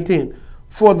 Verse 19,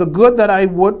 for the good that I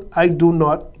would, I do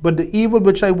not, but the evil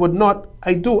which I would not,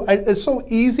 I do. It's so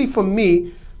easy for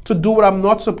me to do what I'm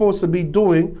not supposed to be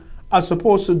doing, as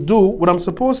opposed to do what I'm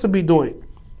supposed to be doing.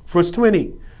 Verse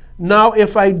 20, now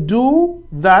if I do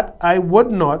that I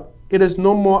would not, it is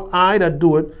no more I that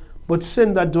do it, but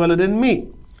sin that dwelleth in me.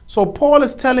 So Paul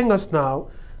is telling us now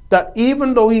that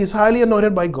even though he is highly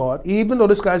anointed by God, even though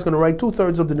this guy is going to write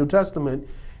 2/3 of the New Testament,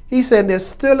 he's saying there's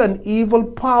still an evil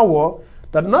power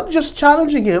that not just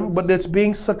challenging him, but that's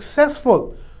being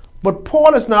successful. But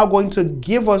Paul is now going to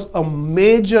give us a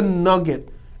major nugget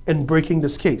in breaking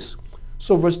this case.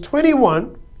 So verse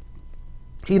 21,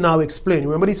 he now explained.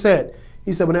 Remember he said,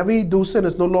 whenever he do sin,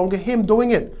 it's no longer him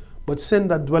doing it, but sin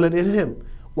that dwelleth in him.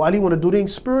 While he want to do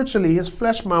things spiritually, his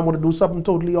flesh man want to do something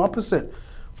totally opposite.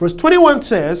 Verse 21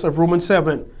 says of Romans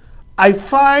 7, I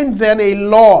find then a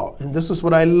law, and this is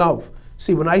what I love.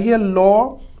 See, when I hear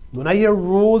law, when I hear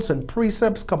rules and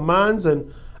precepts, commands,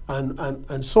 and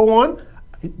so on,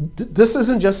 this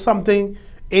isn't just something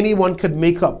anyone could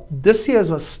make up. This here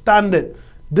is a standard.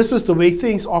 This is the way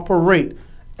things operate.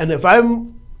 And if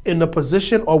I'm in a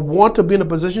position or want to be in a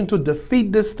position to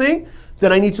defeat this thing,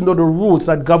 then I need to know the rules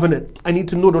that govern it. I need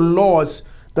to know the laws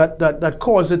that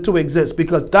cause it to exist,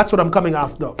 because that's what I'm coming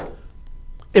after.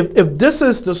 If this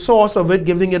is the source of it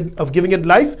giving it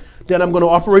life, then I'm going to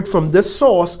operate from this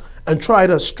source and try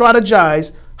to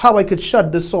strategize how I could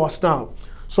shut this source down.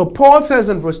 So Paul says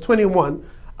in verse 21,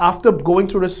 after going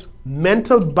through this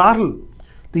mental battle,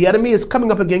 the enemy is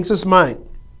coming up against his mind.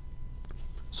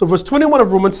 So verse 21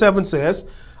 of Romans 7 says,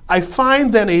 I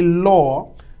find then a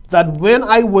law that when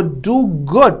I would do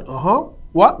good,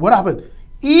 what happened?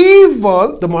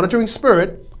 Evil, the monitoring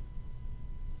spirit,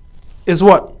 is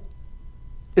what?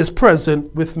 Is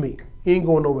present with me. He ain't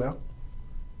going nowhere.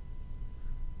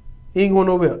 He ain't going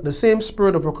nowhere. The same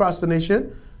spirit of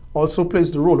procrastination also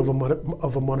plays the role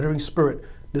of a monitoring spirit.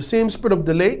 The same spirit of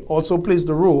delay also plays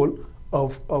the role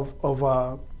of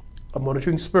a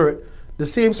monitoring spirit. The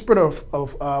same spirit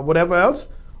of whatever else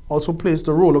also plays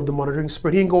the role of the monitoring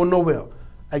spirit. He ain't going nowhere.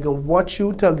 I can watch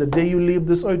you till the day you leave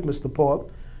this earth, Mr. Paul.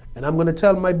 And I'm going to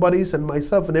tell my buddies and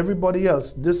myself and everybody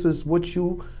else, this is what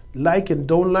you like and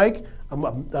don't like. I'm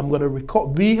going to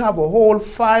record. We have a whole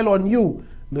file on you,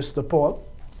 Mr. Paul.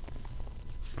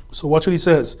 So watch what he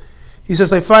says. He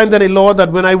says, I find that a law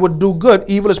that when I would do good,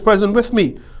 evil is present with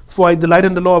me. For I delight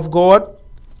in the law of God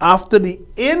after the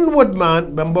inward man.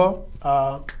 Remember,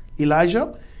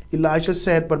 Elijah. Elijah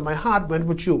said, but my heart went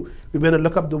with you. We're going to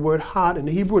look up the word heart. In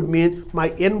the Hebrew, it means my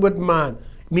inward man,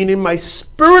 meaning my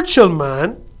spiritual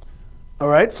man. All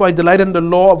right, for I delight in the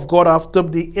law of God after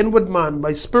the inward man,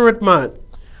 my spirit man.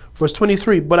 Verse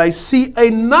 23, but I see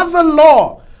another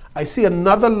law. I see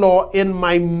another law in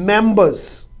my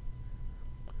members.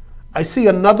 I see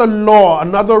another law,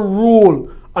 another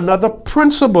rule, another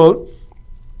principle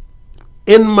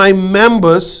in my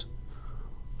members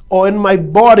or in my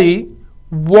body,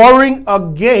 warring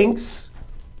against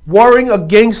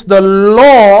the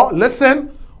law.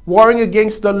 Listen, warring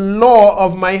against the law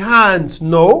of my hands.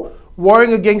 No.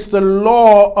 Warring against the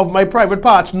law of my private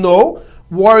parts. No.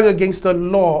 Warring against the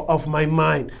law of my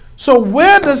mind. So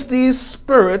where does these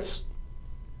spirits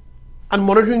and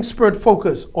monitoring spirit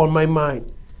focus? On my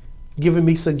mind, giving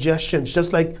me suggestions,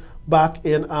 just like back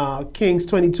in Kings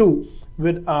 22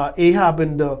 with Ahab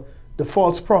and the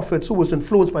false prophets who was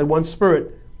influenced by one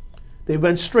spirit. They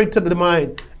went straight to the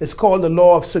mind. It's called the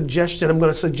law of suggestion. I'm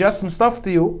going to suggest some stuff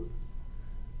to you,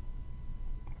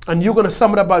 and you're going to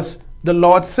sum it up as the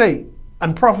Lord say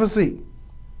and prophecy.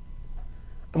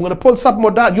 I'm going to pull something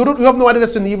more down. You have no idea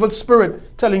that's an evil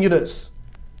spirit telling you this.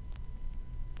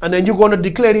 And then you're going to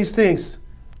declare these things.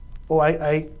 Oh,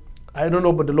 I don't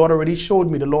know, but the Lord already showed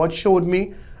me. The Lord showed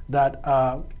me that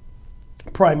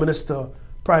Prime Minister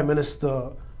is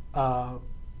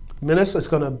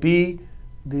going to be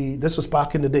this was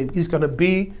back in the day. He's going to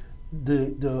be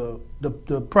the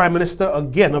Prime Minister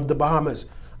again of the Bahamas.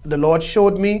 The Lord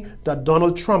showed me that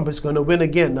Donald Trump is going to win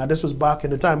again. Now, this was back in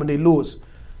the time when they lose.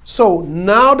 So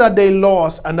now that they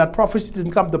lost and that prophecy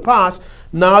didn't come to pass,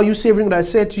 now you see everything that I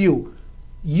said to you.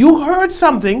 You heard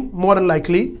something, more than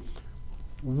likely.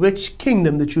 Which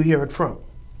kingdom did you hear it from?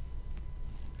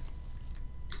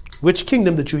 Which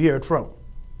kingdom did you hear it from?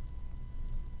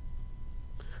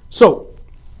 So,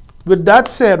 with that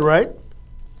said, right,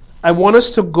 I want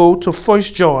us to go to 1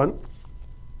 John,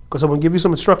 because I'm going to give you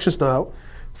some instructions now.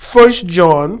 1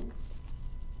 John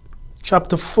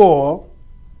chapter 4,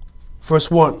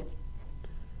 verse 1.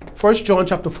 1 John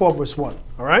chapter 4, verse 1.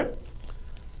 All right?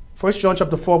 1 John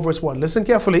chapter 4, verse 1. Listen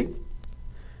carefully.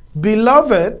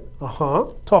 Beloved,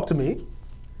 talk to me.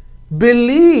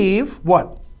 Believe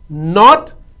what?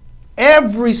 Not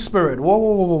every spirit.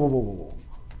 Whoa.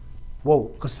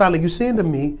 Because Sally, you're saying to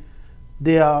me,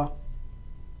 there are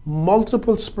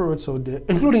multiple spirits out there,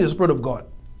 including the Spirit of God.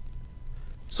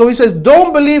 So he says,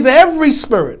 don't believe every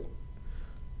spirit.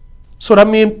 So that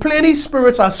means plenty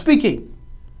spirits are speaking.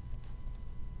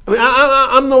 I mean,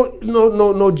 I'm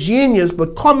no genius,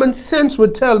 but common sense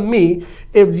would tell me,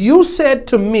 if you said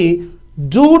to me,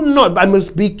 I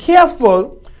must be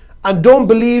careful and don't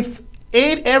believe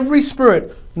every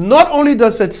spirit. Not only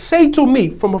does it say to me,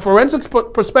 from a forensic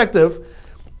perspective,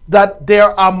 that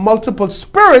there are multiple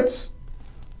spirits,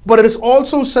 but it is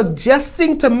also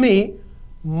suggesting to me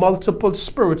multiple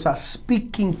spirits are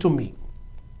speaking to me.